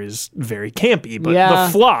 Reanimator is very campy, but Yeah.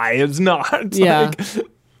 The Fly is not. It's Yeah. like,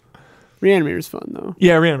 Reanimator's fun, though.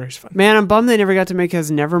 yeah, Reanimator's fun. Man, I'm bummed they never got to make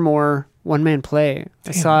his Nevermore one-man play.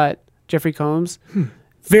 I saw it. Jeffrey Combs.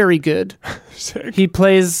 Very good. Sick. He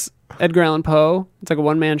plays Edgar Allan Poe. It's like a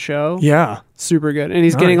one-man show. Yeah. Super good. And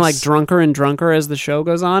he's getting like Nice. drunker and drunker as the show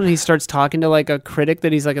goes on. And he starts talking to like a critic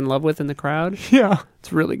that he's like in love with in the crowd. Yeah.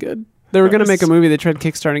 It's really good. They were going to make a Nice. movie. They tried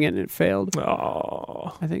kickstarting it and it failed,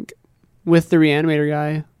 Oh, I think. With the Reanimator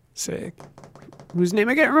guy, sick. whose name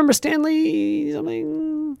I can't remember. Stanley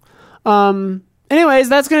something. Anyways,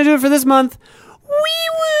 that's going to do it for this month. Wee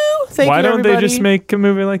woo. Thank Why you, don't everybody. they just make a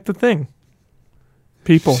movie like The Thing?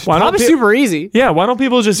 People. Why don't Probably super easy. Yeah, why don't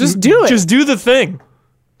people just do it. Just do the thing.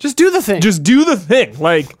 Just do the thing. Just do the thing.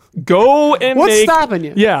 Like, go and What's make... stopping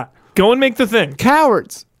you? Yeah, go and make the thing.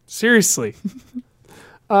 Cowards. Seriously.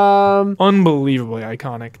 Unbelievably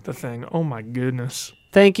iconic, The Thing. Oh my goodness.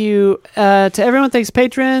 Thank you to everyone. Thanks,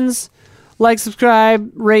 patrons. Like,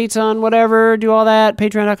 subscribe, rate on whatever, do all that.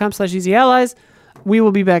 Patreon.com/EasyAllies. We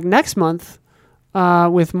will be back next month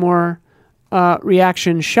with more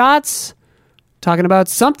reaction shots. Talking about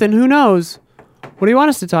something. Who knows? What do you want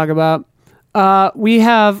us to talk about? We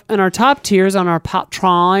have in our top tiers on our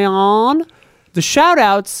Patreon the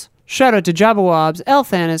shout-outs. Shout out to Jabba Wobbs,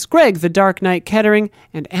 Elthanis, Greg, the Dark Knight Kettering,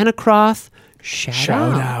 and Anna Croth. Shout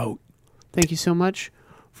out. Thank you so much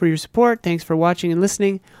for your support. Thanks for watching and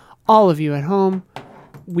listening. All of you at home.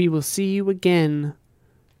 We will see you again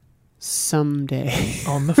someday.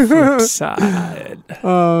 On the flip side.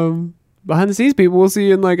 Behind the scenes people, we'll see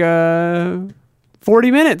you in like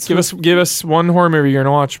 40 minutes. Give us one horror movie you're going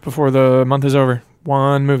to watch before the month is over.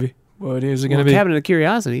 One movie. What is it going to be? Cabinet of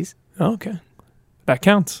Curiosities. Oh, okay. That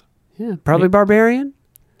counts. Yeah, probably Barbarian.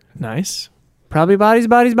 Nice. Probably Bodies.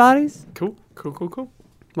 Cool.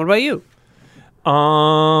 What about you?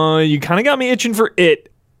 You kind of got me itching for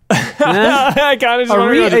it. I kind of just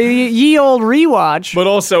want to watch it. Ye old rewatch. But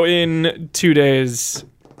also in 2 days,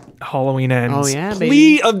 Halloween ends. Oh, yeah,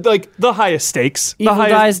 baby. Like the highest stakes. Evil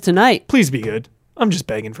dies tonight. Please be good. I'm just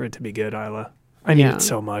begging for it to be good, Isla. I need Yeah. it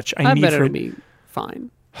so much. I need bet for it'll it. be fine.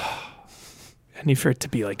 I need for it to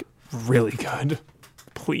be like really good.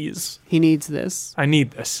 Please. He needs this. I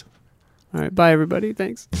need this. All right, bye everybody.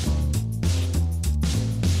 Thanks.